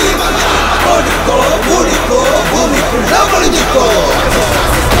 சிம்மலிவனா ஓடிக்கோ ஓடிக்கோ பூமிக்குள்ள ஒளிஞ்சிக்கோ.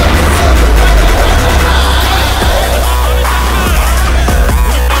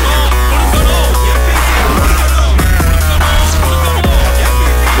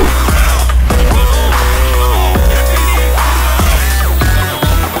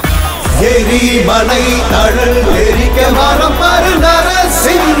 எரிமலை தழல் எரிக்க மரம் பாரு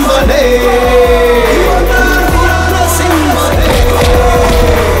நரசிம்மனே. நரசிம்மனே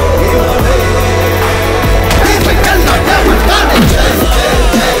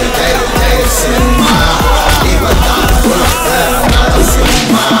சிம்மா இவன் தான்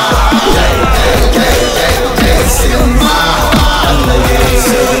நரசிம்மா. சிம்மா அல்லையே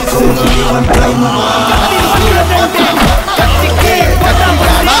இவன் பிரம்மா. அவனை போட்டு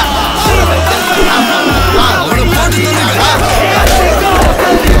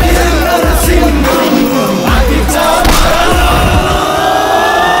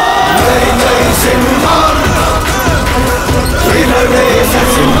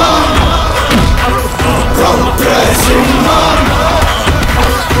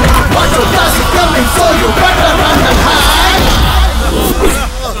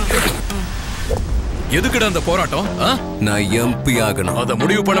எதுக்குடா அந்த போராட்டம்? நான் எம்பி ஆகணும். அத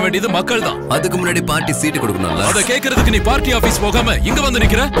முடிவு பண்ண வேண்டியது மக்கள் தான். அதுக்கு முன்னாடி பார்ட்டி சீட்டு கொடுக்கணும்ல. அத கேக்குறதுக்கு நீ பார்ட்டி ஆபீஸ் போகாம இங்க வந்து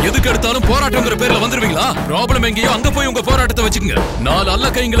நிக்கிற. எதுக்கு எடுத்தாலும் போராட்டம்ங்கற பேர்ல வந்துருவீங்களா? ப்ராப்ளம் எங்கேயோ அங்க போய் உங்க போராட்டத்தை வச்சுக்கங்க. நாலு அல்ல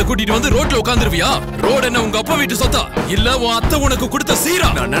கைங்களை கூட்டிட்டு வந்து ரோட்ல உட்கார்ந்துருவியா? ரோட் என்ன உங்க அப்பா வீட்டு சொத்தா? இல்ல உன் அத்தை உனக்கு கொடுத்த சீரா?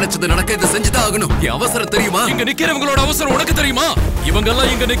 நான் நினைச்சது நடக்க இதை செஞ்சுதான் ஆகணும். என் அவசரம் தெரியுமா? இங்க நிக்கிறவங்களோட அவசரம் உனக்கு தெரியுமா? இவங்க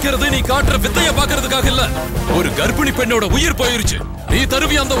எல்லாம் இங்க நிக்கிறது நீ காட்டுற வித்தைய பாக்குறதுக்காக இல்ல. ஒரு கர்ப்பிணி பெண்ணோட உயிர் போயிருச்சு. நீ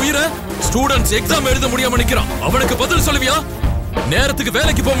தருவியா அந்த உயிரை? ஸ்டூடண்ட்ஸ் எக்ஸாம் எழுத முடியாம நிக்கிறான். அவனுக்கு பதில் சொல்லுவியா? நேரத்துக்கு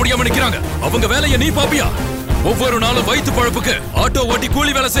வேலைக்கு போக முடியாம நிக்கிறாங்க. அவங்க வேலையை நீ பாப்பியா? ஒவ்வொரு நாளும் வயிற்று பழப்புக்கு ஆட்டோ ஓட்டி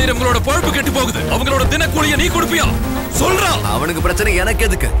கூலி வேலை செய்யறவங்களோட பழப்பு கெட்டு போகுது. அவங்களோட தினக்கூலியை நீ கொடுப்பியா? சொல்றா. அவனுக்கு பிரச்சனை எனக்கு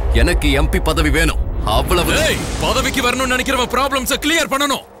எதுக்கு? எனக்கு எம்பி பதவி வேணும். அவ்வளவு. பதவிக்கு வரணும்னு நினைக்கிறவன் ப்ராப்ளம்ஸை கிளியர்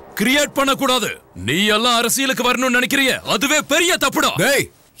பண்ணணும், கிரியேட் பண்ண கூடாது. நீ எல்லாம் அரசியலுக்கு வரணும்னு நினைக்கிறியே, அதுவே பெரிய தப்புடா.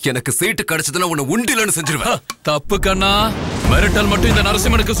 எனக்கு சீட்டு கிடைச்சதுன்னா உன்னை உண்டிலன்னு செஞ்சிருவேன். தப்பு கண்ணா. மிரட்டல் மட்டும் இந்த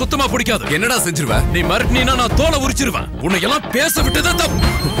நரசிம்மனுக்கு சுத்தமா பிடிக்காது. என்னடா செஞ்சிருவேன்? நீ மிரட்டினா நான் தோலை உரிச்சிருவேன். உன்னை எல்லாம் பேச விட்டதே தப்பு.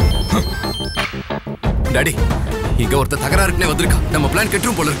 டாடி, இங்க ஒருத்த தகராறுக்குனே வந்திருக்கான். நம்ம பிளான்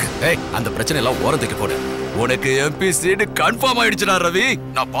கெட்டுரும் போல இருக்கு. அந்த பிரச்சனை எல்லாம் ஓரத்துக்கு போடு. உனக்கு எம்பி சீட் கன்ஃபார்ம் ஆயிடுச்சுடா ரவி.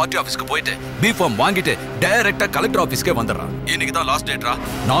 நான் பார்ட்டி ஆபீஸ்க்கு போயிட்டு B.Pharm வாங்கிட்டு டைரக்டா கலெக்டர் ஆபீஸ்க்கே வந்துடுறேன். இன்னைக்கு தான் லாஸ்ட் டேட்ரா.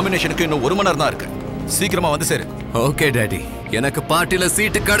 நாமினேஷனுக்கு இன்னும் 1 மணி நேரம் தான் இருக்கு. சீக்கிரமா வந்து சேரு. ஓகே டாடி, எனக்கு பார்ட்டில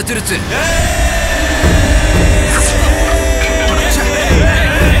சீட்டு கிடைச்சிருச்சு.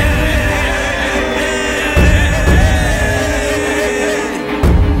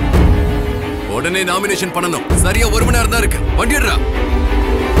 உடனே நாமினேஷன் பண்ணணும். சரியா 1 மணி நேரம் தான் இருக்கு. வண்டிடுறா.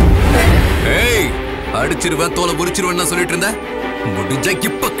 ஏய், அடிச்சிருவேன், தோலை முறிச்சிருவேன் சொல்லிட்டு இருந்தேன். முடிஞ்சா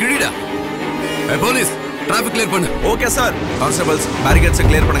இப்ப கிழிடா. போலீஸ், டிராபிக் கிளியர் பண்ணு. Okay sir. Constables, barricades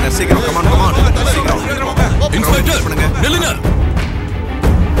clear பண்ணுங்க. சீக்கிரம் கமான் கமான். சீக்கிரம். இன்ஸ்பெக்டர் பண்ணுங்க. நில்லுங்க.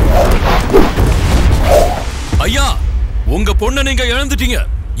 ஐயா, உங்க பொண்ணை நீங்க இழந்துட்டீங்க.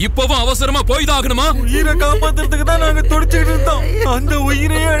 இப்பவும் அவசரமா போய்தான் ஆகணுமா? உயிரை காப்பாத்துறதுக்கு தான் நாங்க துடிச்சிட்டு இருந்தோம். அந்த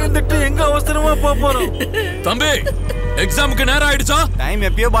உயிரையே இழந்துட்டு எங்க அவசரமா போறோம்? தம்பி, எக்ஸாமுக்கு நேரம் ஆயிடுச்சா? டைம்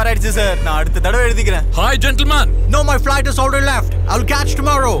எப்பயோ பார் ஆயிடுச்சு சார். நான் அடுத்த தடவை எழுதிக்கிறேன். Hi gentlemen. No, my flight is already left. I'll catch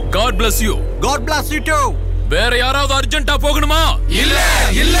tomorrow. God bless you. God bless you too. வேற யாராவது அர்ஜென்ட்டா போகணுமா? இல்ல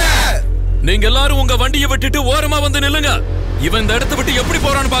இல்ல. நீங்க எல்லாரும் உங்க வண்டியை விட்டுட்டு ஓரமா வந்து நில்லுங்க. இவன் இந்த இடத்தை விட்டு எப்படி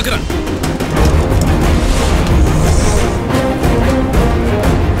போறான்னு பாக்குறேன்.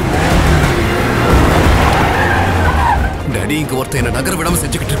 டாடி, இங்க ஒருத்தன் என்ன நகர விடாம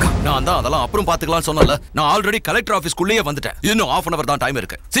செஞ்சுக்கிட்டு இருக்கான். நான் தான் அதெல்லாம் அப்புறம் பாத்துக்கலாம் சொன்னல. நான் ஆல்ரெடி கலெக்டர் ஆபீஸ்க்குள்ளேயே வந்துட்டேன். இன்னும் 1/2 hour தான் டைம்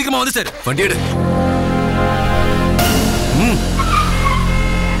இருக்கு. சீக்கிரமா வந்து சேரு. வண்டி எடு.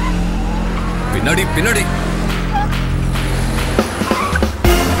 பின்னாடி பின்னாடி.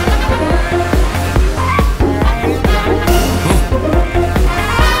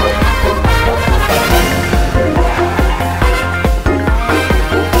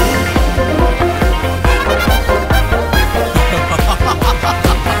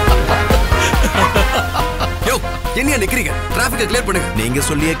 என்னையா நிக்கிறீங்க? டிராபிக்கை கிளியர் பண்ணுங்க. நீங்க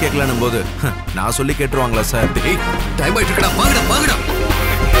சொல்லியே கேட்கலன்னும் போது நான் சொல்லி கேட்டுருவாங்களா சார்? டைம் ஆயிட்டு இருக்கடா. வாங்கடா வாங்கடா.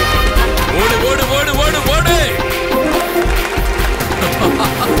 ஓடு ஓடு ஓடு ஓடு ஓடு.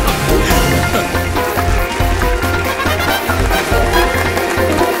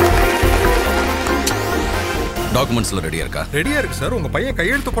 டாக்குமெண்ட்ஸ்ல ரெடியா இருக்கா? ரெடியா இருக்கு சார். உங்க பையன்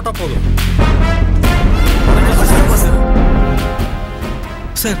கையெழுத்து போட்டா போதும்.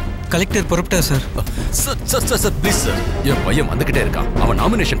 சார், கலெக்டர் புறப்பட்டார் சார். Sir please sir. என் பையன் வந்துகிட்டே இருக்கான். அவன்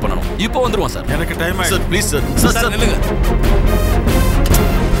நாமினேஷன் பண்ணணும். இப்போ வந்துருவான் சார். எனக்கு டைம் ஆயிடுச்சு சார். Please sir. சார் நில்லுங்க.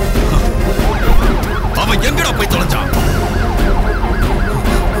 அவன் எங்கடா போய் தொலைஞ்சான்?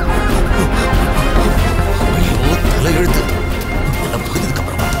 ஐயோ, தலையெழுத்து. எல்லாம் புரிஞ்சதுக்கு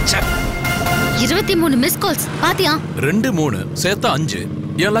அப்புறம் 23 மிஸ் கால்ஸ் பாத்தியா? 2 3 சேர்த்தா 5.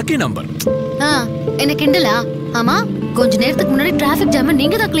 என் லக்கி நம்பர். என்ன கிண்டலா? ஆமா, கொஞ்ச நேரத்துக்கு முன்னாடி டிராபிக் ஜாம்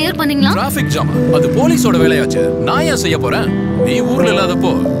நீங்க தான் கிளியர் பண்ணீங்களா? டிராபிக் ஜாம் அது போலீஸோட வேலையாச்சு. நான் ஏன் செய்ய போறேன்? நீ ஊர்ல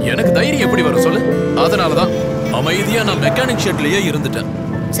இல்லாதப்போ எனக்கு தைரியம் எப்படி வரும் சொல்லு? அதனாலதான் அமைதியா நான் மெக்கானிக் ஷெட்லயே இருந்துட்டேன்.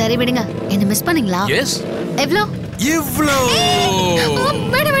 சரி விடுங்க. என்ன மிஸ் பண்ணீங்களா? எஸ். எவ்ளோ? இவ்ளோ.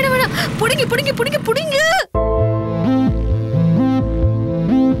 வேணா வேணா வேணா. புடிங்க புடிங்க புடிங்க புடிங்க.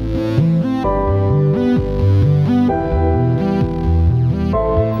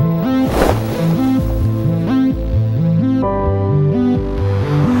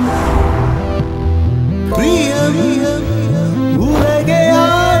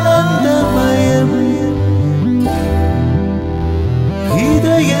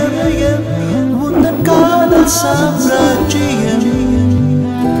 சாம்ராஜ்யம்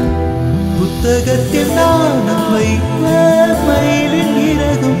புத்தகத்தில் நாணம் வைத்த மயிலின்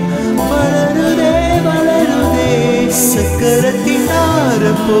இறகும் வளருதே வளருதே சக்கரத்தின்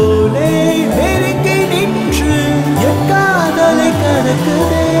ஆரம் போலே நெருங்கி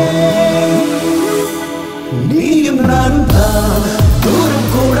நடக்குதே நீயும் நானும் தான் தூரம்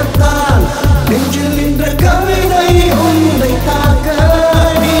கூடத்தான் நெஞ்சில் நின்ற கவிதை உன்னை தாக்க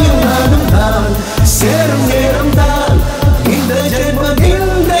நீயும் நானும் தான் சேரும் நேரம் தான் இந்த ஜென்மம்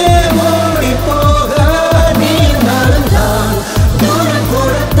இன்றே ஓடி போக நீயும் நானும் தான் தூரம்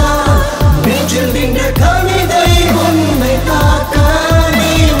கூடத்தான் நெஞ்சில் நின்ற கவிதை உன்னை தாக்க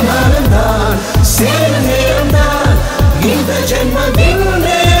நீயும் நானும் தான் சேரும் நேரம் தான் இந்த ஜென்மம்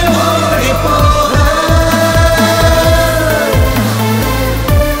இன்றே ஓடி போக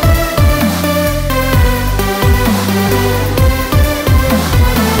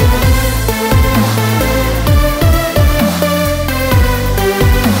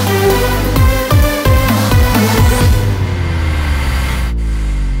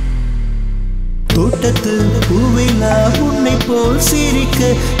தோட்டத்து பூவிலா உன்னை போல் சிரிக்க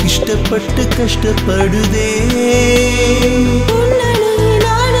இஷ்டப்பட்டு கஷ்டப்படுதே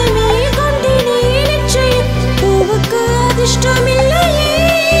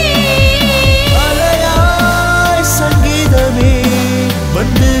அலையாய் சங்கீதமே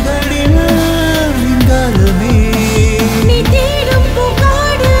பண்டுகளின் ரிங்காரமே நீ தேடும்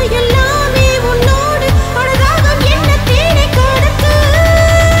பூக்காடு எல்லாமே உன்னோடு அழகாக என்ன தேடி கடக்கு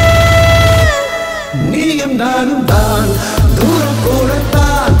நீயும் நானும் தான் தூரம்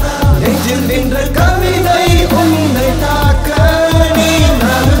கூடத்தான் நெஞ்சில் நின்ற கவிதை உன்னை தாக்க நீயும்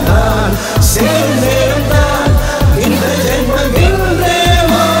நானும் தான் சேரும் நேரம் தான் இந்த ஜென்மம் இன்றே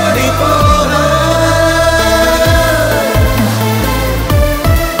ஓடி போக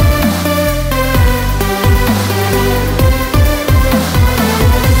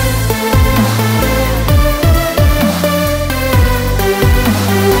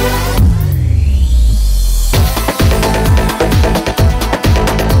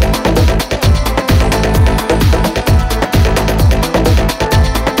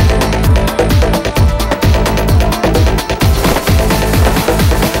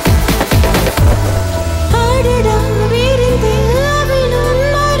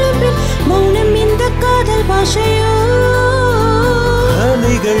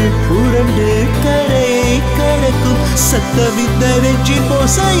அலைகள் புரண்டு கரையை கடக்கும் சத்தவித்த வெற்றி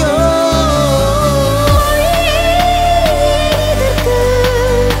போசையோ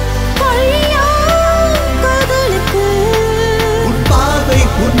உன் பார்வை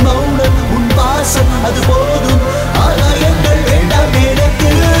உன் மௌனம் உன் பாசம் அது போதும் ஆகாயங்கள் வேண்டாம்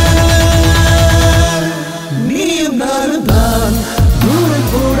எனக்கு நீயும் நானும் தான் தூரம்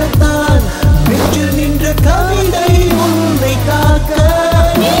கூடத்தான் நெஞ்சில் நின்ற கவிதை உன்னை காக்க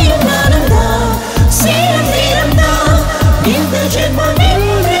நீயும் நானும் தான் சேரும் நேரம் தான் இந்த ஜென்மம்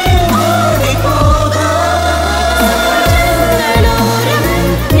இன்றே ஓடி போக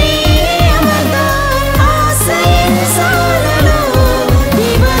நீ அமர்ந்தால் ஆசையின் சாரலோ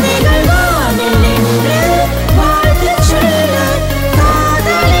தீபதைகள் வானில் நின்று வாழ்த்து சொல்ல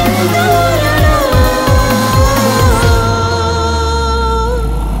காதலின் தூரலோ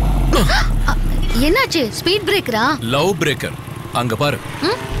என்னாச்சு ஸ்பீட் பிரேக்கரா லவ் பிரேக்கர் அங்க பாரு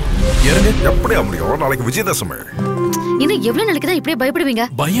இறங்கு எப்படியா முடியும் நாளைக்கு விஜயதசமி இன்னும் எவ்வளவு நாளைக்கு தான் இப்படியே பயப்படுவீங்க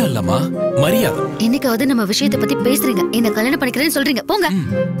பயம் இல்லம்மா மரியாதை இன்னைக்காவது நம்ம விஷயத்தை பத்தி பேசுறீங்க என்ன கல்யாணம் பண்ணிக்கிறேன்னு சொல்றீங்க போங்க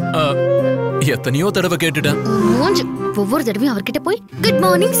எத்தனையோ தடவை கேட்டுட்டேன் மூஞ்சு ஒவ்வொரு தடவையும் அவர்கிட்ட போய் குட்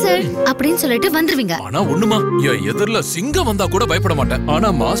மார்னிங் சார் அப்படின்னு சொல்லிட்டு வந்துருவீங்க ஆனா ஒண்ணுமா என் எதிரில சிங்கம் வந்தா கூட பயப்பட மாட்டேன் ஆனா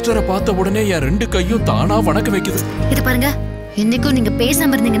மாஸ்டரை பார்த்த உடனே என் ரெண்டு கையும் தானா வணக்கம் வைக்குது இது பாருங்க இன்னைக்கும் நீங்க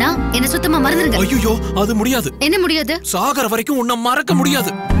பேசாம இருந்தீங்கன்னா என்ன சுத்தமா மறந்துருங்க ஐயோ அது முடியாது என்ன முடியாது சாகர வரைக்கும் உன்னை மறக்க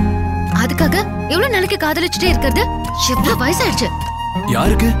முடியாது அதுக்காக எவ்வளவு நாளைக்கு காதலிச்சுட்டே இருக்கிறது எவ்வளவு வயசாயிடுச்சு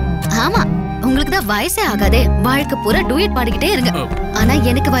யாருக்கு ஆமா உங்களுக்கு தான் வயசே ஆகாதே வாழ்க்கை பூரா டூயட் பாடிக்கிட்டே இருங்க ஆனா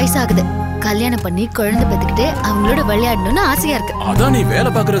எனக்கு வயசாகுது கல்யாணம் பண்ணி குழந்தை பெத்துக்கிட்டு அவங்களோட விளையாடணும்னு ஆசையா இருக்கு அதான் நீ வேலை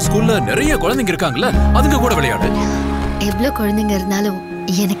பாக்குற ஸ்கூல்ல நிறைய குழந்தைங்க இருக்காங்கல்ல அதுங்க கூட விளையாடு எவ்வளவு குழந்தைங்க இருந்தாலும்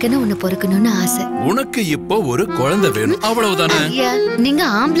எனக்குன்னு ஒண்ணு பொறுக்கணும்னு ஆசை உனக்கு இப்போ ஒரு குழந்தை வேணும் அவ்வளவுதானே ஐயா, நீங்க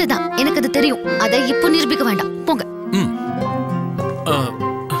ஆம்பளை தான் எனக்கு அது தெரியும் அதை இப்போ நிரூபிக்க வேண்டாம் போங்க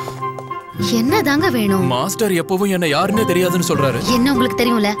என்னதாங்க வேணும் மாஸ்டர் எப்பவும் என்ன யாருன்னே தெரியாதுன்னு சொல்றாரு என்ன உங்களுக்கு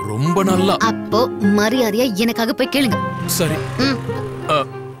தெரியும்ல ரொம்ப நல்லா அப்போ மரியாதையா எனக்காக போய் கேளுங்க சரி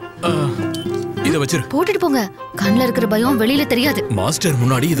இத வச்சிரு போட்டுட்டு போங்க கண்ணுல இருக்கிற பயம் வெளியில தெரியாது மாஸ்டர்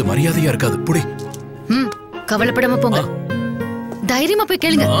முன்னாடி இது மரியாதையா இருக்காது புடி கவலைப்படாம போங்க தைரியமா போய்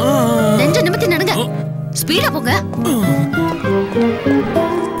கேளுங்க நெஞ்ச நிமித்தி நடங்க ஸ்பீடா போங்க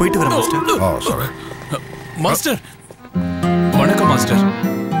போயிட்டு வரேன் மாஸ்டர் மாஸ்டர் வணக்கம் மாஸ்டர்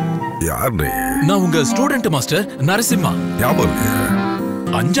யார் நீ நான் உங்க ஸ்டூடெண்ட் மாஸ்டர் நரசிம்மா ஞாபகம்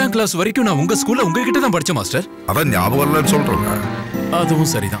 5ஆம் கிளாஸ் வரைக்கும் நான் உங்க ஸ்கூல்ல உங்ககிட்ட தான் படிச்சேன் மாஸ்டர் அதான் ஞாபகம் இல்லைன்னு சொல்றேன்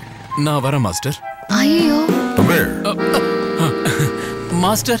அதுவும் சரிதான் நான் வரேன் மாஸ்டர் ஐயோ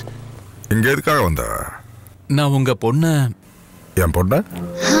மாஸ்டர் இங்க எதுக்காக வந்த? நான் உங்க பொண்ண என் பொண்ண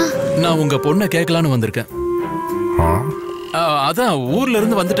நான் உங்க பொண்ண கேட்கலான்னு வந்திருக்கேன். அதான் ஊர்ல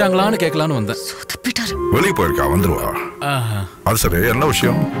இருந்து வந்துட்டாங்களான்னு கேட்கலான்னு வந்தேன். வெளியே போயிருக்கா, வந்துருவா. அது சரி, என்ன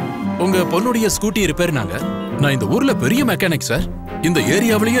விஷயம்? உங்க பொண்ணுடைய ஸ்கூட்டி ரிப்பேர்னாங்க. நான் இந்த ஊர்ல பெரிய மெக்கானிக் சார். இந்த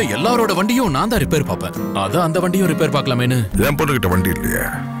ஏரியாவிலேயே எல்லாரோட வண்டியும் நான் தான் ரிப்பேர் பார்ப்பேன். அதான் அந்த வண்டியும் ரிப்பேர் பார்க்கலாமேன்னு. என் பொண்ணுகிட்ட வண்டி இல்லையே.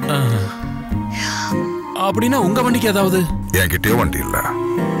 அப்படின்னா உங்க வண்டிக்கு ஏதாவது? என்கிட்டயே வண்டி இல்ல.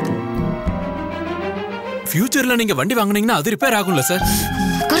 ஃபியூச்சர்ல நீங்க வண்டி வாங்குனீங்கன்னா அது ரிப்பேர் ஆகும்ல சார்?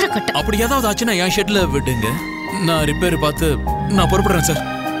 அப்படி ஏதாவது ஆச்சுன்னா என் ஷெட்ல விடுங்க. நான் ரிப்பேர் பார்த்து நான் பொறுப்படுறேன் சார்.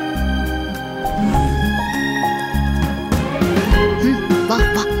 வா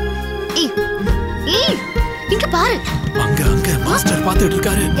வா. இங்க பாரு. அங்க மாஸ்டர் பார்த்துட்டு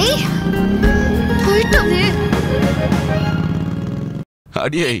இருக்காரு. போயிட்டோமே.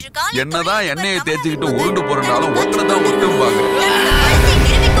 அடியே, என்னதான் எண்ணெயை தேய்ச்சிக்கிட்டு உருண்டு போறனாலும் ஒன்றுதான் ஒட்டும்பாங்க.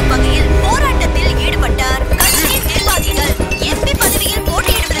 போராட்டத்தில் ஈடுபட்டார் கட்சியின் நிர்வாகிகள். எம்பி பதவியில்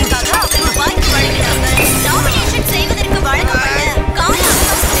போட்டியிடுவதற்காக அவருக்கு வாய்ப்பு வழங்கினார்கள். நாமினேஷன் செய்வதற்கு வழங்கப்பட்ட கால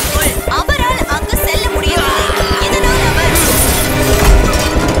அவகாசத்திற்குள் அவரால் அங்கு செல்ல முடியவில்லை. இதனால் அவர்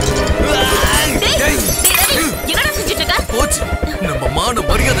என்னடா செஞ்சுட்டு இருக்க? போச்சு, நம்ம மான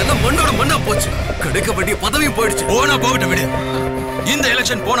மரியாதை எல்லாம் மண்ணோட மண்ணா போச்சு. கிடைக்க வேண்டிய பதவியும் போயிடுச்சு. போனா போகட்டும் விடு. இந்த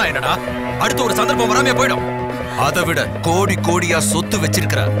எலெக்ஷன் போனா என்னடா, அடுத்த ஒரு சந்தர்ப்பம் வராமே போயிடும். அதை விட கோடி கோடியா சொத்து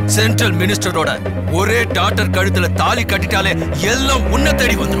வச்சிருக்கிற சென்ட்ரல் மினிஸ்டரோட ஒரே டாக்டர் கழுத்துல தாலி கட்டிட்டாலே எல்லாம் உன்னை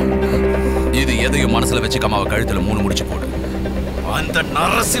தேடி வந்துடும். இது எதையும் மனசுல வச்சுக்காம அவ கழுத்துல 3 முடிச்சு போடு. அந்த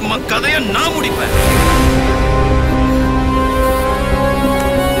நரசிம்ம கதையை நான் முடிப்பேன்.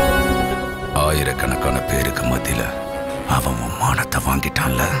 ஆயிரக்கணக்கான பேருக்கு மத்தியில அவன் மானத்தை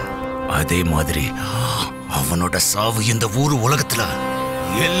வாங்கிட்டான்ல, அதே மாதிரி அவனோட சாவு இந்த ஊரு உலகத்துல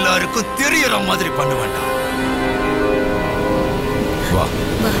எல்லாருக்கும் தெரியற மாதிரி பண்ண வேண்டாம். வா.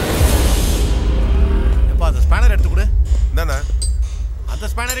 எப்பா அந்த ஸ்பேனர் எடுத்து கொடு. தானே அந்த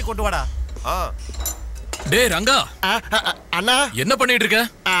ஸ்பேனரை கொண்டு வாடா. டேய் ரங்கா, அண்ணா என்ன பண்ணிட்டு இருக்க?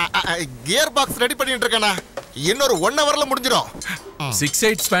 கியர் பாக்ஸ் ரெடி பண்ணிட்டு இருக்கேண்ணா. இன்னொரு 1 ஹவர்ல முடிஞ்சிடும்.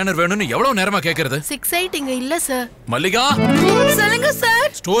 6/8 ஸ்பேனர் வேணும்னு எவ்வளவு நேரமா கேக்குறது? 6/8 இங்க இல்ல சார். மல்லிகா, சொல்லுங்க சார்.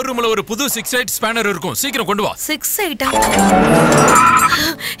 ஸ்டோர் ரூம்ல ஒரு புது 6/8 ஸ்பேனர் இருக்கும், சீக்கிரம் கொண்டு வா. 6/8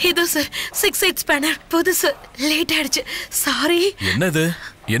 இது சார் 6/8 ஸ்பேனர் புதுசு. லேட் ஆயிடுச்சு, சாரி. என்னது,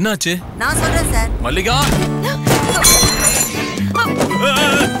 என்னாச்சு? நான் சொல்றேன் சார். மல்லிகா,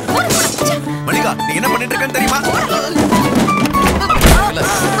 மல்லிகா, நீ என்ன பண்ணிட்டு இருக்கன்னு தெரியுமா?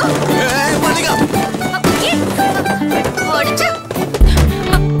 மல்லிகா அடிச்சா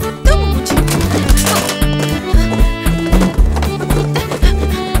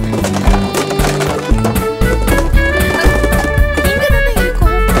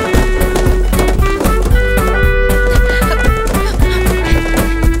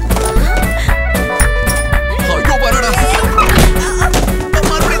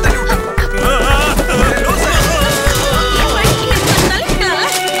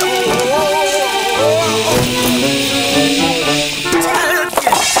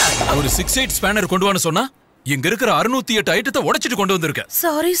ஒரு 6/8 ஸ்பேனர் கொண்டு வான்னு சொன்னா இங்க இருக்கிற 608 ஐட்டத்தை உடைச்சிட்டு கொண்டு வந்திருக்க.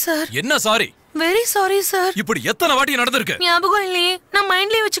 Sorry sir. என்ன சாரி? Very sorry sir. இப்படி எத்தனை வாட்டி நடந்திருக்கு? ஞாபகம் இல்லையே, நான்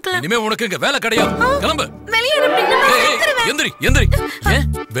மைண்ட்லயே வச்சுக்கல. இனிமே உனக்கு இங்க வேலை கிடையாது, கிளம்பு. வெளிய அனுப்புங்க. எந்திரி எந்திரி. ஏன்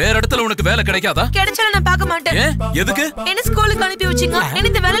வேற இடத்துல உனக்கு வேலை கிடைக்காதா? கிடைச்சாலும் நான் பார்க்க மாட்டேன். ஏன், எதுக்கு? என்ன ஸ்கூலுக்கு அனுப்பி வச்சீங்க,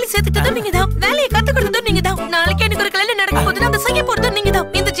 என்ன இந்த வேலையில சேர்த்துட்டதும் நீங்க தான், வேலையை கத்து கொடுத்ததும் நீங்க தான். நாளைக்கு எனக்கு ஒரு கல்யாணம் நடக்க போகுது, அதை செய்ய போறதும் நீங்க தான்.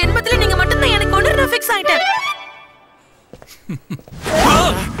 இந்த ஜென்மத்துல நீங்க மட்டும் தான் எனக்கு ஒன்று, நான் ஃபிக்ஸ் ஆயிட்டேன்.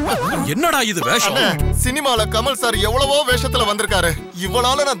 என்னடா இது வேஷம்? சினிமால கமல் சார் எவ்வளவோ வேஷத்துல வந்திருக்காரு.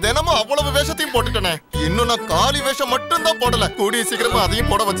 இவ்வளவு நான் தினமும் அவ்வளவு வேஷத்தையும் போட்டுட்டேனே. இன்னும் நான் காலி வேஷம் மட்டும் தான் போடல. கூடிய சீக்கிரமா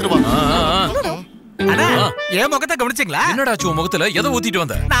அதையும் போட வச்சிருவாங்க. அண்ணா, என் முகத்தை கவனிச்சீங்களா? என்னடாச்சு உன் முகத்துல எதை ஊத்திட்டு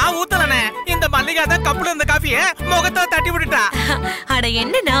வந்த? நான் ஊத்தலனே, இந்த மல்லிகா தான் கப்புல இருந்த காஃபியை முகத்தை தட்டி விட்டுட்டா. அட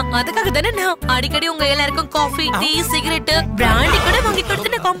என்னன்னா, அதுக்காக தானே நான் அடிக்கடி உங்க எல்லாருக்கும் காஃபி, டீ, சிகரெட், பிராண்டி கூட வாங்கி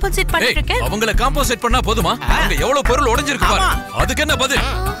கொடுத்து நான் காம்பன்சேட் பண்ணிட்டு இருக்கேன். அவங்கள காம்பன்சேட் பண்ணா போதுமா? அங்க எவ்வளவு பொருள் உடைஞ்சிருக்கு பாரு. அதுக்கு என்ன பதில்?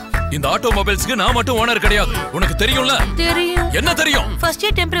 இந்த ஆட்டோமொபைல்ஸ்க்கு நான் மட்டும் ஓனர் கிடையாது, உனக்கு தெரியும்ல? தெரியும். என்ன தெரியும்? First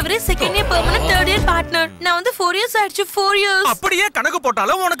year temporary, second year permanent, third year partner. நான் வந்து 4 இயர்ஸ் ஆயிடுச்சு. 4 இயர்ஸ். அப்படியே கணக்கு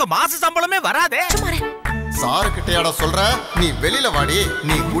போட்டாலும் உனக்கு மாச சம்பளமே வராதே. சாரு கிட்டையாட சொல்ற, நீ வெளியில வாடி.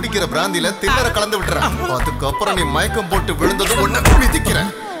 நீ குடிக்கிற பிராந்தில திண்ணற கலந்து விட்டுற. அதுக்கப்புறம் நீ மயக்கம் போட்டு விழுந்ததும் உன்னை மிதிக்கிற.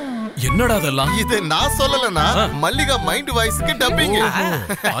 என்னடா அதெல்லாம்? இது நான் சொல்லலனா, மல்லிகா மைண்ட் வாய்ஸ்க்கு டப்பிங்.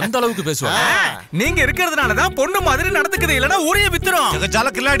 அந்த அளவுக்கு பேசுவா? நீங்க இருக்கிறதுனால தான் பொண்ணு மாதிரி நடந்துக்குது, இல்லனா ஊரே வித்துரும்.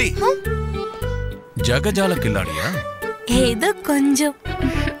 ஜகஜால கில்லாடி. ஜகஜால கில்லாடியா? ஏதோ கொஞ்சம்.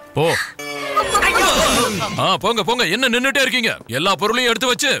 போ. போங்க போங்க, என்ன நின்னுட்டே இருக்கீங்க? எல்லா பொருளையும்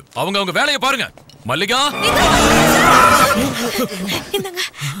எடுத்து வச்சு அவங்க வேலையை பாருங்க. மல்லிகா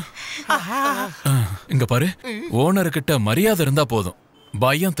இங்க பாரு, ஓனர் கிட்ட மரியாதை இருந்தா போதும்,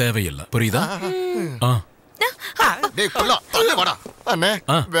 பயம் தேவையில்லை. புரியுதா? அண்ணே,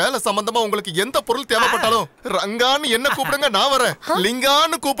 வேலை சம்பந்தமா உங்களுக்கு எந்த பொருள் தேவைப்பட்டாலும் ரங்கான்னு என்ன கூப்பிடுங்க, நான் வரேன்.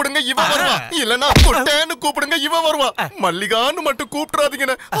 லிங்கான்னு கூப்பிடுங்க, இவன் வருவா. இல்லனா குட்டேன்னு கூப்பிடுங்க, இவன் வருவா. மல்லிகான்னு மட்டும்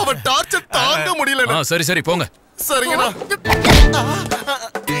கூப்பிடாதீங்கண்ணே, அவன் டார்ச்சர் தாங்க முடியல. சரி சரி போங்க. சரிங்கண்ணா.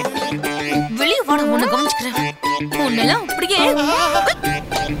 வெளியே வாட, உன்னை கவனிச்சுக்கிறேன். உன்னெல்லாம் அப்படியே.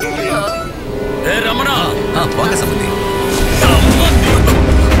 ரமணா, வாங்க சம்பந்தி.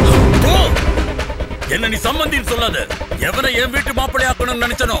 என்ன நீ சம்பந்தின்னு சொல்லாத. எவனை என் வீட்டு மாப்பிள்ளை ஆக்கணும்னு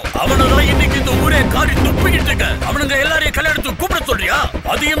நினைச்சனோ அவனதான் இன்னைக்கு இந்த ஊரே காரி துப்பிக்கிட்டு இருக்க. அவனுங்க எல்லாரையும் கல்யாணத்துக்கு கூப்பிட சொல்றியா?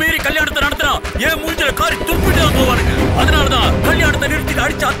 அதையும் மீறி கல்யாணத்தை நடத்தினா ஏன் மூஞ்சில காரி துப்பிட்டு போவானுங்க. அதனாலதான் கல்யாணத்தை நிறுத்திட்டு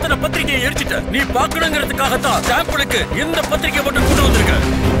அடிச்ச அத்தனை பத்திரிகையை எரிச்சிட்ட. நீ பாக்கணுங்கிறதுக்காகத்தான் சாம்பிளுக்கு இந்த பத்திரிகை மட்டும் கொண்டு வந்திருக்க.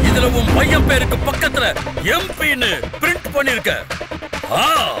 இதுல உன் பையன் பேருக்கு பக்கத்துல எம்பின்னு பிரிண்ட் பண்ணிருக்க.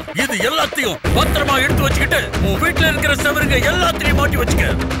 இது எல்லாத்தையும் பத்திரமா எடுத்து வச்சுக்கிட்டு உன் வீட்டுல இருக்கிற செவருங்க எல்லாத்தையும் மாட்டி வச்சுக்க.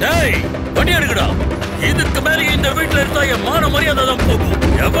 டேய் வண்டி எடுக்கடா. இதுக்கு மேல இந்த வீட்டுல இருந்தா என் மான மரியாதை தான் போகும்.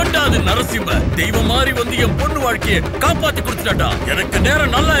 எவன்டா அது நரசிம்ம தெய்வம் மாதிரி வந்து என் பொண்ணு வாழ்க்கையை காப்பாத்தி கொடுத்துட்டாடா. எனக்கு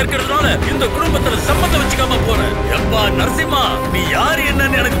நேரம் நல்லா இருக்கிறதுனால இந்த குடும்பத்துல சம்மந்தம் வச்சுக்காம போறேன். எப்பா நரசிம்மா, நீ யாரு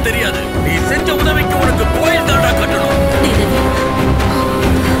என்னன்னு எனக்கு தெரியாது. நீ செஞ்ச உதவிக்கு உனக்கு கோயில் தாண்டா கட்டணும்.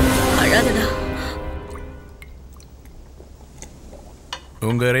 அழாதடா.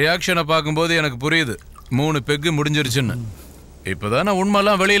 உங்க ரியாக்ஷனை பார்க்கும்போது எனக்கு புரியுது 3 பெக்கு முடிஞ்சிருச்சுன்னு. இப்பதானே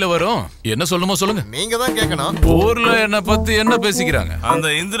உண்மைலாம் வெளியில வரும். என்ன சொல்லணுமோ சொல்லுங்க. நீங்க தான் கேட்கணும். ஊர்ல என்ன பத்தி என்ன பேசிக்கிறாங்க? அந்த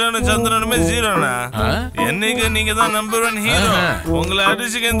இந்திரனும் சந்திரனுமே ஜீரோனா? என்னைக்கு நீங்க தான் நம்பர் 1 ஹீரோ. உங்களை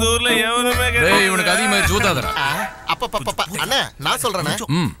அடிச்சுக்க இந்த ஊர்ல எவனுமே கிடையாது. இவனுக்கு அதிகமா சூதாதடா. அண்ணே நான் சொல்றேனே.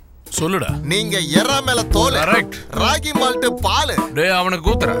 சொல்லுடா. நீங்க எறா மேல தோல், ராகி மால்ட் பால். டேய் அவனுக்கு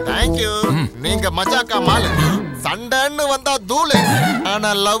கூத்துற. Thank you. நீங்க மஜாக்கா மால். சண்டைன்னு வந்தா தூளு, ஆனா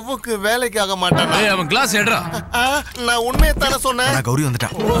லவ்வுக்கு வேலைக்கு ஆக மாட்டான். டேய் அவன் கிளாஸ் எடுறா. நான் உண்மையை தானே சொன்னேன். கௌரி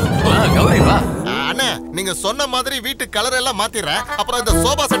வந்துட்டா. கௌரி வா. அண்ணே நீங்க சொன்ன மாதிரி வீட்டு கலர் எல்லாம் மாத்திடுறேன். அப்புறம் இந்த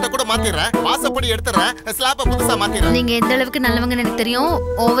சோபா செட்டை கூட மாத்திடுறேன். வாசப்படி எடுத்துறேன். ஸ்லாப்பை புதுசா மாத்திடுறேன். நீங்க எந்த அளவுக்கு நல்லவங்கன்னு எனக்கு தெரியும்.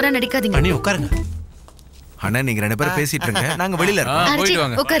 ஓவரா நடிக்காதீங்க. அண்ணி உட்காருங்க. அண்ணா நீங்க 2 பேரும் பேசிட்டு இருங்க, நாங்க வெளியில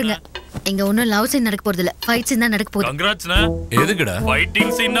இருக்கோம். உட்காருங்க. இங்க ஒண்ணும் லவ் சீன் நடக்க போறது இல்ல, ஃபைட் சீன் தான் நடக்க போகுது. கங்க்ராட்ஸ்னா. எதுக்குடா?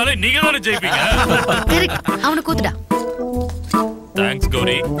 ஃபைட்டிங் சீன்னாலே நீங்க தான ஜெயிப்பீங்க. கரெக்ட். அவனை கூத்துடா. தேங்க்ஸ்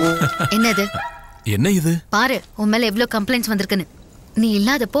கௌரி. என்னது? என்ன இது? பாரு உன் மேல எவ்வளவு கம்ப்ளைண்ட்ஸ் வந்திருக்குன்னு. நீ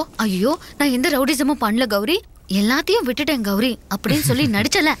இல்லாதப்போ ஐயோ நான் எந்த ரவுடிசமும் பண்ணல கௌரி, எல்லாத்தையும் விட்டுட்டேன் கௌரி அப்படின்னு சொல்லி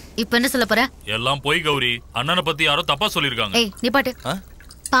நடிச்சல. இப்ப என்ன சொல்ல போற? எல்லாம் போய் கௌரி. அண்ணனை பத்தி யாரோ தப்பா சொல்லிருக்காங்க. ஏய் நீ பாட்டு.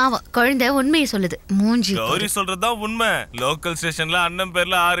 பாவம் குழந்தை உண்மையை சொல்லுது. மூஞ்சி. கௌரி சொல்றதுதான் உண்மை. லோக்கல் ஸ்டேஷன்ல அண்ணன்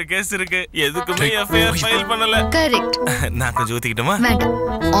பேர்ல 6 கேஸ் இருக்கு. எதுக்குமே எஃப்ஐஆர் ஃபைல் பண்ணல. கரெக்ட். நான் கொஞ்சம் ஊத்திக்கிட்டுமா? வேண்டாம்,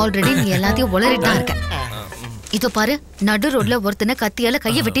 ஆல்ரெடி நீ எல்லாத்தையும் உளறிட்டு தான் இருக்க. இதோ பாரு, நடு ரோட்ல ஒருத்தனை கத்தியால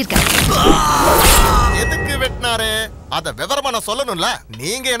கைய வெட்டிருக்க. எதுக்கு வெட்டினாரு அத விவரமா நான் சொல்லணும்ல.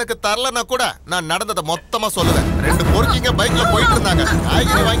 நீங்க எனக்கு தரலன்னா கூட நான் நடந்ததை மொத்தமா சொல்லுவேன். 2 பொறுக்கிங்க பைக்ல போயிட்டு இருந்தாங்க.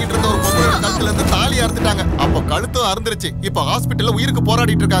 காய்கறி வாங்கிட்டு இருந்த ஒரு பொண்ணோட கழுத்துல இருந்து தாலி அறுத்துட்டாங்க. அப்ப கழுத்தும் அறுந்துருச்சு. இப்ப ஹாஸ்பிட்டல்ல உயிருக்கு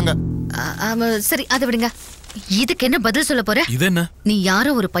போராடிட்டு இருக்காங்க. சரி அதை விடுங்க. இதுக்கு என்ன பதில் சொல்ல போற? இது என்ன? நீ யாரோ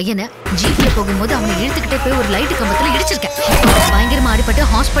ஒரு பையனை ஜீப்ல போகும்போது அவனை இழுத்துக்கிட்டே போய் ஒரு லைட் கம்பத்துல இடிச்சிருக்க. பயங்கரமா அடிபட்டு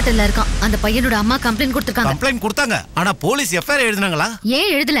ஹாஸ்பிட்டல்ல இருக்கான். அந்த பையனோட அம்மா கம்ப்ளைண்ட் கொடுத்திருக்காங்க. கம்ப்ளைண்ட் கொடுத்தாங்க, ஆனா போலீஸ் எஃப்ஐஆர் எழுதுனாங்களா?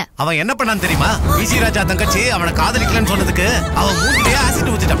 ஏன் எழுதல? அவன் என்ன பண்ணான்னு தெரியுமா? விஜி ராஜா தங்கச்சி அவனை காதலிக்கலன்னு சொன்னதுக்கு அவன் மூஞ்சிலே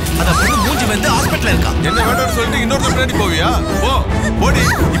ஆசிட் ஊத்திட்டான். அத பொண்ணு மூஞ்சி வந்து ஹாஸ்பிட்டல்ல இருக்கா. என்ன வேண்டாம்னு சொல்லிட்டு இன்னொரு பின்னாடி போவியா? போ போடி,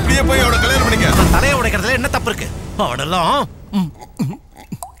 இப்படியே போய் அவளை கல்யாணம் பண்ணிக்க. தலையை உடைக்கிறதுல என்ன தப்பு இருக்கு? அவனெல்லாம்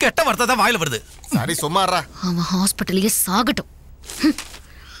கெட்ட வார்த்தை தான் வாயில வருது. சரி சும்மாறா. அவன் ஹாஸ்பிட்டல்லயே சாகட்டும்.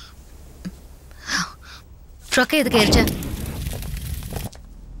 ட்ரக் எதுக்கு ஏறிச்ச?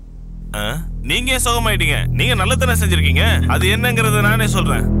 நீங்க சுகமாயிட்டீங்க. நீங்க நல்லதானே செஞ்சிருக்கீங்க. அது என்னங்கறத நானே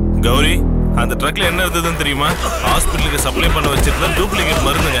சொல்றேன். கௌரி, அந்த ட்ரக்ல என்ன இருந்ததுன்னு தெரியுமா? ஹாஸ்பிட்டலுக்கு சப்ளை பண்ண வச்சிருந்த டூப்ளிகேட்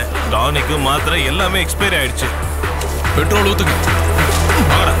மருந்துங்க. டானிக், மாத்திரை எல்லாமே எக்ஸ்பைரி ஆயிடுச்சு. பெட்ரோல் ஊத்துங்க.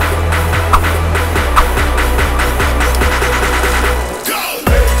 வாடா.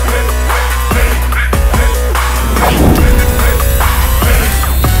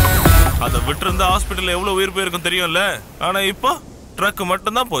 அதை விட்டு இருந்தா ஹாஸ்பிட்டல் எவ்வளவு உயிர் போயிருக்கும் தெரியும்ல. ஆனா இப்போ ட்ரக்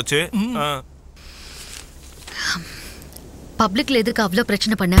மட்டும் தான் போச்சு. பப்ளிக்ல எதுக்கு அவ்வளவு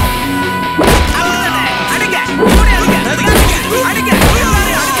பிரச்சனை பண்ண?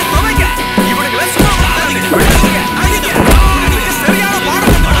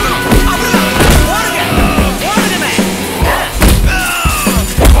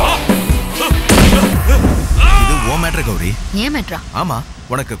 இது ஓ மேட்டர் கௌரி. ஏன் மேட்ரா? ஆமா,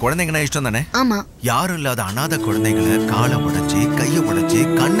 உனக்கு குழந்தைங்கன்னா இஷ்டம் தானே? ஆமா. யாரும் இல்லாத அனாதை குழந்தைகளை காலை உடைச்சு கையை உடைச்சு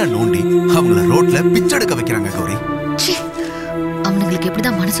கண்ணை நோண்டி அவங்கள ரோட்ல பிச்செடுக்க வைக்கிறாங்க கௌரி. அவனுங்களுக்கு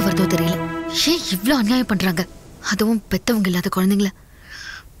எப்படிதான் மனசு வருதோ தெரியல. ஏன் இவ்ளோ அநியாயம் பண்றாங்க, அதுவும் பெத்தவங்க இல்லாத குழந்தைங்கள.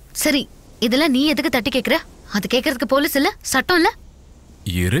 சரி, இதெல்லாம் நீ எதுக்கு தட்டி கேக்குற? அது கேக்குறதுக்கு போலீஸ் இல்ல, சட்டம் இல்ல?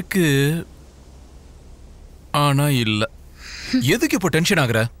 இருக்கு, ஆனா இல்ல. எதுக்கு இப்போ டென்ஷன்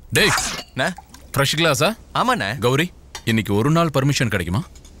ஆகுற? டேய், ஃப்ரெஷ் கிளாஸா? ஆமாண்ணே. கௌரி, இன்னைக்கு ஒரு நாள் பர்மிஷன் கிடைக்குமா?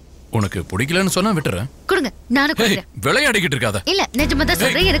 உனக்கு பிடிக்கலன்னு சொன்னா விட்டுறேன். கொடுங்க, நானும் கொடுக்கிறேன். விளையாடிக்கிட்டு இருக்காத. இல்ல, நிஜமா தான்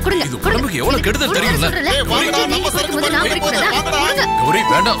சொல்றேன், எனக்கு கொடுங்க. இது உடம்புக்கு எவ்வளவு கெடுதல் தெரியும்ல? கௌரி,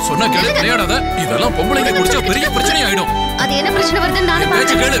 வேண்டாம், சொன்னா கேளு, விளையாடாத. இதெல்லாம் பொம்பளைங்க குடிச்சா பெரிய பிரச்சனை ஆயிடும். அது என்ன பிரச்சனை வருதுன்னு நானும்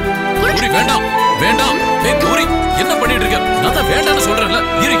பேச்சு கேளு. கௌரி, வேண்டாம் வேண்டாம். ஏய் கௌரி, என்ன பண்ணிட்டு இருக்க? நான் தான் வேண்டாம்னு சொல்றேன்ல.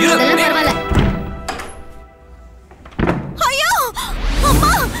 இரு இரு. பரவாயில்ல. ஐயோ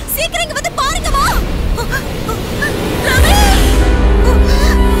அம்மா, சீக்கிரம் இங்க வந்து பாருங்க வா. ரவி,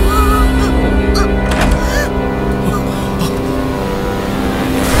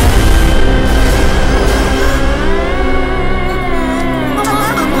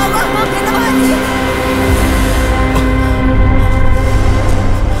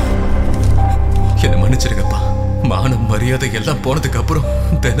 என்ன மன்னிச்சிருங்கப்பா. மானம் மரியாதை எல்லாம் போனதுக்கு அப்புறம்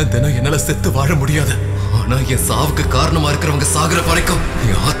தினம் தினம் என்னால செத்து வாழ முடியாது. ஆனா என் சாவுக்கு காரணமா இருக்கிறவங்க சாகுற வரைக்கும்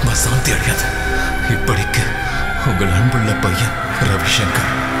என் ஆத்மா சாந்தி அடையாது. இப்படிக்கு உங்கள் அன்புள்ள பையன் ரவிசங்கர்.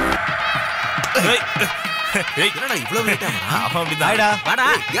 என்னடா இவ்வளவு லேட்டா? அவன் அப்படிதான். வாடா.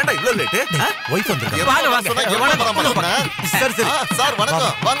 ஏன்டா இவ்வளவு லேட்? வைஃப் வந்திருக்காங்க. வாங்க வாங்க. சரி சரி. சார்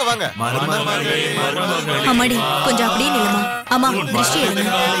வணக்கம். வாங்க வாங்க. அம்மாடி கொஞ்சம் அப்படியே நில்லுமா. அம்மா திருஷ்டி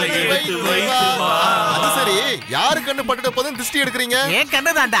எடுங்க. அது சரி, யாரு கண்ணு பட்டுட்ட போதும் திருஷ்டி எடுக்கிறீங்க? ஏன்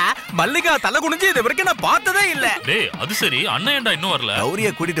கண்ணு தாண்டா. மல்லிகா தலை குனிஞ்சு இது வரைக்கும் நான் பார்த்ததே இல்ல. டேய், அது சரி, அண்ணன் ஏன்டா இன்னும் வரல?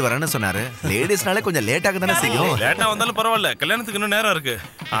 கௌரிய கூட்டிட்டு வரேன்னு சொன்னாரு. லேடிஸ்னாலே கொஞ்சம் லேட்டாக தானே செய்யும். லேட்டா வந்தாலும் பரவாயில்ல, கல்யாணத்துக்கு இன்னும் நேரம் இருக்கு.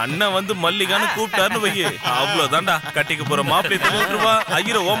 அண்ணன் வந்து மல்லிகான்னு கூப்பிட்டாருன்னு வையே, அவ்வளவுதான்டா. கட்டிக்கு போற மாப்பிள்ளை தள்ளி விட்டுருவா,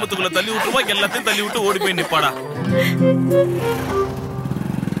 ஐயர ஓமத்துக்குள்ள தள்ளி விட்டுருவா, எல்லாத்தையும் தள்ளி விட்டு ஓடி போய் நிப்பாடா.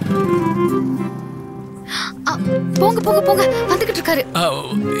 போங்க போங்க போங்க, வந்துகிட்டு இருக்காரு.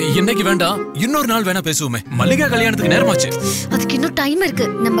 இன்னைக்கு வேண்டாம், இன்னொரு நாள் வேணா பேசுவோமே. மல்லிகா கல்யாணத்துக்கு நேரமாச்சு. அதுக்கு இன்னும் டைம் இருக்கு.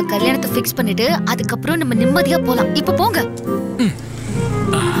 நம்ம கல்யாணத்தை ஃபிக்ஸ் பண்ணிட்டு அதுக்கப்புறம் நம்ம நிம்மதியா போலாம். இப்ப போங்க.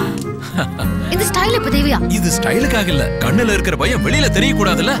 இந்த ஸ்டைல் இப்ப தேவையா? இது ஸ்டைலுக்காக இல்ல, கண்ணுல இருக்கிற பயம் வெளியில தெரிய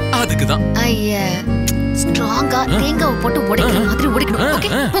கூடாதுல்ல, அதுக்குதான். ஐயா, ஸ்ட்ராங்கா தேங்காவை போட்டு உடைக்கிற மாதிரி உடைக்கணும். ஓகே,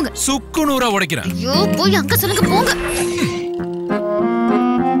 போங்க. சுக்கு நூறா உடைக்கிறேன். ஐயோ, போய் அங்க சொல்லுங்க, போங்க.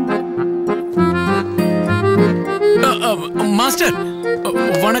 மாஸ்டர்,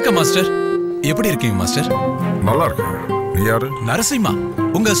 வணக்கம் மாஸ்டர். எப்படி இருக்கீங்க மாஸ்டர்? நல்லா இருக்கேன். நீ யாரு? நரசிம்மா,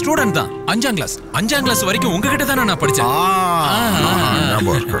 உங்க ஸ்டூடெண்ட் தான். 5ஆம் கிளாஸ் வரைக்கும் உங்ககிட்ட தானே நான் படிச்சேன்.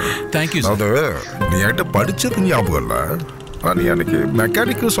 Thank you sir. அது நீ என்கிட்ட படிச்சது ஞாபகம் இல்ல. நீ அன்னைக்கு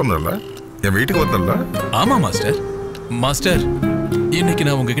மெக்கானிக்கு சொன்னல, என் வீட்டுக்கு வந்தல. ஆமா மாஸ்டர். மாஸ்டர், இன்னைக்கு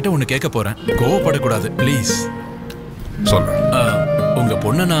நான் உங்ககிட்ட ஒண்ணு கேட்க போறேன். கோவப்படக்கூடாது ப்ளீஸ். சொல்லு. உங்க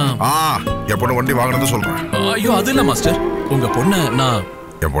பொண்ண நான் என் பொண்ணு வண்டி வாங்கினது சொல்றேன். ஐயோ அது இல்ல மாஸ்டர், உங்க பொண்ண நான்.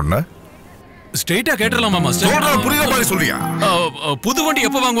 என் பொண்ண ஸ்ட்ரைட்டா கேட்டலாமா மாஸ்டர்? சொல்ற புரியுற மாதிரி சொல்றியா? புது வண்டி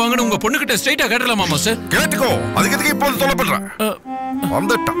எப்ப வாங்குவாங்கன்னு உங்க பொண்ணு கிட்ட ஸ்ட்ரைட்டா கேட்டலாமா மாஸ்டர்? கேட்டுக்கோ, அதுக்கு எதுக்கு இப்போ சொல்ல பண்றேன்.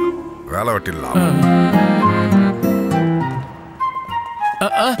 வந்துட்டான் வேலை வெட்டிடலாம்.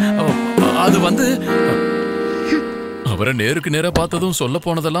 அது வந்து அவரை நேருக்கு நேரா பார்த்ததும் சொல்ல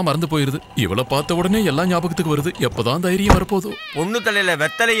போனதெல்லாம் மறந்து போயிருது. இவளை பார்த்த உடனே எல்லாம் ஞாபகத்துக்கு வருது. எப்பதான் தைரியம் வரப்போதோ? பொண்ணு தலையில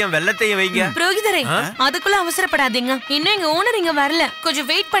வெத்தலையும் வெள்ளத்தையும் வைங்க. புரோகிதரே, அதுக்குள்ள அவசரப்படாதீங்க. இன்னும் எங்க ஓனர் இங்க வரல, கொஞ்சம்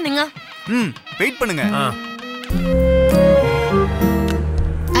வெயிட் பண்ணுங்க. வெயிட் பண்ணுங்க.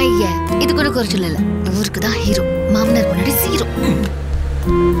 ஐயா, இது கூட குறைச்சல் இல்ல. ஊருக்கு தான் ஹீரோ, மாமனார் முன்னாடி ஜீரோ.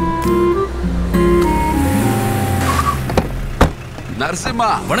 நரசிம்மா,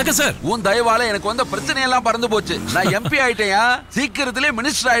 வணக்கம் சார். உன் தயவால எனக்கு வந்த பிரச்சனை எல்லாம் பறந்து போச்சு. நான் எம்பி ஆயிட்டேயா, சீக்கிரத்திலே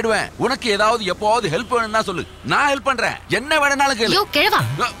மினிஸ்டர் ஆயிடுவேன். உனக்கு ஏதாவது எப்போவாவது ஹெல்ப் வேணும்னா சொல்லு, நான் ஹெல்ப் பண்றேன். என்ன வேணும்னாலும் கேளு. யோ கிழவா,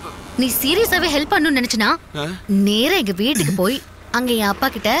 நீ சீரியஸாவே ஹெல்ப் பண்ணனும்னு நினைச்சனா நேரா எங்க வீட்டுக்கு போய் அங்க என் அப்பா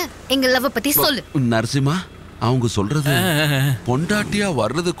கிட்ட எங்க லவ் பத்தி சொல்லு. நரசிம்மா, அவங்க சொல்றது பொண்டாட்டியா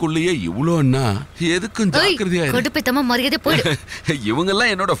வர்றதுக்குள்ளேயே இவ்வளோன்னா எதுக்கும் ஜாக்கிரதையா இரு. கொடுப்பித்தமா மரியாதை போயிடு. இவங்க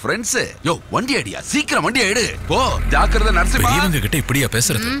எல்லாம் என்னோட ஃப்ரெண்ட்ஸ். யோ வண்டி அடியா, சீக்கிரம் வண்டி ஆயிடு. போ, ஜாக்கிரதை நரசிம்மா. இவங்க கிட்ட இப்படியா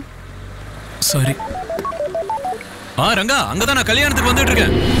பேசுறது? சரி. ரங்கா, அங்கதான் நான் கல்யாணத்துக்கு வந்துட்டு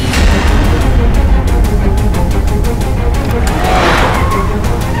இருக்கேன்.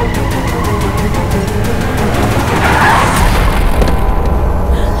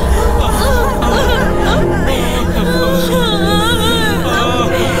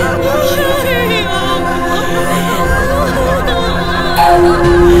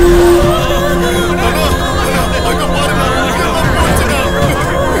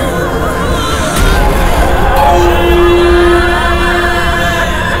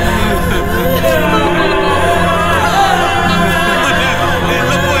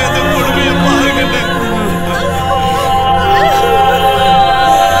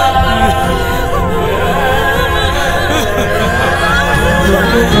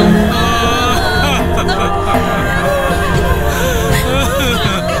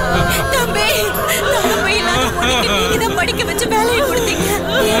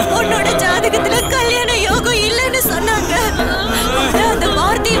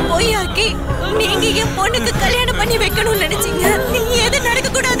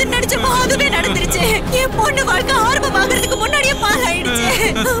 என் பொண்ணு வாழ்க்கை ஆரம்பமாகிறதுக்கு முன்னாடியே பாலாயிடுச்சு.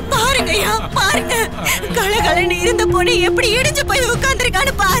 பாருங்கய்யா பாருங்க, கலகலன்னு இருந்த பொண்ணு எப்படி இடிஞ்சு போய்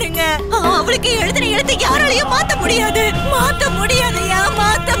உட்கார்ந்துருக்கான்னு பாருங்க. அவளுக்கு எழுதின எழுத்து யாராலையும் மாத்த முடியாது, மாத்த முடியாதையா,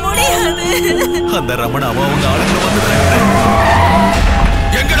 மாத்த முடியாது. அந்த ரமணாவை அவங்க ஆளுங்க வந்துட்டாங்க.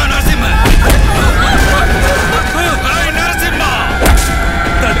 எங்கடா நரசிம்ம? நரசிம்மா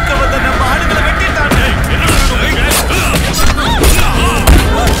தடுக்க வந்த நம்ம ஆளுங்களை வெட்டிட்டாங்க.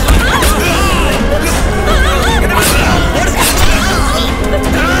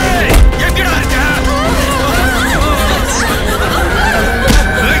 எங்கடா இருக்க?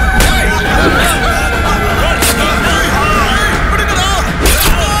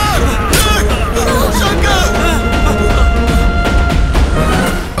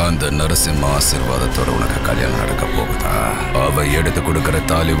 அந்த நரசிம்ம ஆசீர்வாதத்தோட உனக்கு கல்யாணம் நடக்க போகுதா? அவ எடுத்து கொடுக்கிற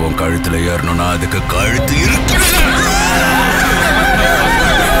தாலி உன் கழுத்துல ஏறணும்னா அதுக்கு கழுத்து இருக்கு.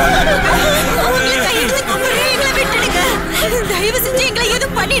 தயவு செஞ்சு எங்களை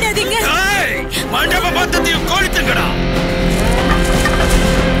எதுவும் பண்ணிடாதீங்க. மண்டப மொத்தத்தையும் கோழித்துங்கடா.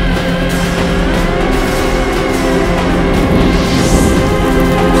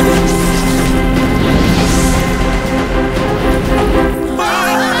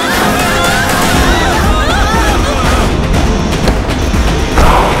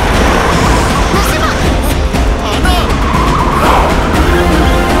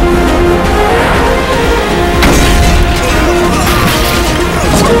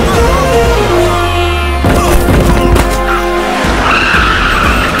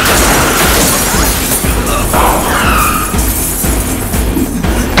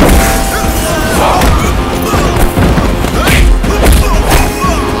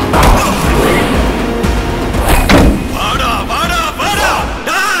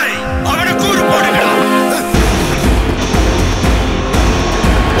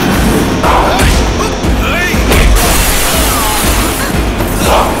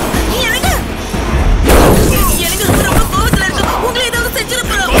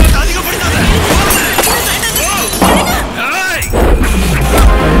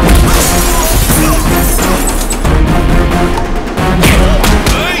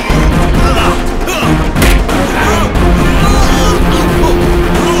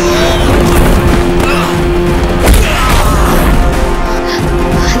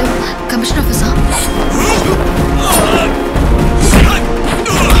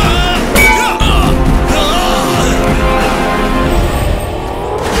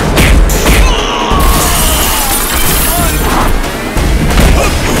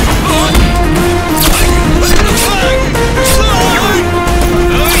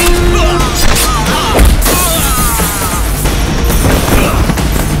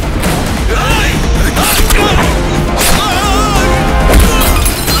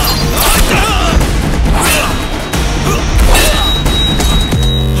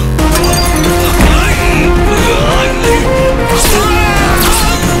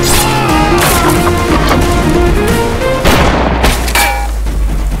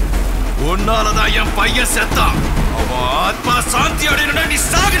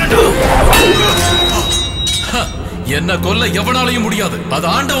 என்ன கொல்ல எவனாலையும் முடியாது. அது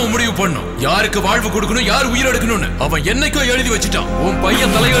ஆண்டவன் முடிவு பண்ணும். யாருக்கு வாழ்வு கொடுக்கணும், யார் உயிர் எடுக்கணும்னு அவன் என்னைக்கோ எழுதி வச்சிட்டான். உன்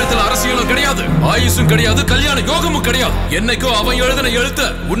பையன் தலையெழுத்துல அரசியலும் கிடையாது, ஆயுசும் கிடையாது, கல்யாண யோகமும் கிடையாது. என்னைக்கோ அவன் எழுதின எழுத்த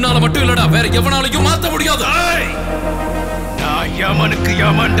உன்னால மட்டும் இல்லடா, வேற எவனாலையும் மாத்த முடியாது. நான் யமனுக்கு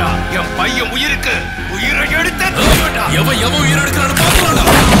யமன்டா. என் பையன் உயிருக்கு உயிரை எடுத்த எவன் உயிர் எடுக்கிறான்னு பாக்கலாம்டா.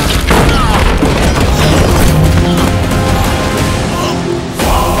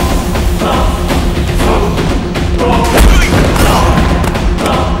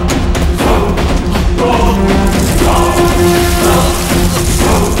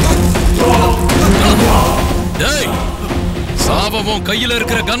 சாபம் கையில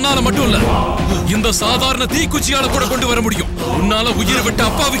இருக்கிற கண்ணால மட்டும் இல்ல, இந்த சாதாரண தீக்குச்சியால கூட கொண்டு வர முடியும். உன்னால உயிரை விட்ட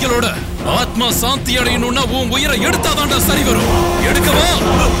அப்பாவிகளோட ஆத்மா சாந்தி அடையணும்னா உன் உயிரை எடுத்தாதான்டா சரி வரும். எடுக்கவா?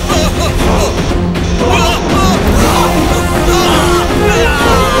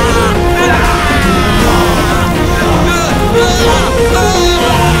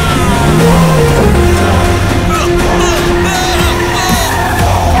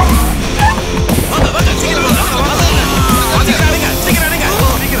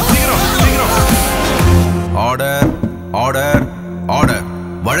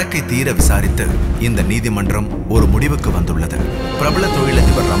 வழக்கை தீர விசாரித்து இந்த நீதிமன்றம் ஒரு முடிவுக்கு வந்துள்ளது. பிரபல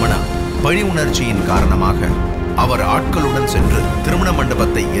தொழிலதிபர் ரமணா பழி உணர்ச்சியின் காரணமாக அவர் ஆட்களுடன் சென்று திருமண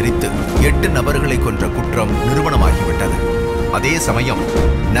மண்டபத்தை எரித்து 8 நபர்களை கொன்ற குற்றம் நிரூபணமாகிவிட்டது. அதே சமயம்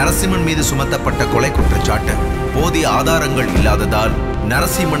நரசிம்மன் மீது சுமத்தப்பட்ட கொலை குற்றச்சாட்டு போதிய ஆதாரங்கள் இல்லாததால்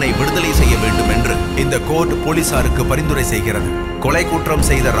நரசிம்மனை விடுதலை செய்ய வேண்டும் என்று இந்த கோர்ட் போலீசாருக்கு பரிந்துரை செய்கிறது. கொலை குற்றம்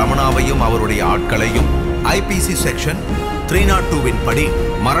செய்த ரமணாவையும் அவருடைய ஆட்களையும் ஐபிசி செக்ஷன் 302 படி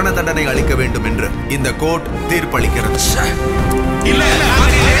மரண தண்டனை அளிக்க வேண்டும் என்று இந்த கோர்ட் தீர்ப்பளிக்கிறது.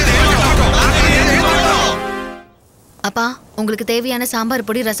 அப்பா, உங்களுக்கு தேவையான சாம்பார்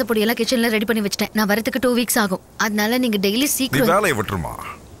பொடி, ரசப்பொடி எல்லாம் கிச்சன்ல ரெடி பண்ணி வச்சிட்டேன். நான் வரதுக்கு 2 வீக்ஸ் ஆகும். அதனால நீங்க டெய்லி சீக்கிரம் வேலையை விட்டுருமா.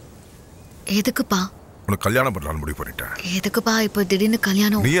 எதுக்குப்பா? உனக்கு கல்யாணம் பண்ணலாம்னு முடிவு பண்ணிட்டேன். எதுக்குப்பா இப்போ திடீர்னு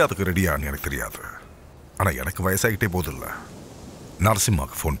கல்யாணம்? நீ அதுக்கு ரெடியான்னு எனக்கு தெரியாது. ஆனா எனக்கு வயசாகிட்டே போதில்ல.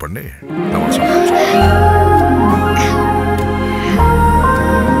 நரசிம்மாக்கு ஃபோன் பண்ணி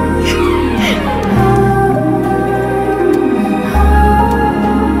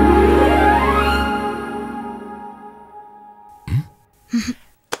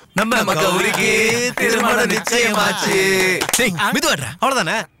நான் நம்ம கௌரிக்கு திருமண நிச்சயமாச்சு.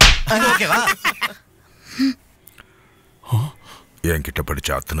 அவ்வளவுதானே? ஓகேவா? என்கிட்ட படிச்ச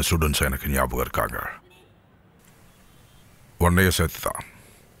அத்தனை ஸ்டூடெண்ட்ஸ் எனக்கு ஞாபகம் இருக்காங்க. உன்னைய சேர்த்துதான்.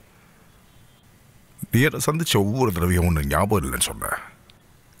 நீ என்னை சந்திச்ச ஒவ்வொரு தடவையும் ஒன்று ஞாபகம் இல்லைன்னு சொன்ன.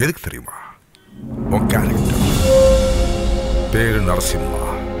 எதுக்கு தெரியுமா? உன் கேரக்டர் பேரு நரசிம்மா.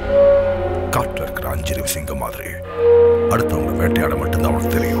 காட்டுல இருக்கிற 5 சிங்கம் மாதிரி அடுத்தவங்க வேட்டையாட மட்டும்தான்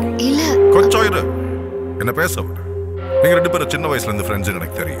அவனுக்கு தெரியும். கொஞ்சம் இரு, என்ன பேச விடு. நீங்க 2 பேரும் சின்ன வயசுல இருந்து ஃப்ரெண்ட்ஸ்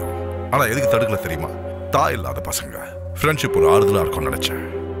எனக்கு தெரியும். ஆனா எதுக்கு தடுக்கல தெரியுமா? தாய் இல்லாத பசங்க. ஃப்ரெண்ட்ஷிப் ஒரு ஆறுதலா இருக்கும்னு நினைச்சேன்.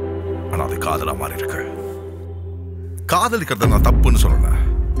 ஆனா அது காதலா மாறி இருக்கு. காதலிக்கிறத நான் தப்புன்னு சொல்லல.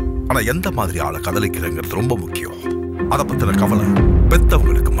 ஆனா எந்த மாதிரி ஆளை காதலிக்கிறேங்கிறது ரொம்ப முக்கியம். அதை பத்தின கவலை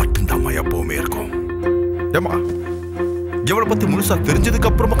பெத்தவங்களுக்கு மட்டும்தான் எப்பவுமே இருக்கும். ஏமா, இவளை பத்தி முழுசா தெரிஞ்சதுக்கு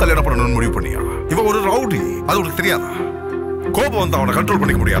அப்புறமா கல்யாணம் பண்ணணும்னு முடிவு பண்ணியா? இவன் ஒரு ரவுடி, அது உனக்கு தெரியாதா? கோபம் வந்து அவனை கண்ட்ரோல்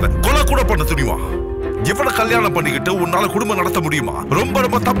பண்ணிக்க முடியாத, கொலை கூட பண்ண துணிவா. இவனை கல்யாணம் பண்ணிக்கிட்டு உன்னால குடும்பம் நடத்த முடியுமா? ரொம்ப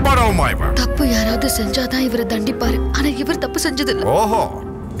ரொம்ப தப்பானவமா இவன். தப்பு யாராவது செஞ்சாதான் இவரை தண்டிப்பாரு. ஆனா இவர் தப்பு செஞ்சது இல்ல. ஓஹோ,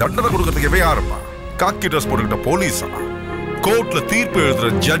 தண்டனை கொடுக்கறதுக்கு இவன் யாருப்பா? காக்கி ட்ரெஸ் போட்டுக்கிட்ட போலீஸா? கோர்ட்ல தீர்ப்பு எழுதுற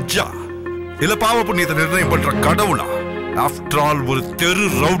ஜட்ஜா? இல்ல பாவ புண்ணியத்தை நிர்ணயம் பண்ற கடவுளா? ஆஃப்டர் ஆல் ஒரு தெரு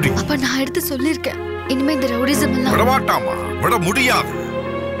ரவுடி. அப்ப நான் எடுத்து சொல்லிருக்கேன், இனிமே இந்த ரவுடிசம் எல்லாம் விட மாட்டாமா, விட முடியாது.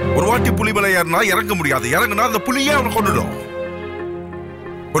 ஒரு வாட்டி புலி மேல ஏறினா இறங்க முடியாது. இறங்குனா அந்த புலியே அவனை கொண்டுடும்.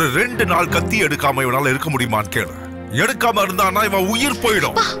 ஒரு 2 நாள் கத்தி எடுக்காம இவனால இருக்க முடியுமான்னு கேளு. எடுக்காம இருந்தானா இவன் உயிர்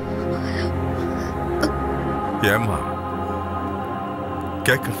போயிடும். ஏமா,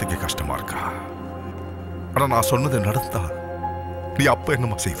 கேட்கறதுக்கே கஷ்டமா இருக்கா? ஆனா நான் சொன்னது நடந்தா நீ அப்ப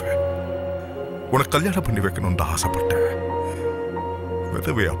என்னமா செய்வ? உனக்கு கல்யாணம் பண்ணி வைக்கணும்னு ஆசைப்பட்டேன்.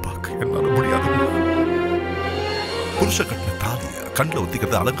 விதவை அப்பாக்கு என்னால முடியாது. புருஷ கட்டின தாலிய கண்ணில்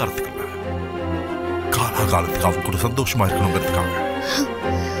ஒத்திக்கிறது அலங்காரத்துக்கு இல்ல, காலாகாலத்துக்கு அவங்க கூட சந்தோஷமா இருக்கணுங்கிறதுக்காக.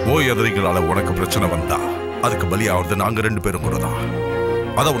 ஓய் எதிரிகளால உனக்கு பிரச்சனை வந்தா அதுக்கு பலியாவது நாங்க 2 பேரும் கூட தான்.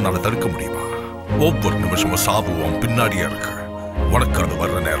 அதை உன்னால தடுக்க முடியுமா? ஒவ்வொரு நிமிஷமும் சாவுவோம் பின்னாடியே இருக்கு. உனக்கு அது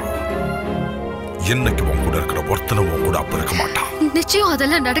வர்ற நேரம் என்னைக்கு உன் கூட இருக்கிற ஒருத்தனும் உன் கூட அப்ப இருக்க மாட்டான். நிச்சயம்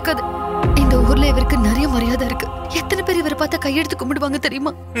அதெல்லாம் நடக்காது. இந்த ஊர்ல இவருக்கு நிறைய மரியாதை இருக்கு. எத்தனை பேர் இவரை பார்த்தா கையெடுத்து கும்பிடுவாங்க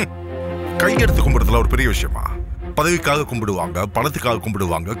தெரியுமா? கையெடுத்து கும்பிடுறதுல ஒரு பெரிய விஷயமா? பதவிக்காக கும்பிடுவாங்க, பணத்துக்காக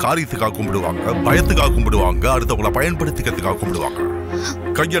கும்பிடுவாங்க, காரியத்துக்காக கும்பிடுவாங்க, பயத்துக்காக கும்பிடுவாங்க, அடுத்தவங்களை பயன்படுத்திக்கிறதுக்காக கும்பிடுவாங்க.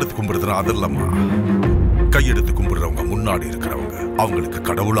 கையெடுத்து கும்பிடுறதுனா அது இல்லம்மா. கையெடுத்து கும்பிடுறவங்க முன்னாடி இருக்கிறவங்க அவங்களுக்கு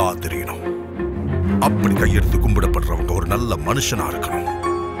கடவுளா தெரியணும். அப்படி கையெடுத்து கும்பிடப்படுறவங்க ஒரு நல்ல மனுஷனா இருக்கணும்.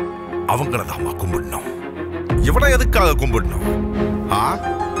 அவங்கள தான் கும்பிடணும். இவனை எதுக்காக கும்பிடணும்?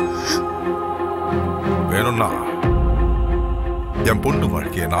 வேணும்னா என் பொண்ணு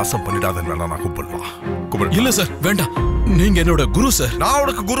வாழ்க்கையை நாசம் பண்ணிடாதன்னு வேணா நான் கும்பிடலாம். இல்ல சார், வேண்டாம். நீங்க என்னோட குரு சார். நான்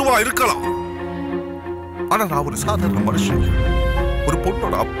உனக்கு குருவா இருக்கலாம். ஆனா நான் ஒரு சாதாரண மனுஷன், ஒரு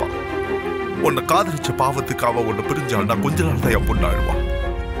பொண்ணோட அப்பா. உன்னை காதலிச்ச பாவத்துக்காக உன்னை பிரிஞ்சாள் நான் கொஞ்ச நாள் தான் என் பொண்ணு அழுவா.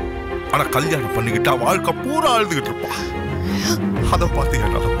 ஆனா கல்யாணம் பண்ணிக்கிட்டா வாழ்க்கை பூரா அழுதுகிட்டு இருப்பா. அதை பார்த்து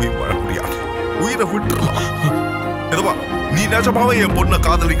என்னால உயிர் வாழ முடியாது. உயிரை விட்டுறலாம். எதுவா நீ நிஜமாவே என் பொண்ணை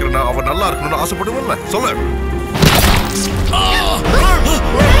காதலிக்கிறனா அவன் நல்லா இருக்கணும்னு ஆசைப்படுவல்ல? சொல்ல.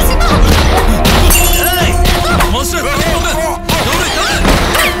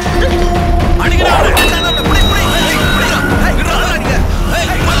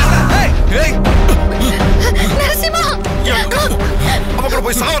 அவன்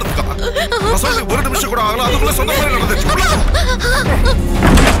போய் சாவறதுக்கா? ஒரு நிமிஷம் கூட ஆகல, அதுக்குள்ள சொந்த மாதிரி நடந்துச்சு.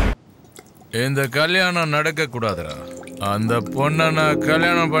 இந்த கல்யாணம் நடக்க கூடாதுடா. அந்த பொண்ணை நான்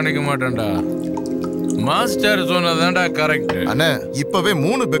கல்யாணம் பண்ணிக்க மாட்டேன்டா. Master சொன்னதாண்டா correct. அண்ணா இப்பவே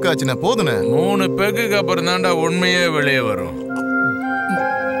 3 பெக் ஆச்சுண்ணே, போதுண்ணே. 3 பெக்குக்கு அப்புறம் தாண்டா உண்மையே வெளியே வரும்.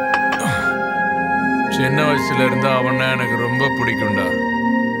 சின்ன வயசுல இருந்து அவனை எனக்கு ரொம்ப பிடிக்கும்டா.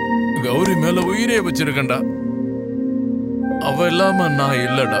 கௌரி மேல உயிரே வச்சிருக்கேன்டா. அவ இல்லாம நான்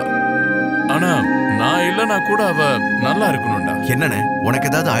இல்லடா. ஆனா நான் இல்லனா கூட அவ நல்லா இருக்கணும்டா. என்னண்ணே உனக்கு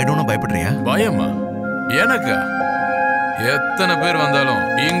ஏதாவது ஆயிடும்னு பயப்படுறியா? பயமா? எனக்கா? எத்தனை பேர் வந்தாலும்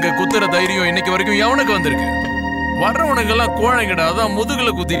இங்க குத்துற தைரியம் இன்னைக்கு வரைக்கும் எவனுக்கு வந்திருக்கு? வர்றவனுக்கு எல்லாம் கோழைங்கடா, அதான் முதுகுல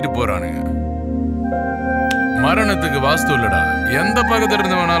குத்திக்கிட்டு போறானுங்க. மரணத்துக்கு வாஸ்து இல்லடா, எந்த பக்கத்துல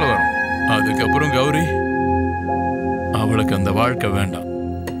இருந்து வேணாலும் வரும். அதுக்கப்புறம் கௌரி, அவளுக்கு அந்த வாழ்க்கை வேண்டாம்.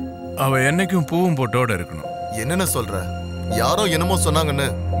 அவ என்னைக்கும் பூவும் போட்டோட இருக்கணும். என்னென்ன சொல்ற? யாரோ என்னமோ சொன்னாங்கன்னு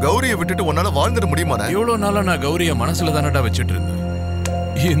கௌரியை விட்டுட்டு உன்னால வாழ்ந்துட முடியுமா? இவ்வளவு நாளா நான் கௌரிய மனசுல தானடா வச்சுட்டு இருந்தேன்.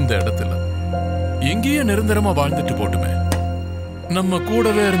 இந்த இடத்துல எங்கேயே நிரந்தரமா வாழ்ந்துட்டு போட்டுமே. நம்ம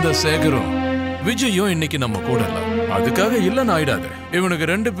கூடவே இருந்த சேகரும் விஜயும் இன்னைக்கு நம்ம கூட இல்ல. அதுக்காக இல்லன்னு ஆயிடாது. இவனுக்கு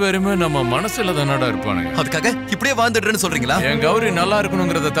 2 பேருமே நம்ம மனசுல தானடா இருப்பானுங்க. அதுக்காக இப்படியே வாழ்ந்துடுறேன்னு சொல்றீங்களா? என் கௌரி நல்லா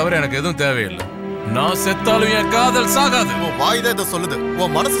இருக்கணுங்கிறத தவிர எனக்கு எதுவும் தேவையில்லை. நான் செத்தாலும் என் காதல் சாகாது. உன் வாய் தான் இதை சொல்லுது,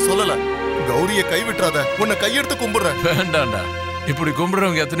 உன் மனசு சொல்லல. கௌரிய கைவிட்டுறாத, உன்னை கையெடுத்து கும்பிடுற. வேண்டாண்டா, இப்படி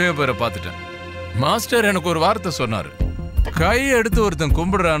கும்பிடுறவங்க எத்தனையோ பேரை பார்த்துட்டேன். மாஸ்டர் எனக்கு ஒரு வார்த்தை சொன்னாரு, கையை எடுத்து ஒருத்தன்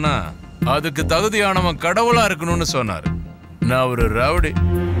கும்பிடுறானா அதுக்கு தகுதியானவன் கடவுளா இருக்கணும்னு சொன்னாரு. நான் ஒரு ரவுடி,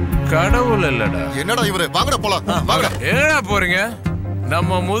 கடவுள் இல்லடா. என்னடா இவரு? வாங்கடா போலாம். வாங்க. ஏடா போறீங்க?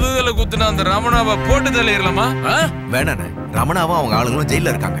 நம்ம முதுகுல குத்துன அந்த ரமணாவை போட்டு தள்ளிடலாமா? வேணாண்ணே, ரமணாவும் அவங்க ஆளுங்களும்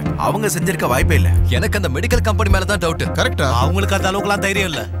ஜெயில இருக்காங்க. அவங்க செஞ்சிருக்க வாய்ப்பே இல்ல. எனக்கு அந்த மெடிக்கல் கம்பெனி மேல தான் டவுட். கரெக்டா? அவங்களுக்கு அந்த அளவுக்குலாம் தைரியம்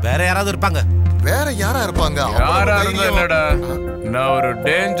இல்ல. வேற யாராவது இருப்பாங்க. வேற யாரா இருப்பாங்க? யாரா இருந்தா இல்லடா, நான் ஒரு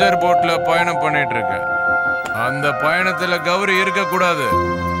டேஞ்சர் போட்ல பயணம் பண்ணிட்டு இருக்கேன். அந்த பயணத்துல கௌரி இருக்க கூடாது.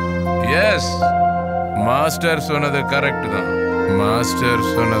 எஸ், மாஸ்டர் சொன்னது கரெக்ட் தான். மாஸ்டர்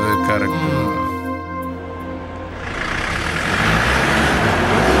சொன்னது கரெக்ட் தான்.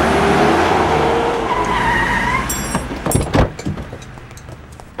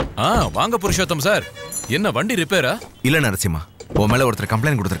 வாங்க புருஷோத்தம் சார். என்ன வண்டி ரிப்பேரா? இல்ல நரசிம்மா, உன் மேல ஒருத்தர்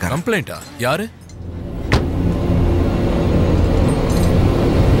கம்ப்ளைண்ட் கொடுத்திருக்காரு. கம்ப்ளைண்டா? யாரு?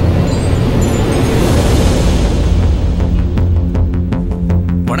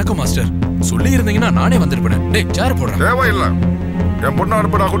 வணக்கம் மாஸ்டர். சொல்லி இருந்தீங்கன்னா நானே வந்திருப்பேன். டேய் சேர் போடுறேன். தேவையில்லை, என் பொண்ணை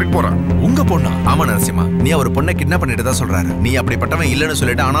அனுப்ப நான் கூட்டிட்டு போறேன். உங்க பொண்ணா? ஆமா நரசிம்மா, நீ அவர் பொண்ணை கிட்னாப் பண்ணிட்டு தான் சொல்றாரு. நீ அப்படிப்பட்டவன் இல்லன்னு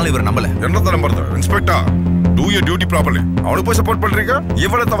சொல்லிட்டு, ஆனாலும் இவர் நம்பல. என்னத்த நம்புறது? Inspector, two your duty properly. அவனுக்கு போய் சப்போர்ட் பண்றீங்க.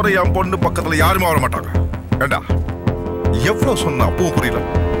 இவளை தவிர என் பொண்ணு பக்கத்துல யாருமே வர மாட்டாங்க. ஏண்டா, எவ்வளவு சொன்னா அப்பவும் புரியல.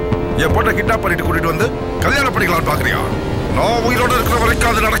 என் பொண்ணை கிட்னாப் பண்ணிட்டு கூட்டிட்டு வந்து கல்யாணம் பண்ணிக்கலாம்னு பாக்குறியா? நான் உயிரோட இருக்கிற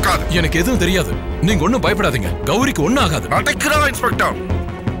வரைக்கும் அது நடக்காது. எனக்கு எதுவும் தெரியாது, நீங்க ஒண்ணும் பயப்படாதீங்க. கௌரிக்கு ஒண்ணும் ஆகாது. நடக்கிறா இன்ஸ்பெக்டர்.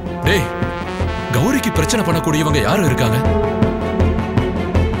 டேய், கௌரிக்கு பிரச்சனை பண்ணக்கூடியவங்க யாரும் இருக்காங்க?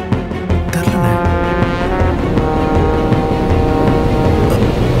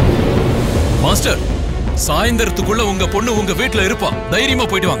 மாஸ்டர், சாயந்தரத்துக்குள்ள உங்க பொண்ணு உங்க வீட்டுல இருப்பா. தைரியமா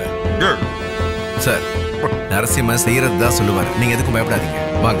போயிட்டு வாங்க. சார், நரசிம்ம செய்யறதுதான் சொல்லுவார். நீங்க எதுக்கும் பயப்படாதீங்க.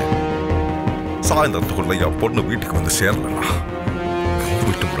 வாங்க. சாயந்தரத்துக்குள்ள என் பொண்ணு வீட்டுக்கு வந்து சேரலன்னா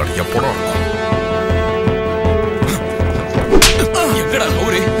வீட்டு முன்னாடி என் பொண்ணு எங்கடா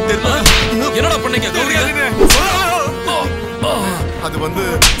கௌரி? என்னடா பண்ணீங்க கௌரி? அது வந்து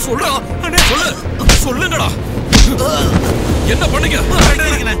சொல்லுங்கடா, என்ன பண்ணீங்க?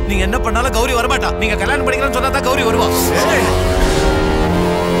 நீங்க என்ன பண்ணாலும் கௌரி வரமாட்டா. நீங்க கல்யாணம் பண்ணிக்கலாம்னு சொன்னா தான் கௌரி வருவா.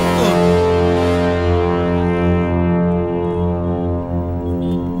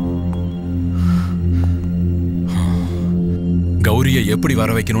 கௌரியை எப்படி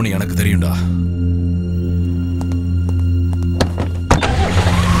வர வைக்கணும்னு எனக்கு தெரியும்டா.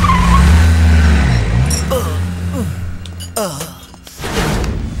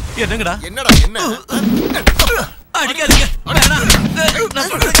 என்னங்கடா? என்னடா என்ன? அடிக்காதீங்க. நான்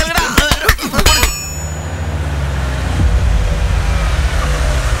சொல்றது கேளுங்கடா.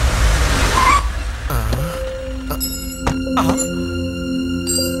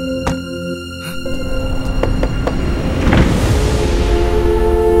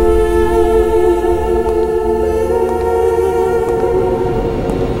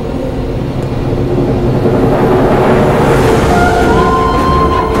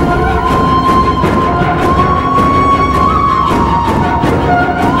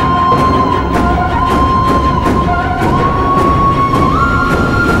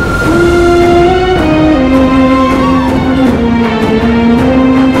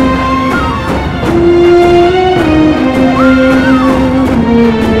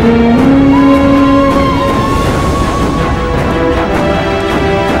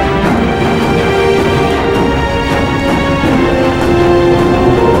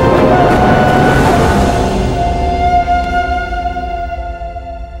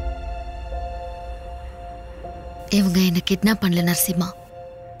 கிட்னாப் பண்ணல நரசிம்மா.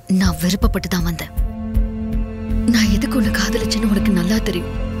 நான் விருப்பப்பட்டு தான் வந்தேன். நான் எதுக்கு உன்னை காதலிச்சேன்னு உனக்கு நல்லா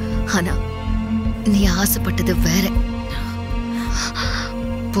தெரியும். ஆனா நீ ஆசைப்பட்டது வேற.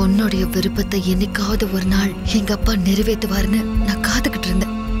 பொண்ணுடைய விருப்பத்தை என்னைக்காவது ஒரு நாள் எங்க அப்பா நிறைவேற்றுவாருன்னு நான் காத்துக்கிட்டு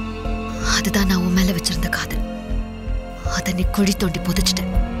இருந்தேன். அதுதான் நான் உன் மேல வச்சிருந்த காதல். அதை நீ குழி தோண்டி புதைச்சிட்ட.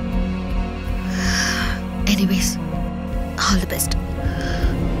 Anyways, all the best.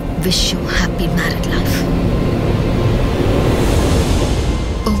 Wish you happy married life.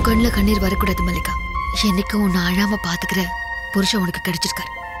 உன் கண்ணில் கண்ணீர் வரக்கூடாது மல்லிகா. என்னைக்கும் உன்னை அழாம பாத்துக்கிற புருஷன் உனக்கு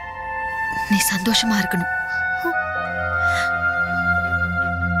கிடைச்சிருக்காரு. நீ சந்தோஷமா இருக்கணும்.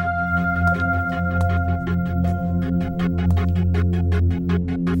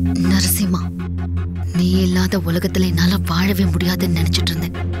 நரசிம்மா, நீ இல்லாத உலகத்துல என்னால வாழவே முடியாதுன்னு நினைச்சிட்டு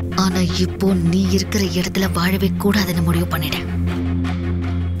இருந்தேன். ஆனா இப்போ நீ இருக்கிற இடத்துல வாழவே கூடாதுன்னு முடிவு பண்ணிட்டேன்.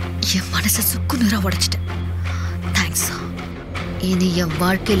 என் மனசை சுக்குநூறா உடைச்சிட்டேன். தேங்க்ஸ். இனி என்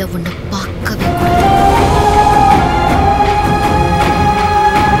வாழ்க்கையில உன்னை பார்க்கவே கூடாது.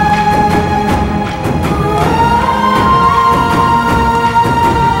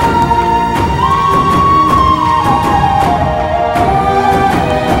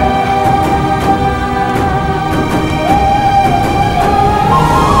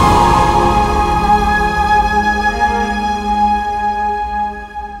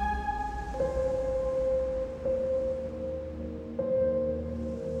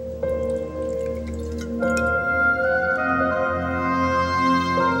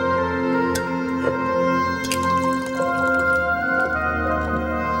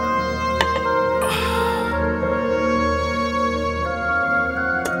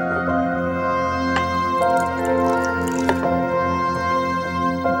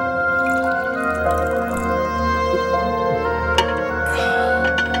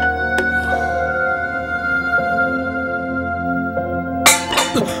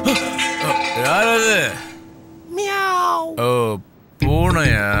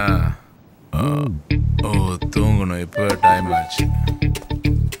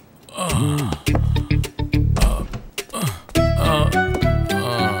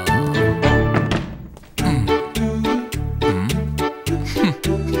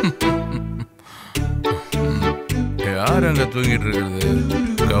 தூங்கிட்டு இருக்கிறது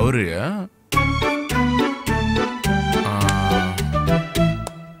கௌரியா?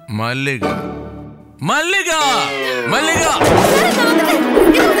 மல்லிகா மல்லிகா மல்லிகா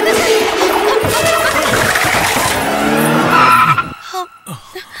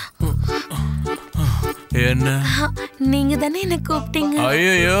என்ன? நீங்க தானே என்ன கூப்பிட்டீங்க?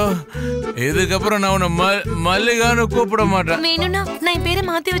 ஐயோ, இதுக்கப்புறம் நான் உன்னை மல்லிகான்னு கூப்பிட மாட்டேன். வேணும்னா நான் பேரை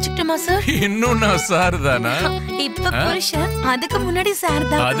மாத்தி வச்சுக்கிட்டுமா சார்? இன்னும் நான் சார் தானா? இப்ப புருஷன், அதுக்கு முன்னாடி சார்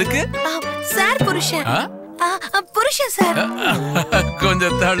தான். அதுக்கு சார் புருஷன். புருஷன் சார்.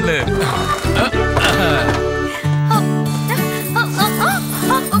 கொஞ்சம் தள்ளு.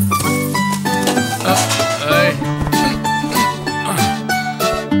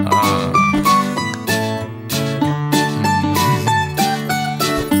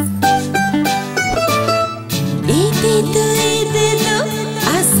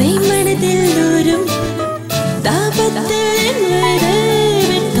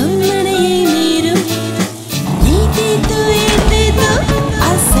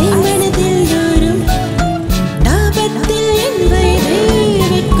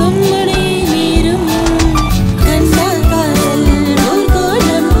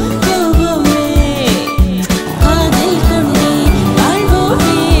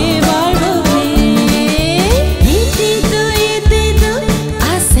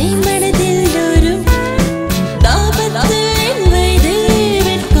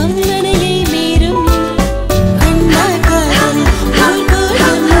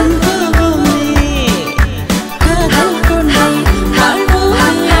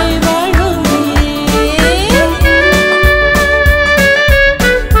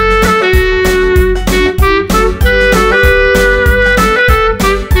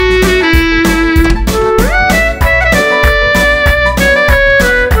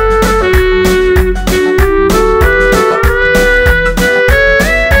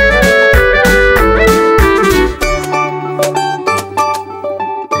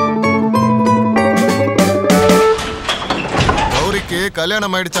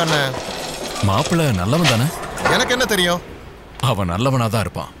 கல்யாணம் ஆயிடுச்சானே? மாப்பிள்ள நல்லவன் தானே? எனக்கு என்ன தெரியும்? அவன் நல்லவனா தான்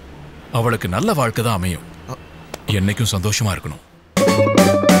இருப்பான். அவளுக்கு நல்ல வாழ்க்கை தான் அமையும். என்னைக்கும் சந்தோஷமா இருக்கணும்.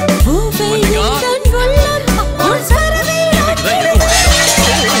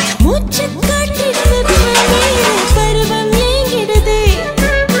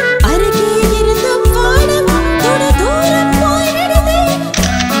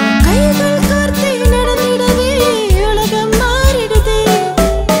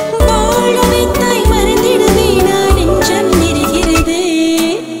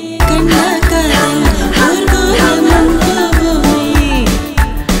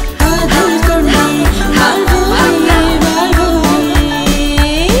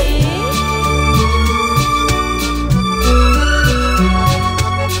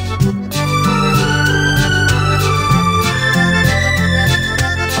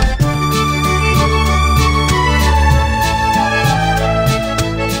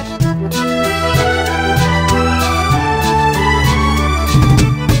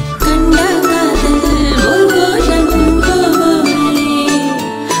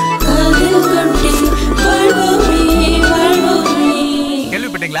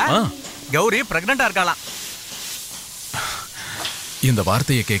 கௌரி பிரெக்னண்டா இருக்காளாம். இந்த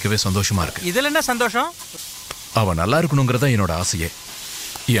வார்த்தையை கேட்கவே சந்தோஷமா இருக்கு. இதுல என்ன சந்தோஷம்? அவ நல்லா இருக்கணுங்கிறதா என்னோட ஆசையே.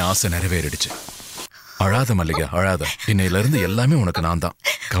 என் ஆசை நிறைவேறிடுச்சு. அழாத மல்லிகா, அழாத. இன்னையில இருந்து எல்லாமே உனக்கு நான் தான்.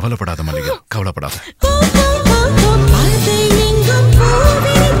 கவலைப்படாத மல்லிகா, கவலைப்படாத.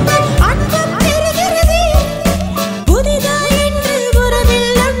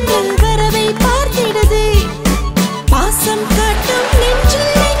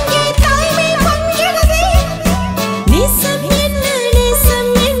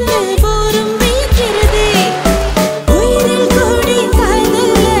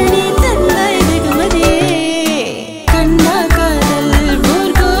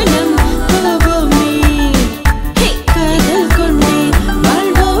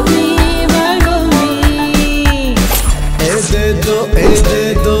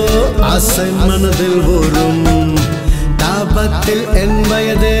 மனதில் ஊறும் தாபத்தில் என்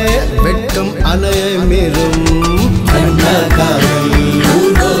வயதே வெட்கம் அணைய மீறும் காதல்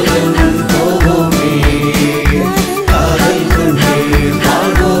போவோமே காதல் கொண்டே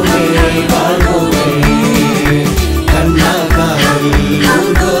வாழ்வோமே வாழ்வோமே கண்ணா காதல்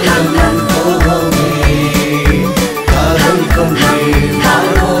போவோமே காதல் கொண்டே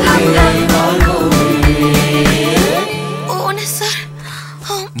வாழ்வோமே வாழ்வோமே.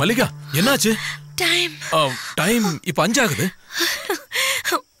 மல்லிகா, என்னாச்சு? டைம் டைம் இப்ப 5 ஆகுது.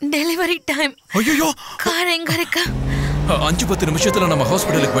 Delivery time. ஐயோ, கார் எங்க இருக்கு? 5-10 நிமிஷத்துல நம்ம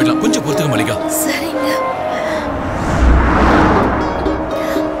ஹாஸ்பிடலுக்கு போயிடலாம். கொஞ்சம் பொறுத்துக்க மல்லிகா. சரிங்க.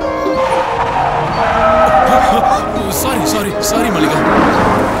 Sorry sorry sorry Mallika.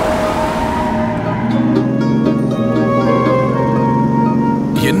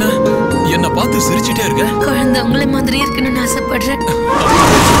 என்ன என்ன பார்த்து சிரிச்சிட்டே இருக்க? குழந்தை உங்களை மாதிரி இருக்கணும்னு ஆசைப்படுறேன்.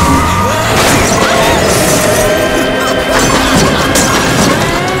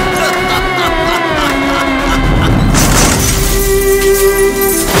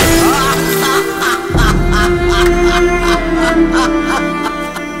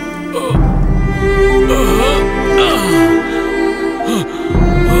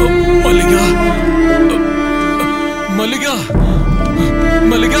 மல்லிகா மல்லிகா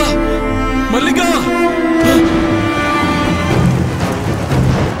மல்லிகா மல்லிகா.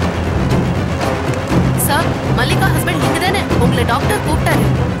 சார், மல்லிகா ஹஸ்பண்ட் நீங்க தானே? உங்களை டாக்டர் கூப்பிட்டாரு.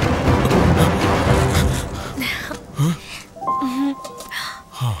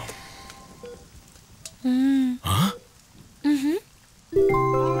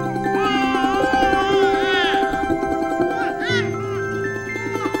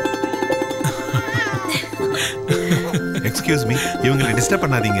 எக்ஸ்கியூஸ் மீ, இவங்களை டிஸ்டர்ப்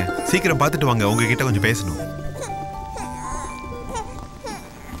பண்ணாதீங்க. சீக்கிரம் பார்த்துட்டு வாங்க, உங்ககிட்ட கொஞ்சம் பேசணும்.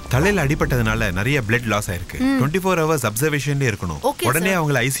 தலையில அடிபட்டதுனால நிறைய பிளட் லாஸ் ஆயிருக்கு. 24 hours அப்சர்வேஷன்ல இருக்கணும். உடனே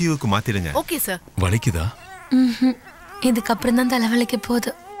அவங்களை ஐசியூக்கு மாத்திடுங்க. Okay sir. வலிக்குதா? இதுக்கப்புறம் தான் தலைவலிக்க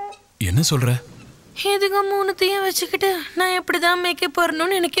போகுது. என்ன சொல்ற? இதுங்க 3த்தையும் வச்சுக்கிட்டு நான் எப்படிதான் மேக்கப்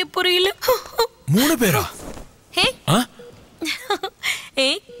போறணும்னு எனக்கே புரியல. 3 பேரா? ஹே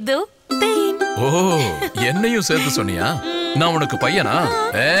 1 2 3. ஓ, என்னையும் சேர்த்து சொன்னியா? நான் உனக்கு பையனா?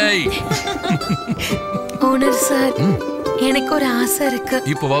 ஏய் ஓனர் சார், எனக்கு ஒரு ஆசை இருக்கு.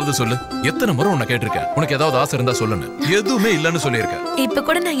 இப்பவாவது சொல்லு. எத்தனை முறை உன்னை கேட்டிருக்கேன், உனக்கு ஏதாவது ஆசை இருந்தா சொல்லுன்னு. எதுவுமே இல்லன்னு சொல்லியிருக்கேன். இப்ப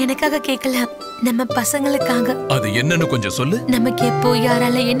கூட நான் எனக்காக கேட்கல, நம்ம பசங்களுக்காக. அது என்னன்னு கொஞ்சம் சொல்லு. நமக்கு எப்போ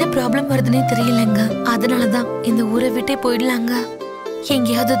யாரால என்ன ப்ராப்ளம் வருதுன்னே தெரியலங்க. அதனாலதான் இந்த ஊரை விட்டே போயிடலாங்க.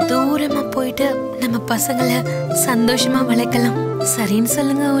 எங்கேயாவது தூரமா போயிட்டு நம்ம பசங்களை சந்தோஷமா வளர்க்கலாம். சரின்னு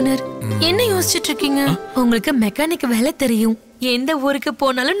சொல்லுங்க ஓனர். என்ன யோசிச்சுட்டு இருக்கீங்க? உங்களுக்கு மெக்கானிக் வேலை தெரியும். எந்த ஊருக்கு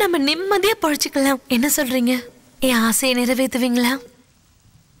போனாலும் நம்ம நிம்மதியா பழச்சிக்கலாம். என்ன சொல்றீங்க? என் ஆசையை நிறைவேற்றுவீங்களா?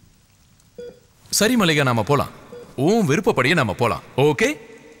 சரி மல்லிகா, நாம போலாம். உன் விருப்பப்படியே நாம போலாம். ஓகே?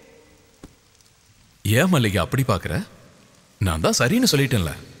 ஏன் மல்லிகா அப்படி பாக்குற? நான் தான் சரின்னு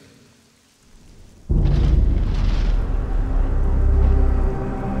சொல்லிட்டேன்ல.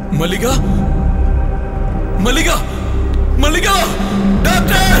 மல்லிகா மல்லிகா மல்லிகா,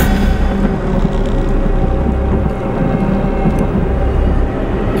 டாக்டர்!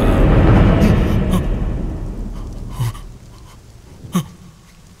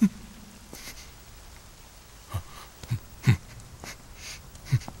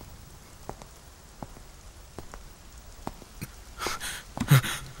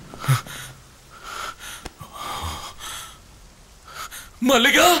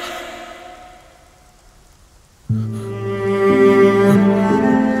 மல்லிகா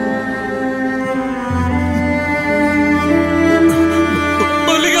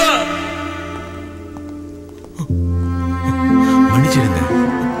மல்லிகா, மன்னிச்சிடுங்க.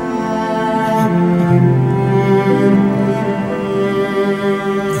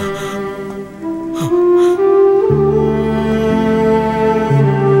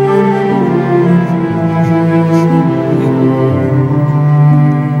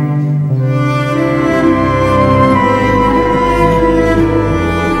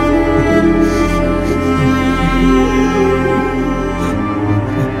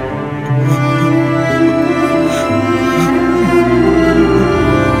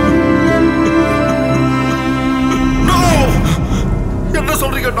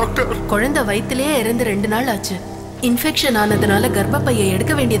 குழந்தை வயித்திலேயே இறந்து 2 நாள் ஆச்சு. இன்ஃபெக்ஷன் ஆனதுனால கர்ப்பப்பையை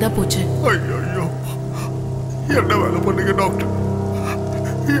எடுக்க வேண்டியதா போச்சு. ஐயோ என்ன வேலை பண்ணுங்க டாக்டர்?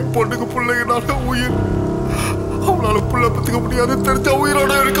 என் பொண்ணுக்கு பிள்ளைங்கனால உயிர், அவளால புள்ள பத்துக்க முடியாது, தெரிஞ்ச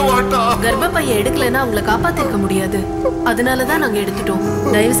உயிரோட இருக்க மாட்டா. கர்ப்பப்பையை எடுக்கலைன்னா அவங்களை காப்பாத்திருக்க முடியாது. அதனாலதான் நாங்க எடுத்துட்டோம்.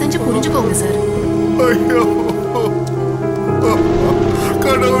 தயவு செஞ்சு புரிஞ்சுக்கோங்க சார். ஐயோ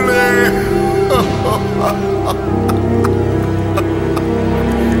கடவுளே.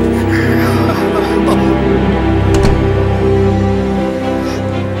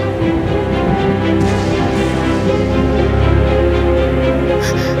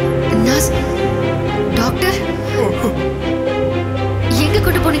 டாக்டர் எங்க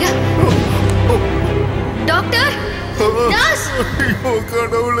கொண்டு போனீங்க? Doctor nurse. ஐயோ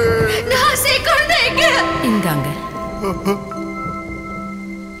கடவுளே. நர்ஸ் கொண்டு எங்க? இந்தாங்க.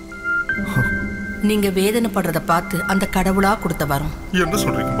 நீங்க வேதனைப்படுறத பார்த்து அந்த கடவுளா கொடுத்த வரோம். என்ன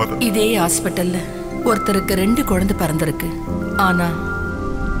சொல்றீங்க மதர்? இதே ஹாஸ்பிட்டல்ல ஒருத்தருக்கு 2 குழந்தை பிறந்திருக்கு. ஆனா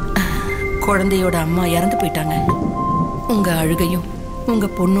குழந்தையோட அம்மா இறந்து போயிட்டாங்க. உங்க அழுகையும் உங்க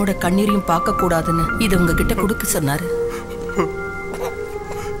பொண்ணோட கண்ணீரையும் பார்க்க கூடாதுன்னு இது உங்ககிட்ட கொடுக்க சொன்னாரு.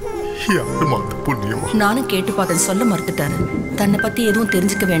 நானும் கேட்டு பார்த்தேன், சொல்ல மறுத்துட்டாரு. தன்னை பத்தி எதுவும்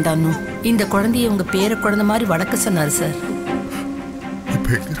தெரிஞ்சுக்க வேண்டாம்னு இந்த குழந்தைய உங்க பேர குழந்தை மாதிரி வளர்க்க சொன்னாரு சார்.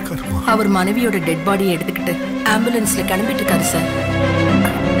 அவர் மனைவியோட டெட் பாடியை எடுத்துக்கிட்டு ஆம்புலன்ஸ்ல கிளம்பிட்டு இருக்காரு சார்.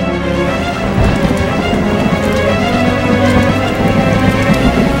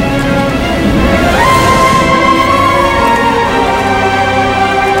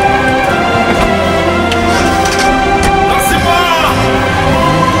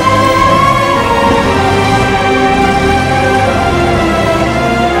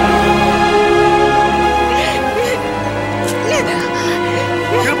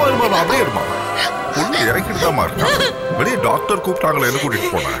 வெளியே டாக்டர் கூப்பிட்டாங்களே, என்ன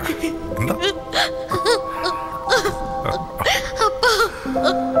கூட்டிட்டு போனேன்.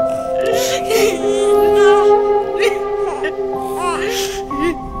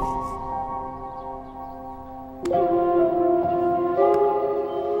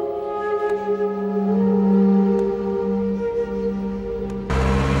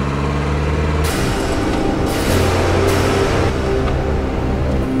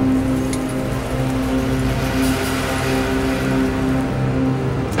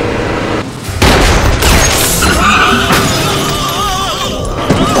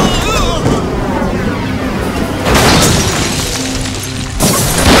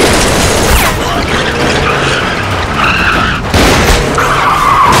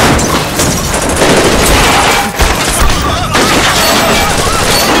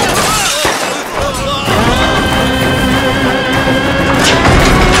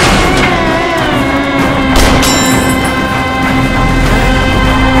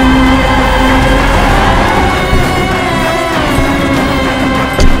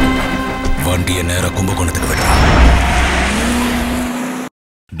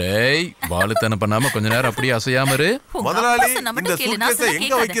 வாலுத்தன பண்ணாம கொஞ்ச நேரம் அப்படியே அசையாம இரு. முதலாளி இந்த சூட்கேஸை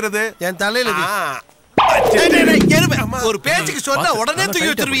எங்க வைக்கிறது? என் தலையில ஒரு பேச்சுக்கு சொன்னா உடனே தூக்கி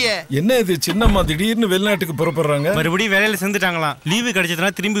வச்சிருவியே. என்ன இது சின்னம்மா திடீர்னு வெளிநாட்டுக்கு புறப்படுறாங்க? மறுபடியும் வேலையில சேர்ந்துட்டாங்களாம். லீவு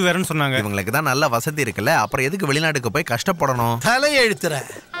கிடைச்சதுனா திரும்பி வரேன்னு சொன்னாங்க. இவங்களுக்கு தான் நல்ல வசதி இருக்குல்ல, அப்புறம் எதுக்கு வெளிநாட்டுக்கு போய் கஷ்டப்படணும்? தலையெழுத்துற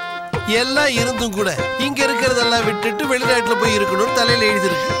எல்லாம் இருந்தும் கூட இங்க இருக்கிறதெல்லாம் விட்டுட்டு வெளிநாட்டுல போய் இருக்கணும் தலையில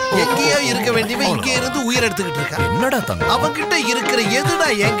எழுதிருக்கு. எங்கேயோ இருக்க வேண்டியவன் இங்க இருந்து உயிர் எடுத்துக்கிட்டு இருக்கான். என்னடா தங்க அவன்கிட்ட இருக்கிற எதுடா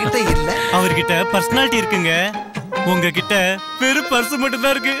என்கிட்ட இல்ல? அவர்கிட்ட பர்சனாலிட்டி இருக்குங்க, உங்ககிட்ட வெறும் பர்ஸ் மட்டும்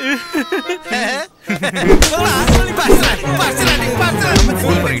தான் இருக்கு.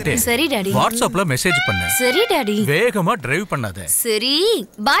 சரி டாடி. வாட்ஸ்அப்ல மெசேஜ் பண்ணு. சரி டாடி. வேகமா டிரைவ் பண்ணாத. சரி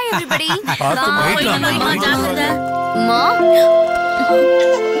பை எவரிபடி. மா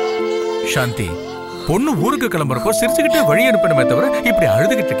சாந்தி, பொண்ணு ஊருக்கு கிளம்புறப்போ சிரிச்சுக்கிட்டு வழி அனுப்பணுமே தவிர இப்படி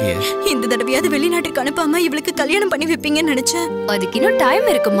அழுதுகிட்டு இருக்கியே. இந்த தடவையாவது வெளிநாட்டுக்கு அனுப்பாம இவளுக்கு கல்யாணம் பண்ணி வைப்பீங்கன்னு நினைச்சேன். அதுக்கு இன்னும் டைம்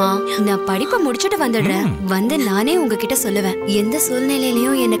இருக்குமா? நான் படிப்பை முடிச்சுட்டு வந்துடுறேன். வந்து நானே உங்ககிட்ட சொல்லுவேன். எந்த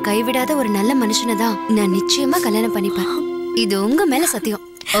சூழ்நிலையிலயும் என்னை கைவிடாத ஒரு நல்ல மனுஷனை தான் நான் நிச்சயமா கல்யாணம் பண்ணிப்பேன். இது உங்க மேல சத்தியம்.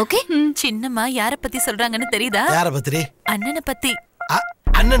 ஓகே? சின்னம்மா யார பத்தி சொல்றாங்கன்னு தெரியுதா? யார பத்தி? அண்ணனை பத்தி.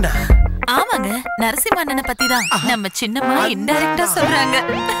 அண்ணனா? ஆமாங்க, நரசிம்ம அண்ணனை பத்தி தான் நம்ம சின்னம்மா இன்டைரக்டா சொல்றாங்க.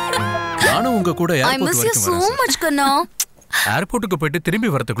 நானும் உங்க கூட I miss you so much கண்ணா. ஏர்போர்ட்டுக்கு போயிட்டு திரும்பி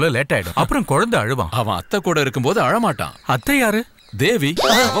வரதுக்குள்ள லேட் ஆயிடும். அப்புறம் குழந்தை அழுவான். அவன் அத்தை கூட இருக்கும்போது அழமாட்டான். அத்தை யாரு? தேவி.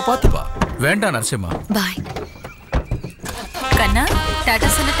 அவ பாத்துப்பா. வேண்டாம் நரசிம்மா. பாய். கண்ணா டாடா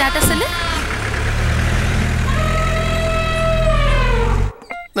சொல்லு, டாடா சொல்லு.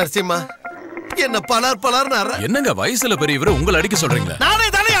 நரசிம்மா என்ன பலார் பலார் நார. என்னங்க வயசுல பெரியவர் உங்களை அடிக்க சொல்றீங்களா? நானே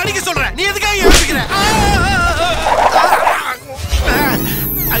தானே அடிக்க சொல்றேன். நீ எதுக்காக யோசிக்கிற?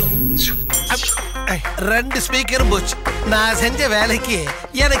 2 ஸ்பீக்கரும் போச்சு. நான் செஞ்ச வேலைக்கு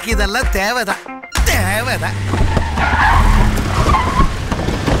எனக்கு இதெல்லாம் தேவைதான்.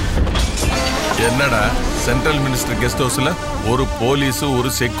 என்னடா சென்ட்ரல் மினிஸ்டர் கெஸ்ட் ஹவுஸ்ல ஒரு போலீஸ் ஒரு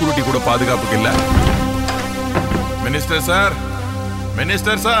செக்யூரிட்டி கூட பாதுகாப்புக்கு இல்ல? மினிஸ்டர் சார்,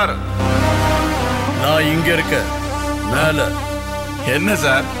 மினிஸ்டர் சார், நான் இங்க இருக்க மேல. என்ன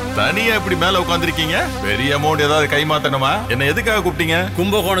சார் தனியா இப்படி மேல உட்கார்ந்திருக்கீங்க? பெரிய அமௌண்ட் ஏதாவது கைமாத்தணுமா? என்ன எதுக்காக கூப்பிட்டீங்க?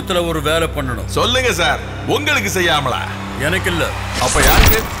 கும்பகோணத்துல ஒரு வேலை பண்ணணும். சொல்லுங்க சார். உங்களுக்கு செய்யாமலா? எனக்கு இல்ல. அப்ப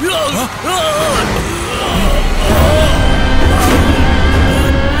யாருக்கு?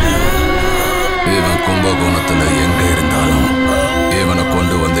 இவன் கும்பகோணத்துல எங்க இருந்தாலும் இவனை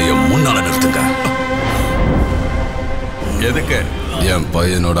கொண்டு வந்து என் முன்னால நிறுத்துங்க. எதுக்கு? என்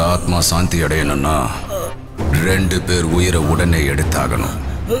பையனோட ஆத்மா சாந்தி அடையணும்னா 2 பேர் உயிரை உடனே எடுத்தாகணும்.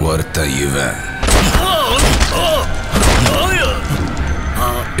 ஒருத்தன் இவன்,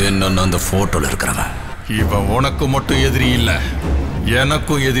 இன்னொன்னு அந்த போட்டோல இருக்கிறவன். இவன் உனக்கு மட்டும் எதிரி இல்ல,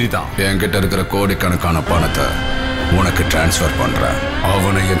 எனக்கும் எதிரி தான். என்கிட்ட இருக்கிற கோடிக்கணக்கான பணத்தை உனக்கு டிரான்ஸ்ஃபர் பண்றேன்.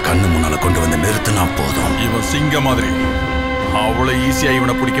 அவனை என் கண்ணு முன்னால கொண்டு வந்து நிறுத்தினா போதும். இவன் சிங்க மாதிரி, அவ்வளவு ஈஸியா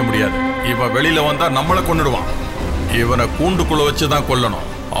இவனை பிடிக்க முடியாது. இவன் வெளியில வந்தா நம்மளை கொன்னுடுவான். இவனை கூண்டுக்குள்ள வச்சுதான் கொல்லணும்.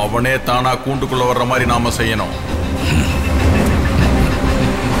 அவனே தானா கூண்டுக்குள்ள வர்ற மாதிரி நாம செய்யணும்.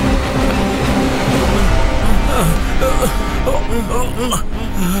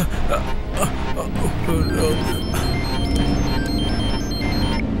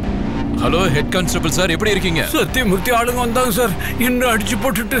 ஹலோ ஹெட் கான்ஸ்டபிள் சார், எப்படி இருக்கீங்க? சத்தியமூர்த்தி ஆளுங்க வந்தாங்க சார். இன்னும் அடிச்சு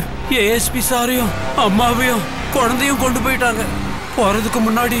போட்டுட்டு ஏஎஸ்பி சாரையும் அம்மாவையும் குழந்தையும் கொண்டு போயிட்டாங்க. போறதுக்கு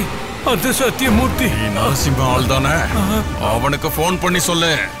முன்னாடி அது சத்தியமூர்த்தி நரசிம்ம ஆள் தானே, அவனுக்கு போன் பண்ணி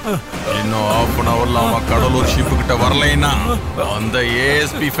சொல்லு. இன்னும் 1/2 hourல அவன் கடலூர் ஷிப்பு கிட்ட வரலைன்னா அந்த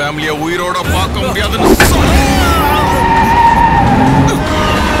ஏஎஸ்பி ஃபேமிலியை உயிரோட பார்க்க முடியாதுன்னு சொல்லு.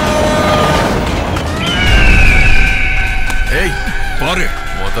 ஏய் பாரு,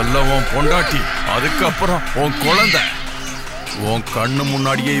 முதல்ல உன் பொண்டாட்டி, அதுக்கப்புறம் உன் குழந்தை. உன் கண்ணு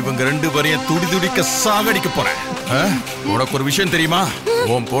முன்னாடியே இவங்க 2 பேரையும் துடி துடிக்க சாகடிக்க போறேன். உனக்கு ஒரு விஷயம் தெரியுமா?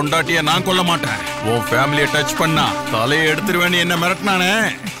 உன் பொண்டாட்டிய நான் கொல்ல மாட்டேன். உன் ஃபேமிலியை டச் பண்ணா தலையை எடுத்துருவேன்னு என்ன மிரட்டினானே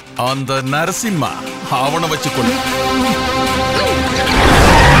அந்த நரசிம்மா, அவனை வச்சு கொண்டு.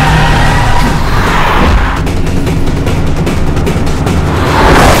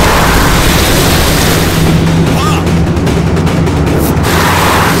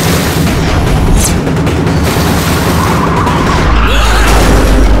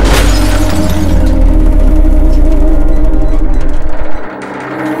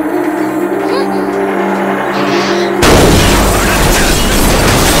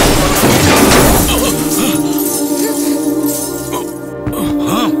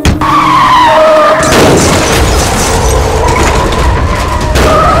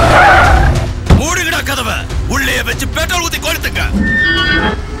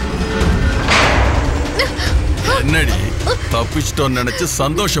 நினைச்சு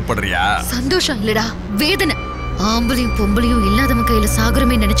சந்தோஷப்படுறியா? சந்தோஷம் இல்லடா, வேதனை. ஆம்பளையும் பொம்பளையும் இல்லாதவன் கையில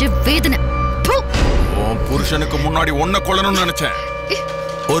சாகுறமே நினைச்சு வேதனை. உன் புருஷனுக்கு முன்னாடி ஒன்ன கொல்லணும்னு நினைச்சேன்.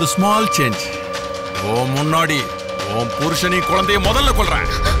 ஒரு ஸ்மால் சேஞ்ச். உன் முன்னாடி உன் புருஷனையும் குழந்தைய முதல்ல கொல்றேன்.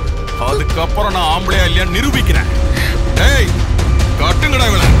 அதுக்கப்புறம் நான் ஆம்பளையா இல்லையா நிரூபிக்கிறேன். ஏய் கட்டுங்கடா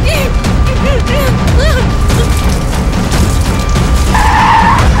இவளை.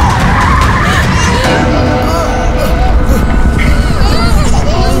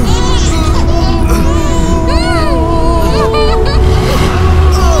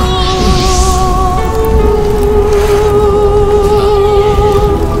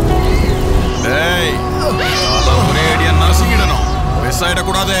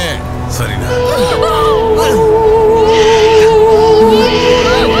 ஆயிடக்கூடாது. சரிண்ணா.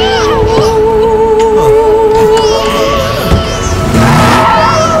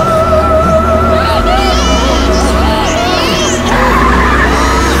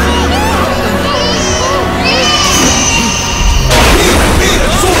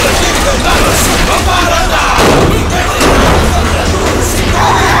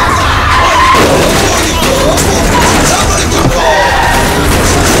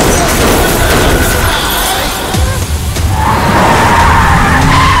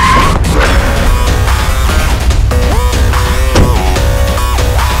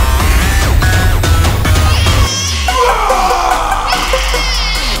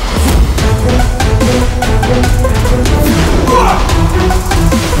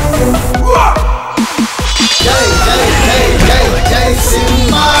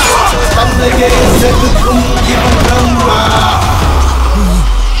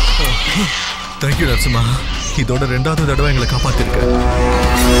 தேங்க்யூ நரசிம்மா, இதோட 2வது தடவை எங்களை காப்பாத்திருக்க.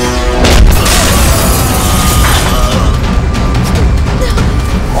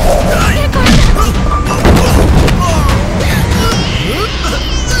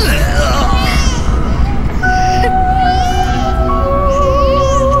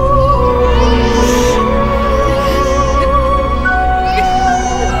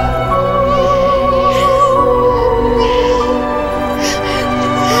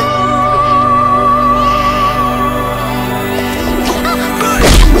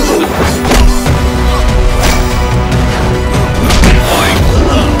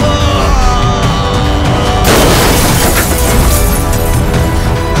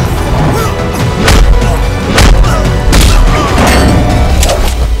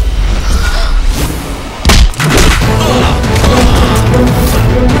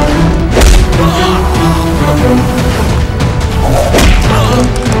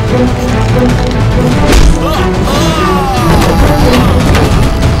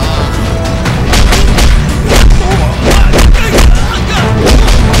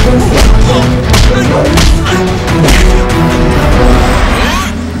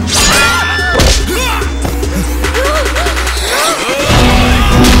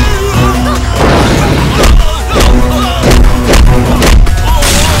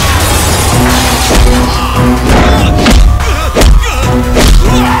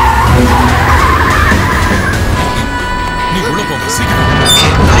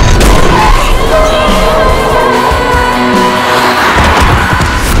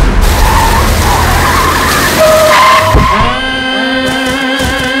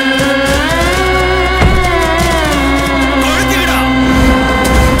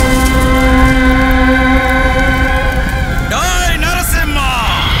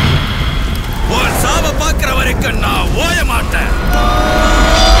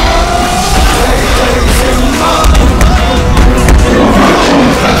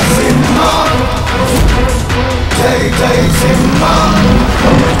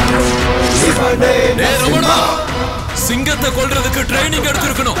 சிங்கத்தை கொல்றதுக்கு ட்ரைனிங்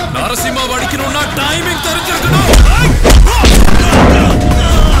எடுத்திருக்கணும். நரசிம்மா அடிக்கணும்னா டைமிங் தெரிஞ்சிருக்கணும்.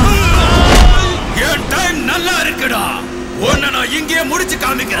 என் டைம் நல்லா இருக்குடா. உன்னை நான் இங்கேயே முடிச்சு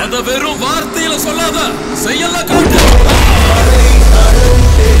காமிக்கிறேன். அத வெறும் வார்த்தையில சொல்லாத, செய்யலாம் காட்டு.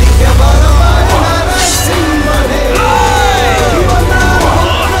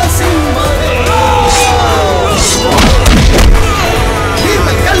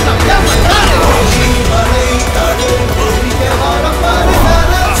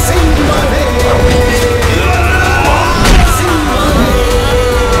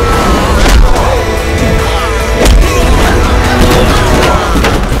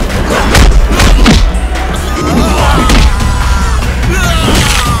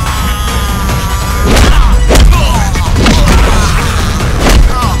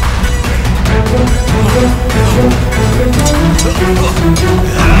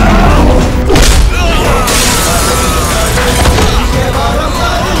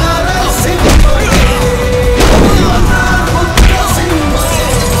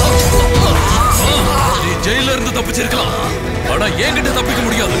 ஜெயில இருந்து தப்பிச்சிருக்கலாம், ஆனா என்கிட்ட தப்பிக்க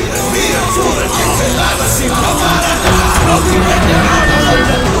முடியாது.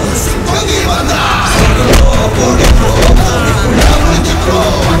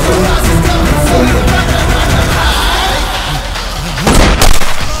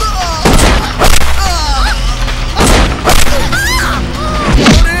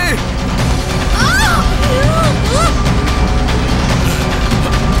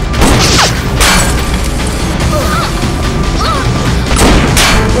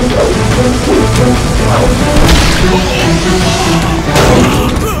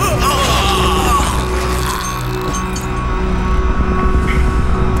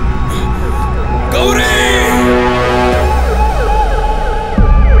 கௌரி!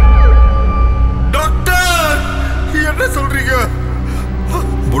 டாக்டர், என்ன சொல்றீங்க?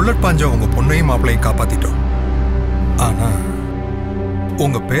 புல்லட் பாஞ்ச உங்க பொண்ணையும் மாப்பிளையும் காப்பாத்திட்டோம். ஆனா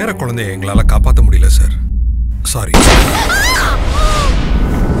உங்க பேர குழந்தைய எங்களால காப்பாத்த முடியல சார். சாரி.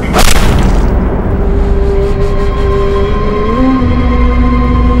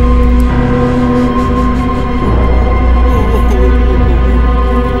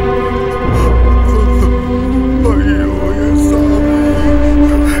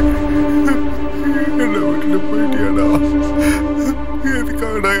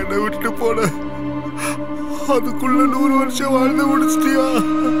 அதுக்குள்ள 100 வருஷம் வாழ்ந்து முடிச்சிட்டியா?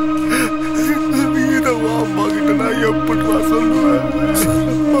 இதவா அம்மா கிட்ட நான் எப்படி சொல்லுவேன்?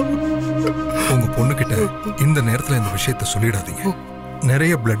 உங்க பொண்ணு கிட்ட இந்த நேரத்துல இந்த விஷயத்தை சொல்லிடாதீங்க.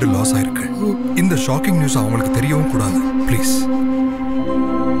 நிறைய பிளட் லாஸ் ஆயிருக்கு. இந்த ஷாக்கிங் நியூஸ் அவங்களுக்கு தெரியவும் கூடாது. ப்ளீஸ்.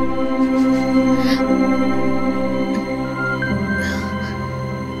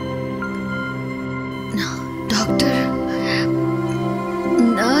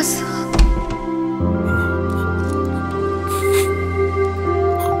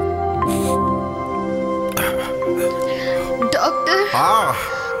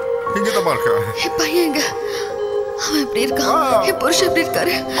 நலமா இருக்கா? என் பையன் எங்க? அவன் எப்படி இருக்கான்? என் புருஷன் எப்படி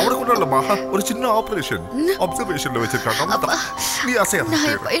இருக்காரு? அவனுக்கு ஒண்ணும் இல்லம்மா, ஒரு சின்ன ஆபரேஷன் அப்சர்வேஷன்ல வச்சிருக்காங்க. அவ்வளவுதான். நீ அசையாத. நான்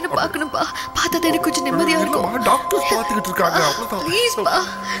என் பையனை பார்க்கணும்பா. பார்த்தா எனக்கு கொஞ்சம் நிம்மதியா இருக்கும். டாக்டர் பார்த்துக்கிட்டு இருக்காங்க. அவ்வளவுதான். ப்ளீஸ் பா.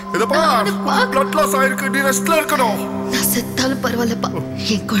 இதப்பா பிளட் லாஸ் ஆயிருக்கு. நீ ரெஸ்ட்ல இருக்கணும். நான் செத்தாலும் பரவாயில்லப்பா.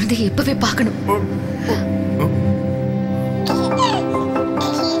 என் குழந்தையை இப்பவே பார்க்கணும்.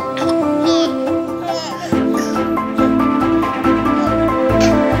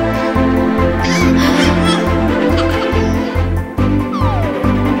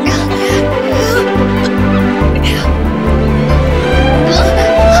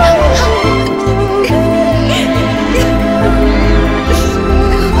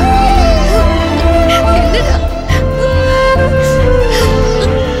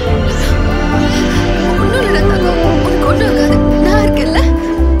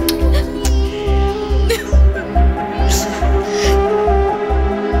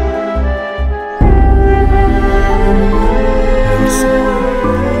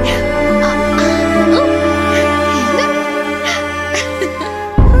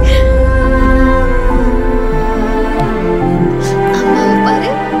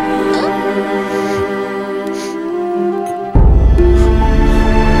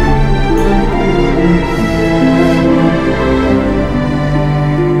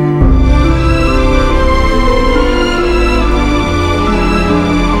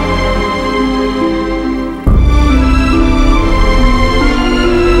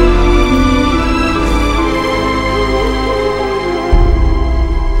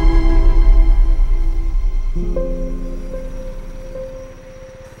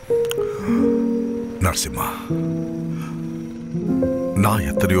 நரசிம்மா, நான்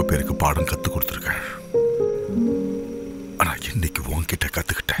எத்தனையோ பேருக்கு பாடம் கத்து கொடுத்துருக்கேன். ஆனா இன்னைக்கு உன்கிட்ட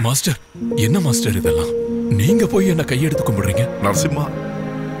கத்துக்கிட்டேன். மாஸ்டர், என்ன மாஸ்டர் இதெல்லாம்? நீங்க போய் என்ன கையெடுத்து கும்பிடுறீங்க? நரசிம்மா,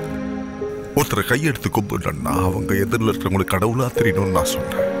 ஒருத்தரை கையெடுத்து கும்பிடுறேன்னா அவங்க எதிரில் இருக்கிறவங்களுக்கு கடவுளா தெரியணும்னு நான்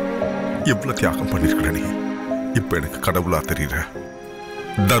சொன்னேன். எவ்வளவு தியாகம் பண்ணிருக்கிற நீ. இப்ப எனக்கு கடவுளா தெரியற.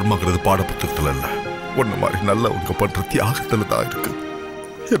 தர்மங்கிறது பாட புத்தகத்துல இல்ல, ஒண்ணு மாதிரி நல்லவங்க பண்ற தியாகத்துல தான் இருக்கு.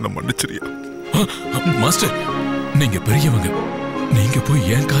 என்ன மன்னிச்சிரியா? மாஸ்டர், நீங்க பெரியவங்க. நீங்க போய்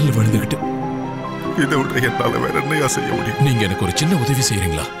என் காலில் விழுந்துகிட்டு இதை விட என்னால வேற என்னையா செய்ய முடியும்? நீங்க எனக்கு ஒரு சின்ன உதவி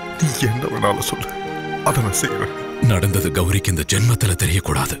செய்யறீங்களா? நீ என்ன வேணாலும் சொல்லு, அதை நான் செய்யறேன். நடந்தது கௌரிக்கு இந்த ஜென்மத்துல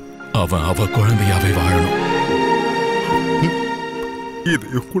தெரியக்கூடாது. அவ குழந்தையாவே வாழணும்.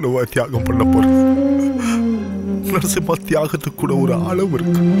 இதையும் கூடவா தியாகம் பண்ண போறேன்? நரசிம்மா, தியாகத்துக்கு கூட ஒரு அளவு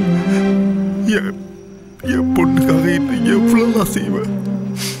இருக்கு. என் பொண்ணுக்காக இன்னும் எவ்வளவு செய்வேன்.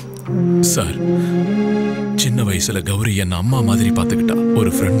 சார், சின்ன வயசுல கௌரி என்ன அம்மா மாதிரி பாத்துக்கிட்டா. ஒரு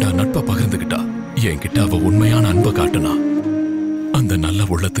ஃப்ரெண்டா நட்பை பகிர்ந்துகிட்டா. என்கிட்ட அவ உண்மையான அன்பை காட்டுனா. அந்த நல்ல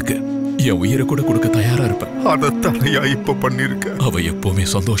உள்ளத்துக்கு என் உயிரை கூட கொடுக்க தயாரா இருப்பேன். அதை தனியா இப்ப பண்ணிருக்க. அவ எப்பவுமே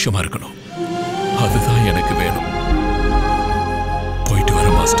சந்தோஷமா இருக்கணும். அதுதான் எனக்கு வேணும்.